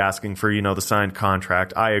essentially asking for, the signed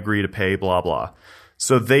contract. I agree to pay, blah, blah.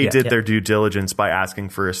 So they did their due diligence by asking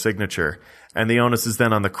for a signature. And the onus is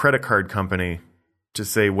then on the credit card company to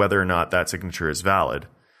say whether or not that signature is valid.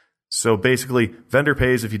 So basically, vendor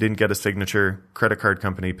pays if you didn't get a signature. Credit card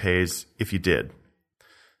company pays if you did.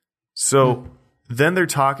 So then they're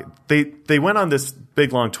talking. They went on this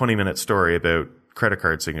big, long 20-minute story about credit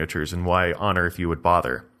card signatures and why on earth you would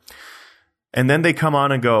bother. And then they come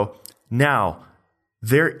on and go, now,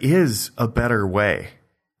 there is a better way.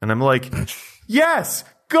 And I'm like, yes,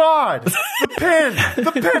 God,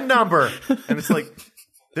 the PIN number. And it's like,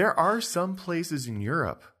 there are some places in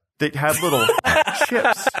Europe that have little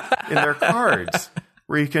chips in their cards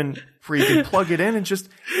where you can plug it in and just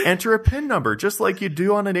enter a PIN number, just like you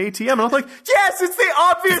do on an ATM. And I'm like, yes, it's the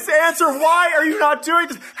obvious answer. Why are you not doing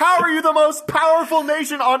this? How are you the most powerful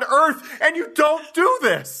nation on earth and you don't do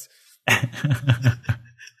this?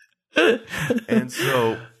 And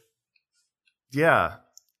so, yeah,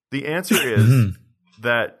 the answer is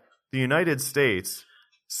that the United States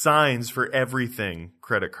signs for everything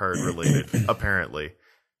credit card related, apparently.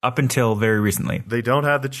 Up until very recently. They don't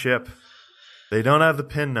have the chip. They don't have the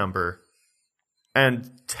PIN number. And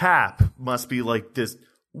tap must be like this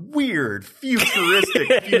weird,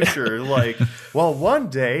 futuristic future. Like, well, one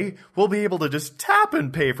day we'll be able to just tap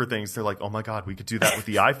and pay for things. They're like, oh my God, we could do that with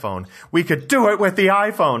the iPhone. We could do it with the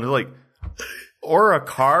iPhone. They're like, or a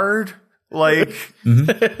card. Like,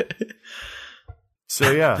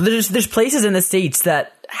 so yeah. There's places in the States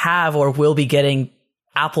that have or will be getting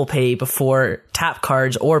Apple Pay before tap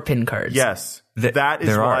cards or PIN cards. Yes. That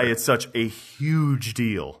is why it's such a huge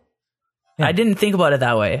deal. Yeah. I didn't think about it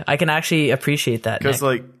that way. I can actually appreciate that. Because,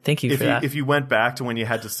 like, thank you for that. If you went back to when you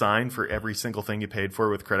had to sign for every single thing you paid for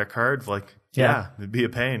with credit cards, like, yeah it'd be a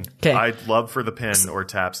pain. Okay. I'd love for the PIN or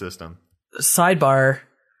tap system. Sidebar: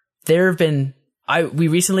 there have been we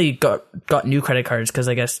recently got new credit cards because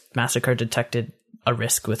I guess MasterCard detected a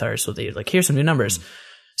risk with ours, so they like, here's some new numbers.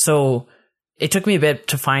 So it took me a bit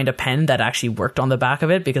to find a pen that actually worked on the back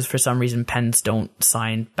of it because for some reason pens don't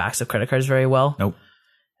sign backs of credit cards very well. Nope.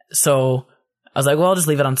 So I was like, well, I'll just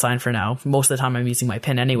leave it unsigned for now. Most of the time I'm using my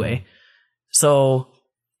PIN anyway. So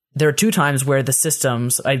there are 2 times where the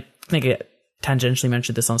systems, I think I tangentially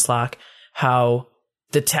mentioned this on Slack, how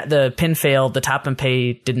the PIN failed, the tap and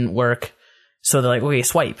pay didn't work. So they're like, okay,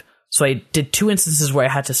 swipe. So I did 2 instances where I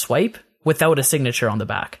had to swipe without a signature on the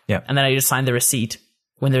back. Yeah. And then I just signed the receipt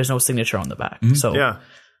when there's no signature on the back. So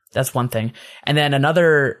that's one thing. And then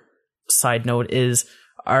another side note is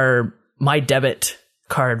my debit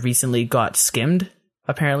card recently got skimmed,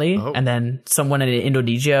 apparently. And then someone in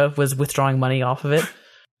Indonesia was withdrawing money off of it.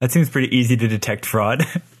 That seems pretty easy to detect fraud.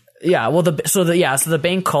 Yeah, well, so the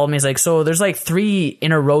bank called me. It's like, so there's like 3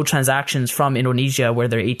 in a row transactions from Indonesia where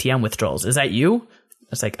there are ATM withdrawals. Is that you? I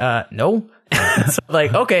was like, no. So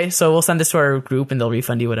like, okay, so we'll send this to our group and they'll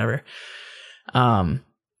refund you whatever.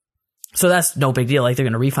 So that's no big deal. Like, they're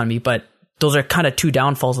going to refund me, but those are kind of 2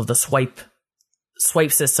 downfalls of the swipe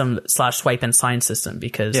system / swipe and sign system,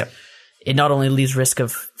 because it not only leaves risk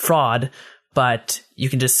of fraud, but you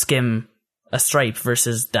can just skim a stripe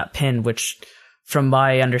versus that PIN, which from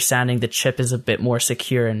my understanding, the chip is a bit more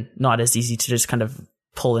secure and not as easy to just kind of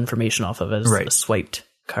pull information off of as a swiped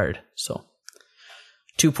card. So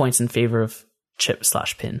 2 points in favor of chip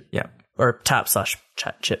 / PIN. Yeah. Or tap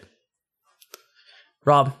 / chip.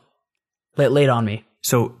 Rob, lay it on me.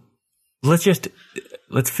 So let's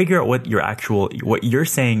figure out what you're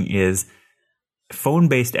saying is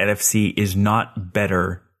phone-based NFC is not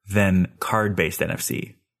better than card-based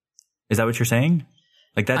NFC. Is that what you're saying?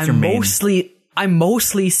 Like that's your main... I'm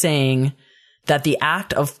mostly saying that the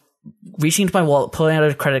act of reaching into my wallet, pulling out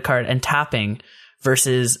a credit card and tapping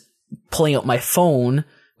versus pulling out my phone,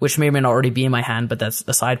 which may or may not already be in my hand, but that's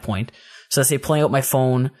a side point. So let's say pulling out my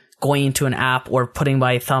phone, going into an app, or putting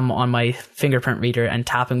my thumb on my fingerprint reader and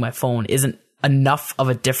tapping my phone isn't enough of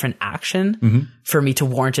a different action for me to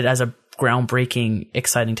warrant it as a groundbreaking,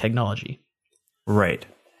 exciting technology. Right.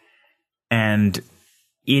 And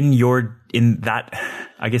in that,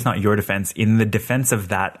 I guess not your defense, in the defense of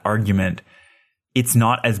that argument, it's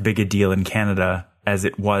not as big a deal in Canada as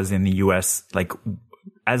it was in the US. Like,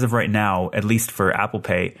 as of right now, at least for Apple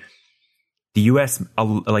Pay, the US,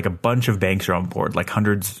 like a bunch of banks are on board, like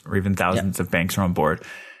hundreds or even thousands of banks are on board.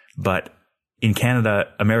 But in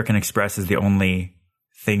Canada, American Express is the only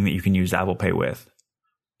thing that you can use Apple Pay with.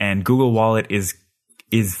 And Google Wallet is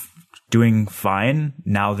doing fine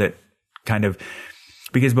now that kind of,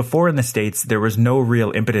 because before in the States, there was no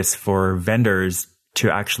real impetus for vendors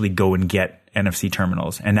to actually go and get NFC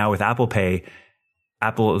terminals. And now with Apple Pay,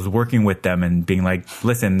 Apple is working with them and being like,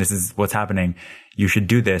 listen, this is what's happening. You should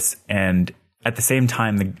do this. And at the same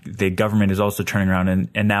time, the government is also turning around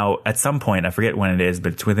and now at some point, I forget when it is,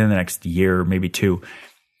 but it's within the next year, maybe two,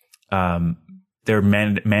 they're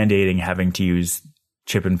mandating having to use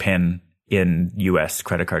chip and PIN in US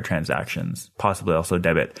credit card transactions, possibly also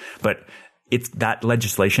debit. But it's that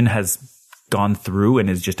legislation has gone through and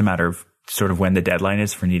is just a matter of sort of when the deadline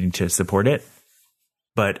is for needing to support it.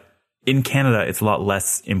 But in Canada, it's a lot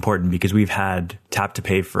less important because we've had tap to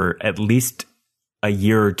pay for at least a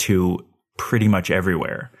year or two pretty much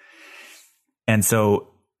everywhere. And so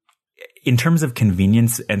in terms of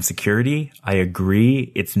convenience and security, I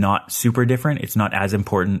agree. It's not super different. It's not as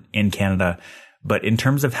important in Canada. But in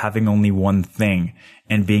terms of having only one thing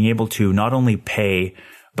and being able to not only pay,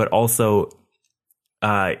 but also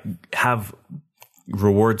have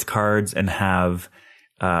rewards cards and have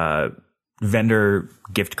vendor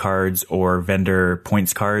gift cards or vendor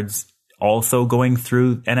points cards also going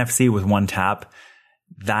through NFC with one tap,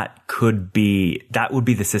 that would be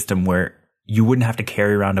the system where you wouldn't have to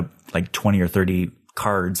carry around like 20 or 30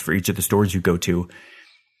 cards for each of the stores you go to.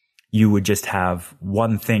 You would just have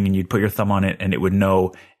one thing and you'd put your thumb on it and it would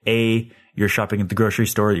know, you're shopping at the grocery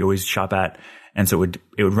store that you always shop at. And so it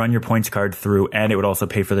would run your points card through and it would also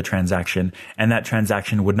pay for the transaction. And that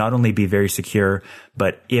transaction would not only be very secure,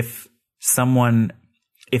 but if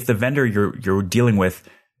the vendor you're dealing with,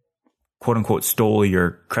 quote unquote, stole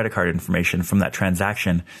your credit card information from that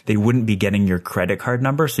transaction, they wouldn't be getting your credit card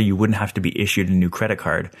number. So you wouldn't have to be issued a new credit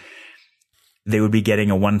card. They would be getting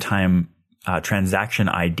a one-time transaction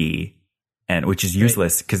ID, and which is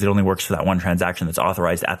useless because it only works for that one transaction that's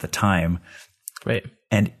authorized at the time. Right.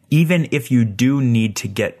 And even if you do need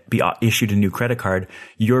to be issued a new credit card,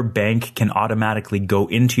 your bank can automatically go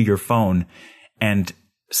into your phone and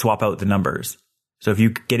swap out the numbers. So if you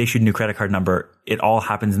get issued a new credit card number, it all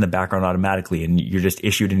happens in the background automatically and you're just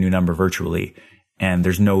issued a new number virtually. And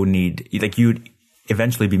there's no need, like you'd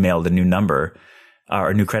eventually be mailed a new number or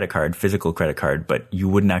a new credit card, physical credit card, but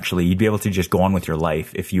you'd be able to just go on with your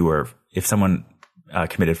life if someone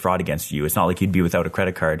committed fraud against you. It's not like you'd be without a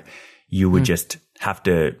credit card. You would just have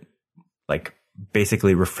to like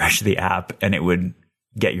basically refresh the app and it would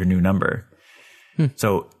get your new number.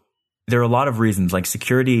 So there are a lot of reasons, like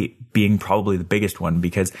security being probably the biggest one,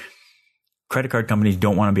 because credit card companies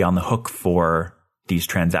don't want to be on the hook for these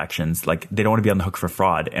transactions. Like they don't want to be on the hook for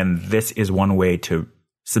fraud. And this is one way to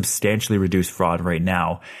substantially reduce fraud right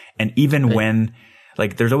now. And even when,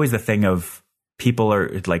 like, there's always the thing of people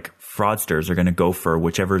are like fraudsters are going to go for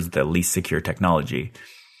whichever is the least secure technology.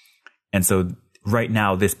 And so right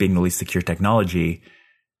now, this being the least secure technology,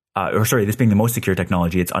 this being the most secure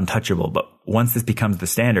technology, it's untouchable. But once this becomes the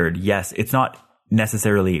standard, yes, it's not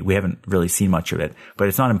necessarily, we haven't really seen much of it, but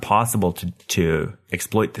it's not impossible to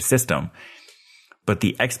exploit the system. But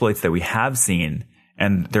the exploits that we have seen,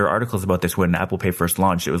 and there are articles about this when Apple Pay first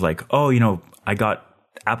launched, it was like, I got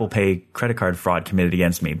Apple Pay credit card fraud committed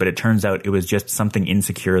against me. But it turns out it was just something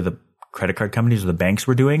insecure the credit card companies or the banks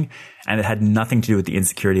were doing, and it had nothing to do with the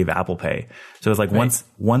insecurity of Apple Pay. So it was like once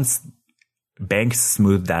banks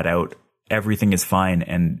smooth that out, everything is fine,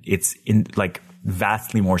 and it's in like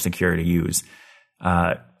vastly more secure to use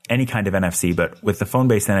any kind of NFC. But with the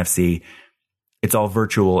phone-based NFC, it's all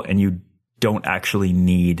virtual, and you don't actually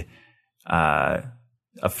need a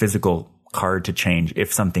physical card to change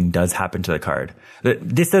if something does happen to the card.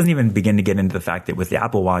 This doesn't even begin to get into the fact that with the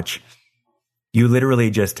Apple Watch, you literally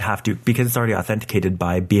just have to, because it's already authenticated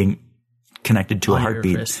by being connected to a On your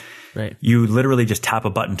heartbeat. wrist. Right. You literally just tap a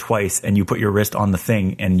button twice and you put your wrist on the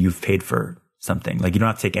thing and you've paid for something. Like you don't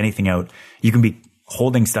have to take anything out. You can be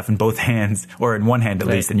holding stuff in both hands or in one hand at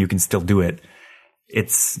least, and you can still do it.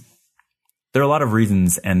 There are a lot of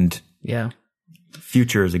reasons, and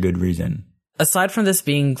future is a good reason. Aside from this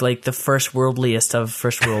being like the first worldliest of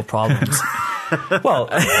first world problems. Well,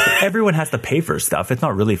 everyone has to pay for stuff. It's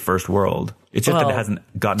not really first world. It's just that it hasn't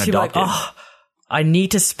gotten adopted. Like, I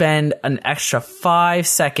need to spend an extra 5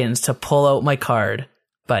 seconds to pull out my card.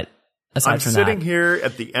 But aside I'm from sitting that, here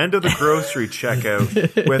at the end of the grocery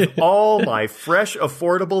checkout with all my fresh,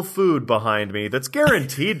 affordable food behind me that's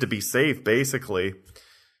guaranteed to be safe, basically.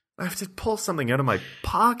 I have to pull something out of my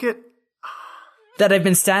pocket. that I've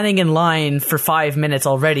been standing in line for 5 minutes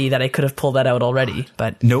already that I could have pulled that out already.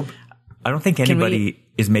 But nope. I don't think anybody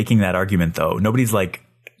is making that argument, though. Nobody's like,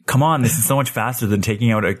 come on, this is so much faster than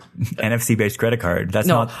taking out a NFC-based credit card. That's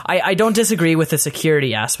not... I don't disagree with the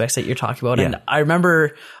security aspects that you're talking about. Yeah. And I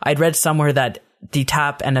remember I'd read somewhere that the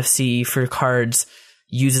Tap NFC for cards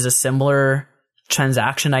uses a similar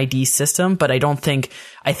transaction ID system, but I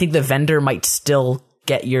think the vendor might still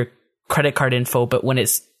get your credit card info, but when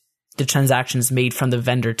it's the transactions made from the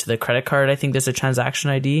vendor to the credit card, I think there's a transaction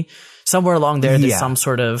ID. Somewhere along there, there's some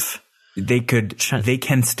sort of... They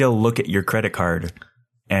can still look at your credit card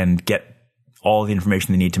and get all the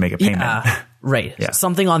information they need to make a payment. Right. Yeah.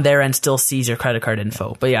 Something on their end still sees your credit card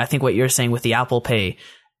info. But I think what you're saying with the Apple Pay,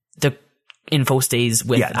 the info stays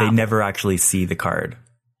with Apple. They never actually see the card.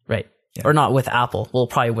 Right. Yeah. Or not with Apple. Well,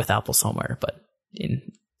 probably with Apple somewhere, but in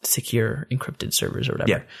secure encrypted servers or whatever.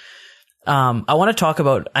 Yeah. I want to talk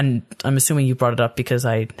about, and I'm assuming you brought it up because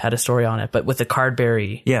I had a story on it, but with the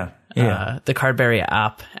Cardberry, the Cardberry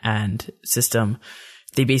app and system,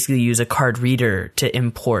 they basically use a card reader to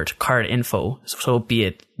import card info. So be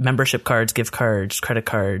it membership cards, gift cards, credit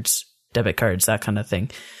cards, debit cards, that kind of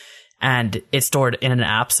thing. And it's stored in an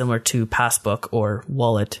app similar to Passbook or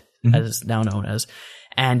Wallet, as now known as.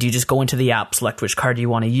 And you just go into the app, select which card you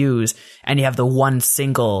want to use, and you have the one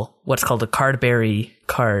single, what's called a Cardberry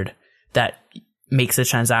card that makes the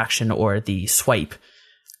transaction or the swipe.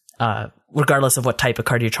 Regardless of what type of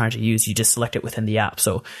card you're trying to use, you just select it within the app.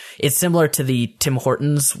 So it's similar to the Tim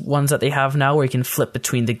Hortons ones that they have now, where you can flip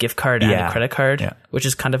between the gift card and the credit card, which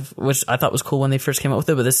I thought was cool when they first came out with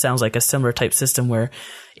it. But this sounds like a similar type system where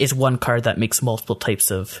it's one card that makes multiple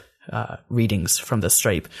types of readings from the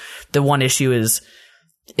stripe. The one issue is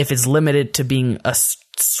if it's limited to being a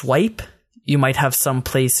swipe, you might have some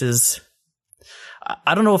places.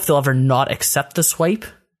 I don't know if they'll ever not accept the swipe,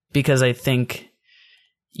 because I think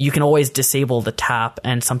you can always disable the tap,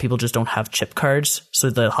 and some people just don't have chip cards, so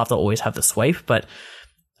they'll have to always have the swipe. But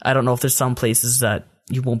I don't know if there's some places that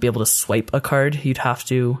you won't be able to swipe a card. You'd have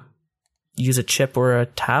to use a chip or a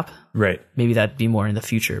tap. Right. Maybe that'd be more in the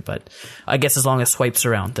future, but I guess as long as swipes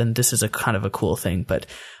around, then this is a kind of a cool thing. But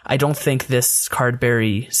I don't think this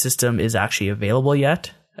Cardberry system is actually available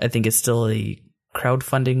yet. I think it's still at the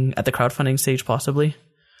crowdfunding stage, possibly.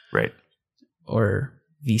 Right. Or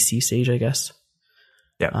VC stage, I guess.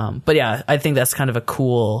 Yeah. But yeah, I think that's kind of a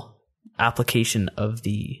cool application of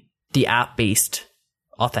the app-based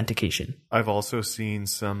authentication. I've also seen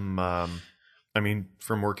some,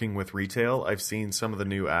 from working with retail, I've seen some of the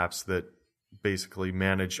new apps that basically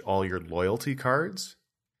manage all your loyalty cards.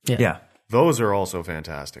 Yeah. Those are also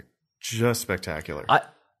fantastic. Just spectacular.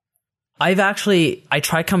 I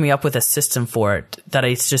tried coming up with a system for it that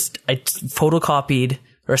I photocopied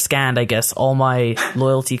or scanned, I guess, all my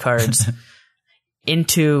loyalty cards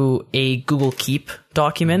into a Google Keep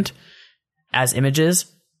document as images.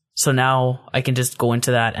 So now I can just go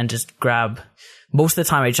into that and just grab. Most of the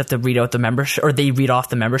time I just have to read out the membership, or they read off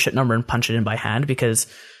the membership number and punch it in by hand, because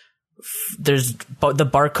the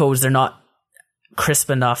barcodes, they're not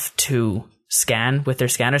crisp enough to scan with their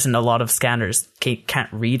scanners, and a lot of scanners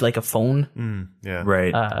can't read like a phone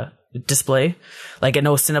display. Like I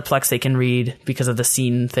know Cineplex, they can read because of the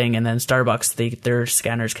scene thing, and then Starbucks, their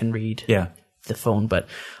scanners can read the phone, but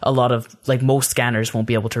a lot of, like, most scanners won't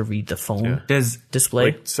be able to read the phone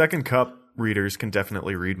display. Like, Second Cup readers can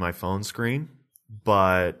definitely read my phone screen,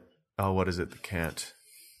 but what is it that can't?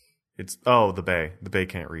 It's the Bay. The Bay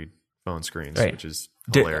can't read phone screens, which is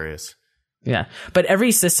hilarious. Yeah, but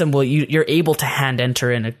every system you're able to hand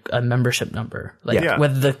enter in a membership number. Like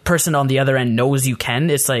whether the person on the other end knows you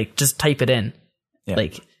can, it's like just type it in. Yeah.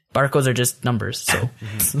 Like barcodes are just numbers. So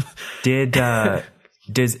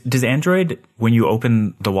Does Android, when you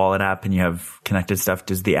open the wallet app and you have connected stuff,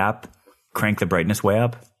 does the app crank the brightness way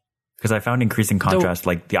up? Because I found increasing contrast,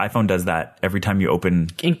 like the iPhone does that every time you open.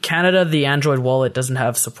 In Canada, the Android wallet doesn't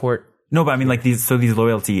have support No, but I mean like these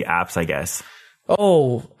loyalty apps, I guess.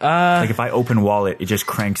 Oh, like if I open Wallet, it just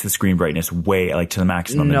cranks the screen brightness way like to the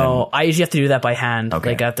maximum. No, I usually have to do that by hand. Okay.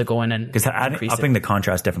 Like I have to go in and because upping the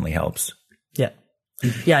contrast definitely helps. Yeah.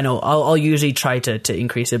 Yeah, no, I'll usually try to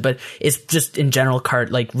increase it, but it's just in general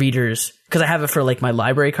card, like readers, because I have it for like my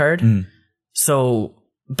library card. So,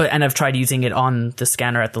 and I've tried using it on the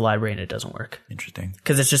scanner at the library and it doesn't work. Interesting.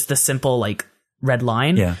 Because it's just the simple like red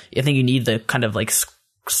line. Yeah. I think you need the kind of like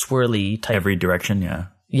swirly type. Every direction, yeah.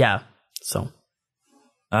 Yeah. So.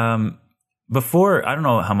 Before, I don't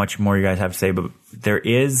know how much more you guys have to say, but there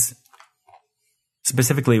is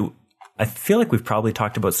specifically, I feel like we've probably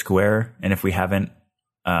talked about Square, and if we haven't,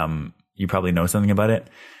 you probably know something about it,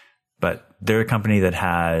 but they're a company that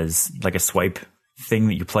has like a swipe thing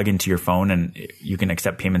that you plug into your phone and you can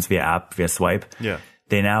accept payments via swipe. Yeah.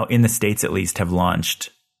 They now, in the States at least, have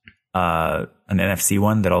launched an NFC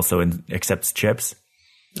one that also accepts chips.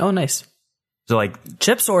 Oh, nice. So like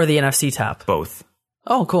chips or the NFC tap? Both.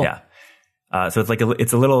 Oh, cool. Yeah. So it's like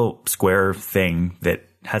it's a little square thing that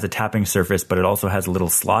has a tapping surface, but it also has a little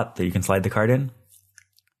slot that you can slide the card in,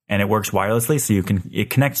 and it works wirelessly. So it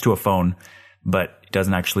connects to a phone, but it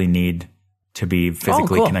doesn't actually need to be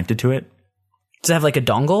physically connected to it. Does it have like a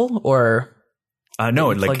dongle or? No,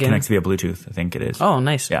 it like connects via Bluetooth. I think it is. Oh,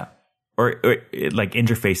 nice. Yeah. Or it like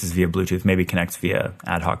interfaces via Bluetooth, maybe connects via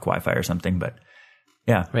ad hoc Wi-Fi or something, but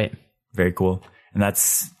yeah. Right. Very cool. And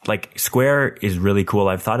that's like Square is really cool.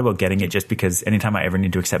 I've thought about getting it just because anytime I ever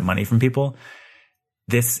need to accept money from people,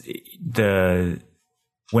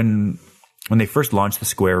 when they first launched the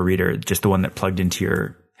Square reader, just the one that plugged into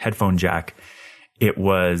your headphone jack, I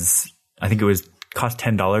think it was cost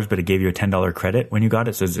 $10, but it gave you a $10 credit when you got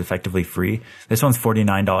it. So it's effectively free. This one's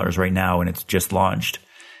 $49 right now and it's just launched.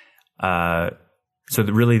 So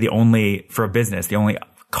really for a business, the only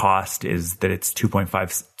cost is that it's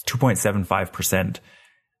 2.75%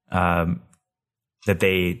 that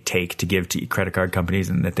they take to give to credit card companies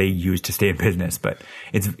and that they use to stay in business. But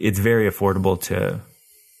it's very affordable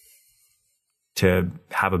to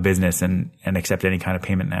have a business and accept any kind of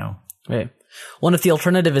payment now. Right. Well, if the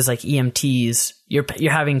alternative is like EMTs, you're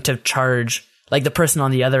having to charge, like the person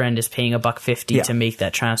on the other end is paying $1.50 to make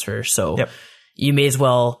that transfer. So you may as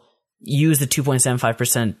well use the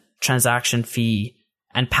 2.75% transaction fee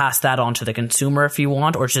and pass that on to the consumer if you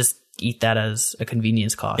want, or just eat that as a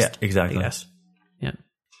convenience cost. Yeah, exactly. I guess. Yeah.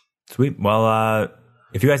 Sweet. Well,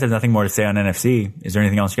 if you guys have nothing more to say on NFC, is there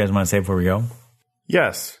anything else you guys want to say before we go?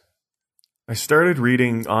 Yes. I started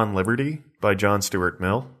reading On Liberty by John Stuart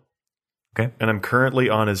Mill. Okay. And I'm currently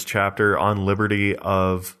on his chapter on liberty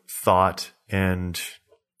of thought and,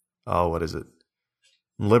 what is it?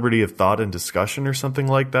 Liberty of thought and discussion or something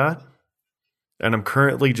like that. And I'm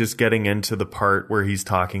currently just getting into the part where he's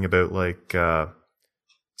talking about like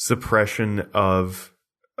suppression of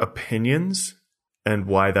opinions and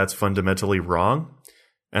why that's fundamentally wrong.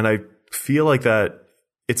 And I feel like that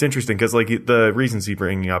it's interesting because like the reasons he's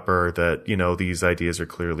bringing up are that, these ideas are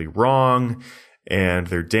clearly wrong and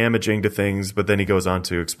they're damaging to things. But then he goes on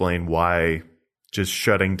to explain why just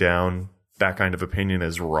shutting down that kind of opinion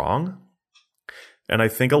is wrong. And I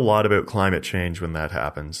think a lot about climate change when that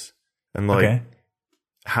happens. And like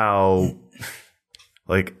how,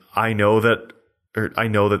 like, I know that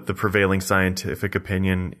the prevailing scientific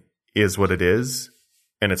opinion is what it is,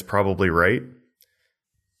 and it's probably right.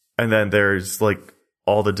 And then there's like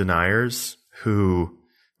all the deniers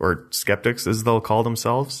or skeptics as they'll call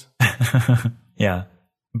themselves. Yeah.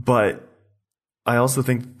 But I also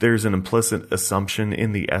think there's an implicit assumption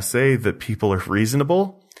in the essay that people are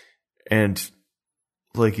reasonable. And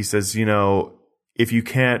like he says, if you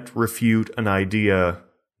can't refute an idea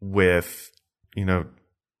with,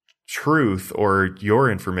 truth or your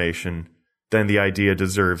information, then the idea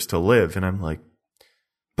deserves to live. And I'm like,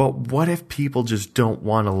 but what if people just don't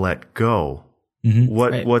want to let go?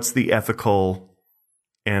 Mm-hmm. What's the ethical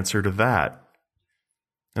answer to that?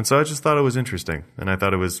 And so I just thought it was interesting. And I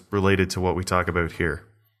thought it was related to what we talk about here.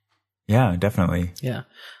 Yeah, definitely. Yeah.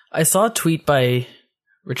 I saw a tweet by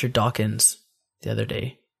Richard Dawkins the other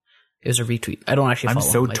day. It was a retweet. I don't actually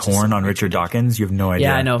follow him. I'm so torn on Richard Dawkins. You have no idea.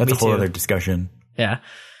 Yeah, I know. That's me a whole too. other discussion. Yeah.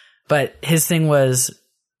 But his thing was,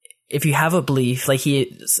 if you have a belief, like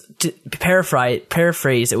to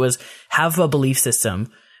paraphrase, it was have a belief system,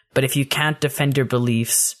 but if you can't defend your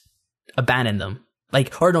beliefs, abandon them.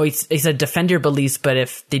 He said defend your beliefs, but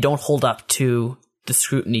if they don't hold up to the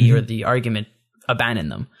scrutiny or the argument, abandon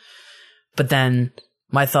them. But then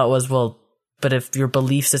my thought was, well, but if your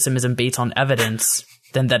belief system isn't based on evidence,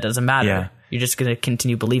 then that doesn't matter. Yeah. You're just going to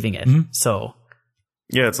continue believing it. So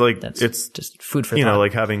yeah, it's like that's it's just food for thought.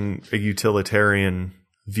 Like having a utilitarian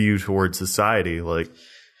view towards society. Like,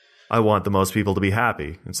 I want the most people to be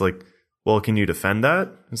happy. It's like, well, can you defend that?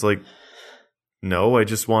 It's like, no, I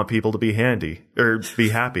just want people to be handy or be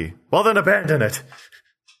happy. Well, then abandon it.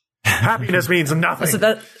 Happiness means nothing. So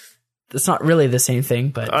that's not really the same thing,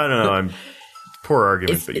 but I don't know. I'm poor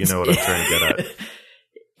argument, but you know what I'm trying to get at.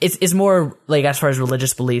 It's more like as far as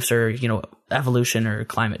religious beliefs or, you know, evolution or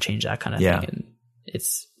climate change, that kind of thing. And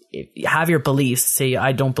have your beliefs. Say,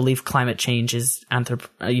 I don't believe climate change is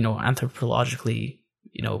anthropologically,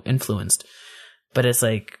 you know, influenced, but it's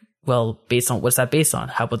like, well, based on what's that based on?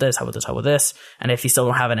 How about this? How about this? How about this? And if you still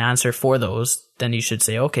don't have an answer for those, then you should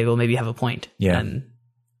say, okay, well, maybe you have a point. Yeah. And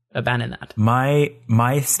abandon that.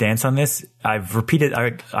 My stance on this, I've repeated,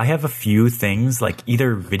 I have a few things, like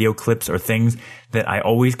either video clips or things that I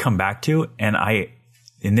always come back to. And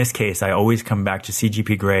in this case, I always come back to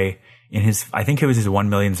CGP Grey in his, I think it was his 1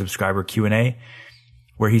 million subscriber Q&A,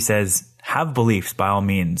 where he says, have beliefs by all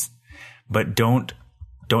means, but don't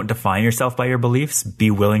define yourself by your beliefs.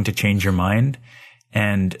 Be willing to change your mind.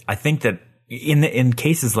 And I think that in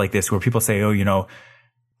cases like this where people say, oh, you know,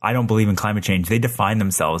 I don't believe in climate change, they define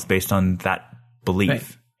themselves based on that belief.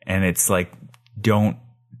 Right. And it's like, don't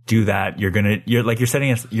do that. You're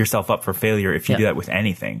setting yourself up for failure if you do that with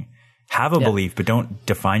anything. Have a belief, but don't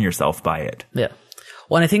define yourself by it. Yeah.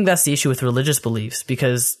 Well, and I think that's the issue with religious beliefs,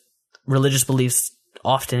 because religious beliefs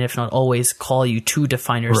often, if not always, call you to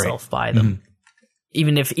define yourself by them.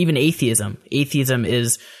 Mm-hmm. Even atheism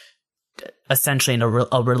is essentially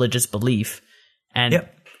a religious belief, and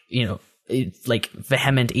you know, like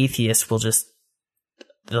vehement atheists will just,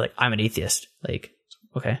 they're like, I'm an atheist. Like,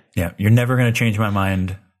 okay, yeah, you're never going to change my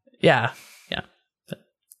mind. Yeah,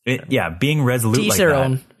 being resolute to each like their that.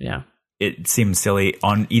 Own. Yeah, it seems silly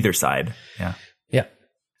on either side.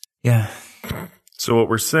 Yeah. So what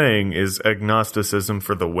we're saying is agnosticism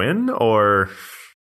for the win, or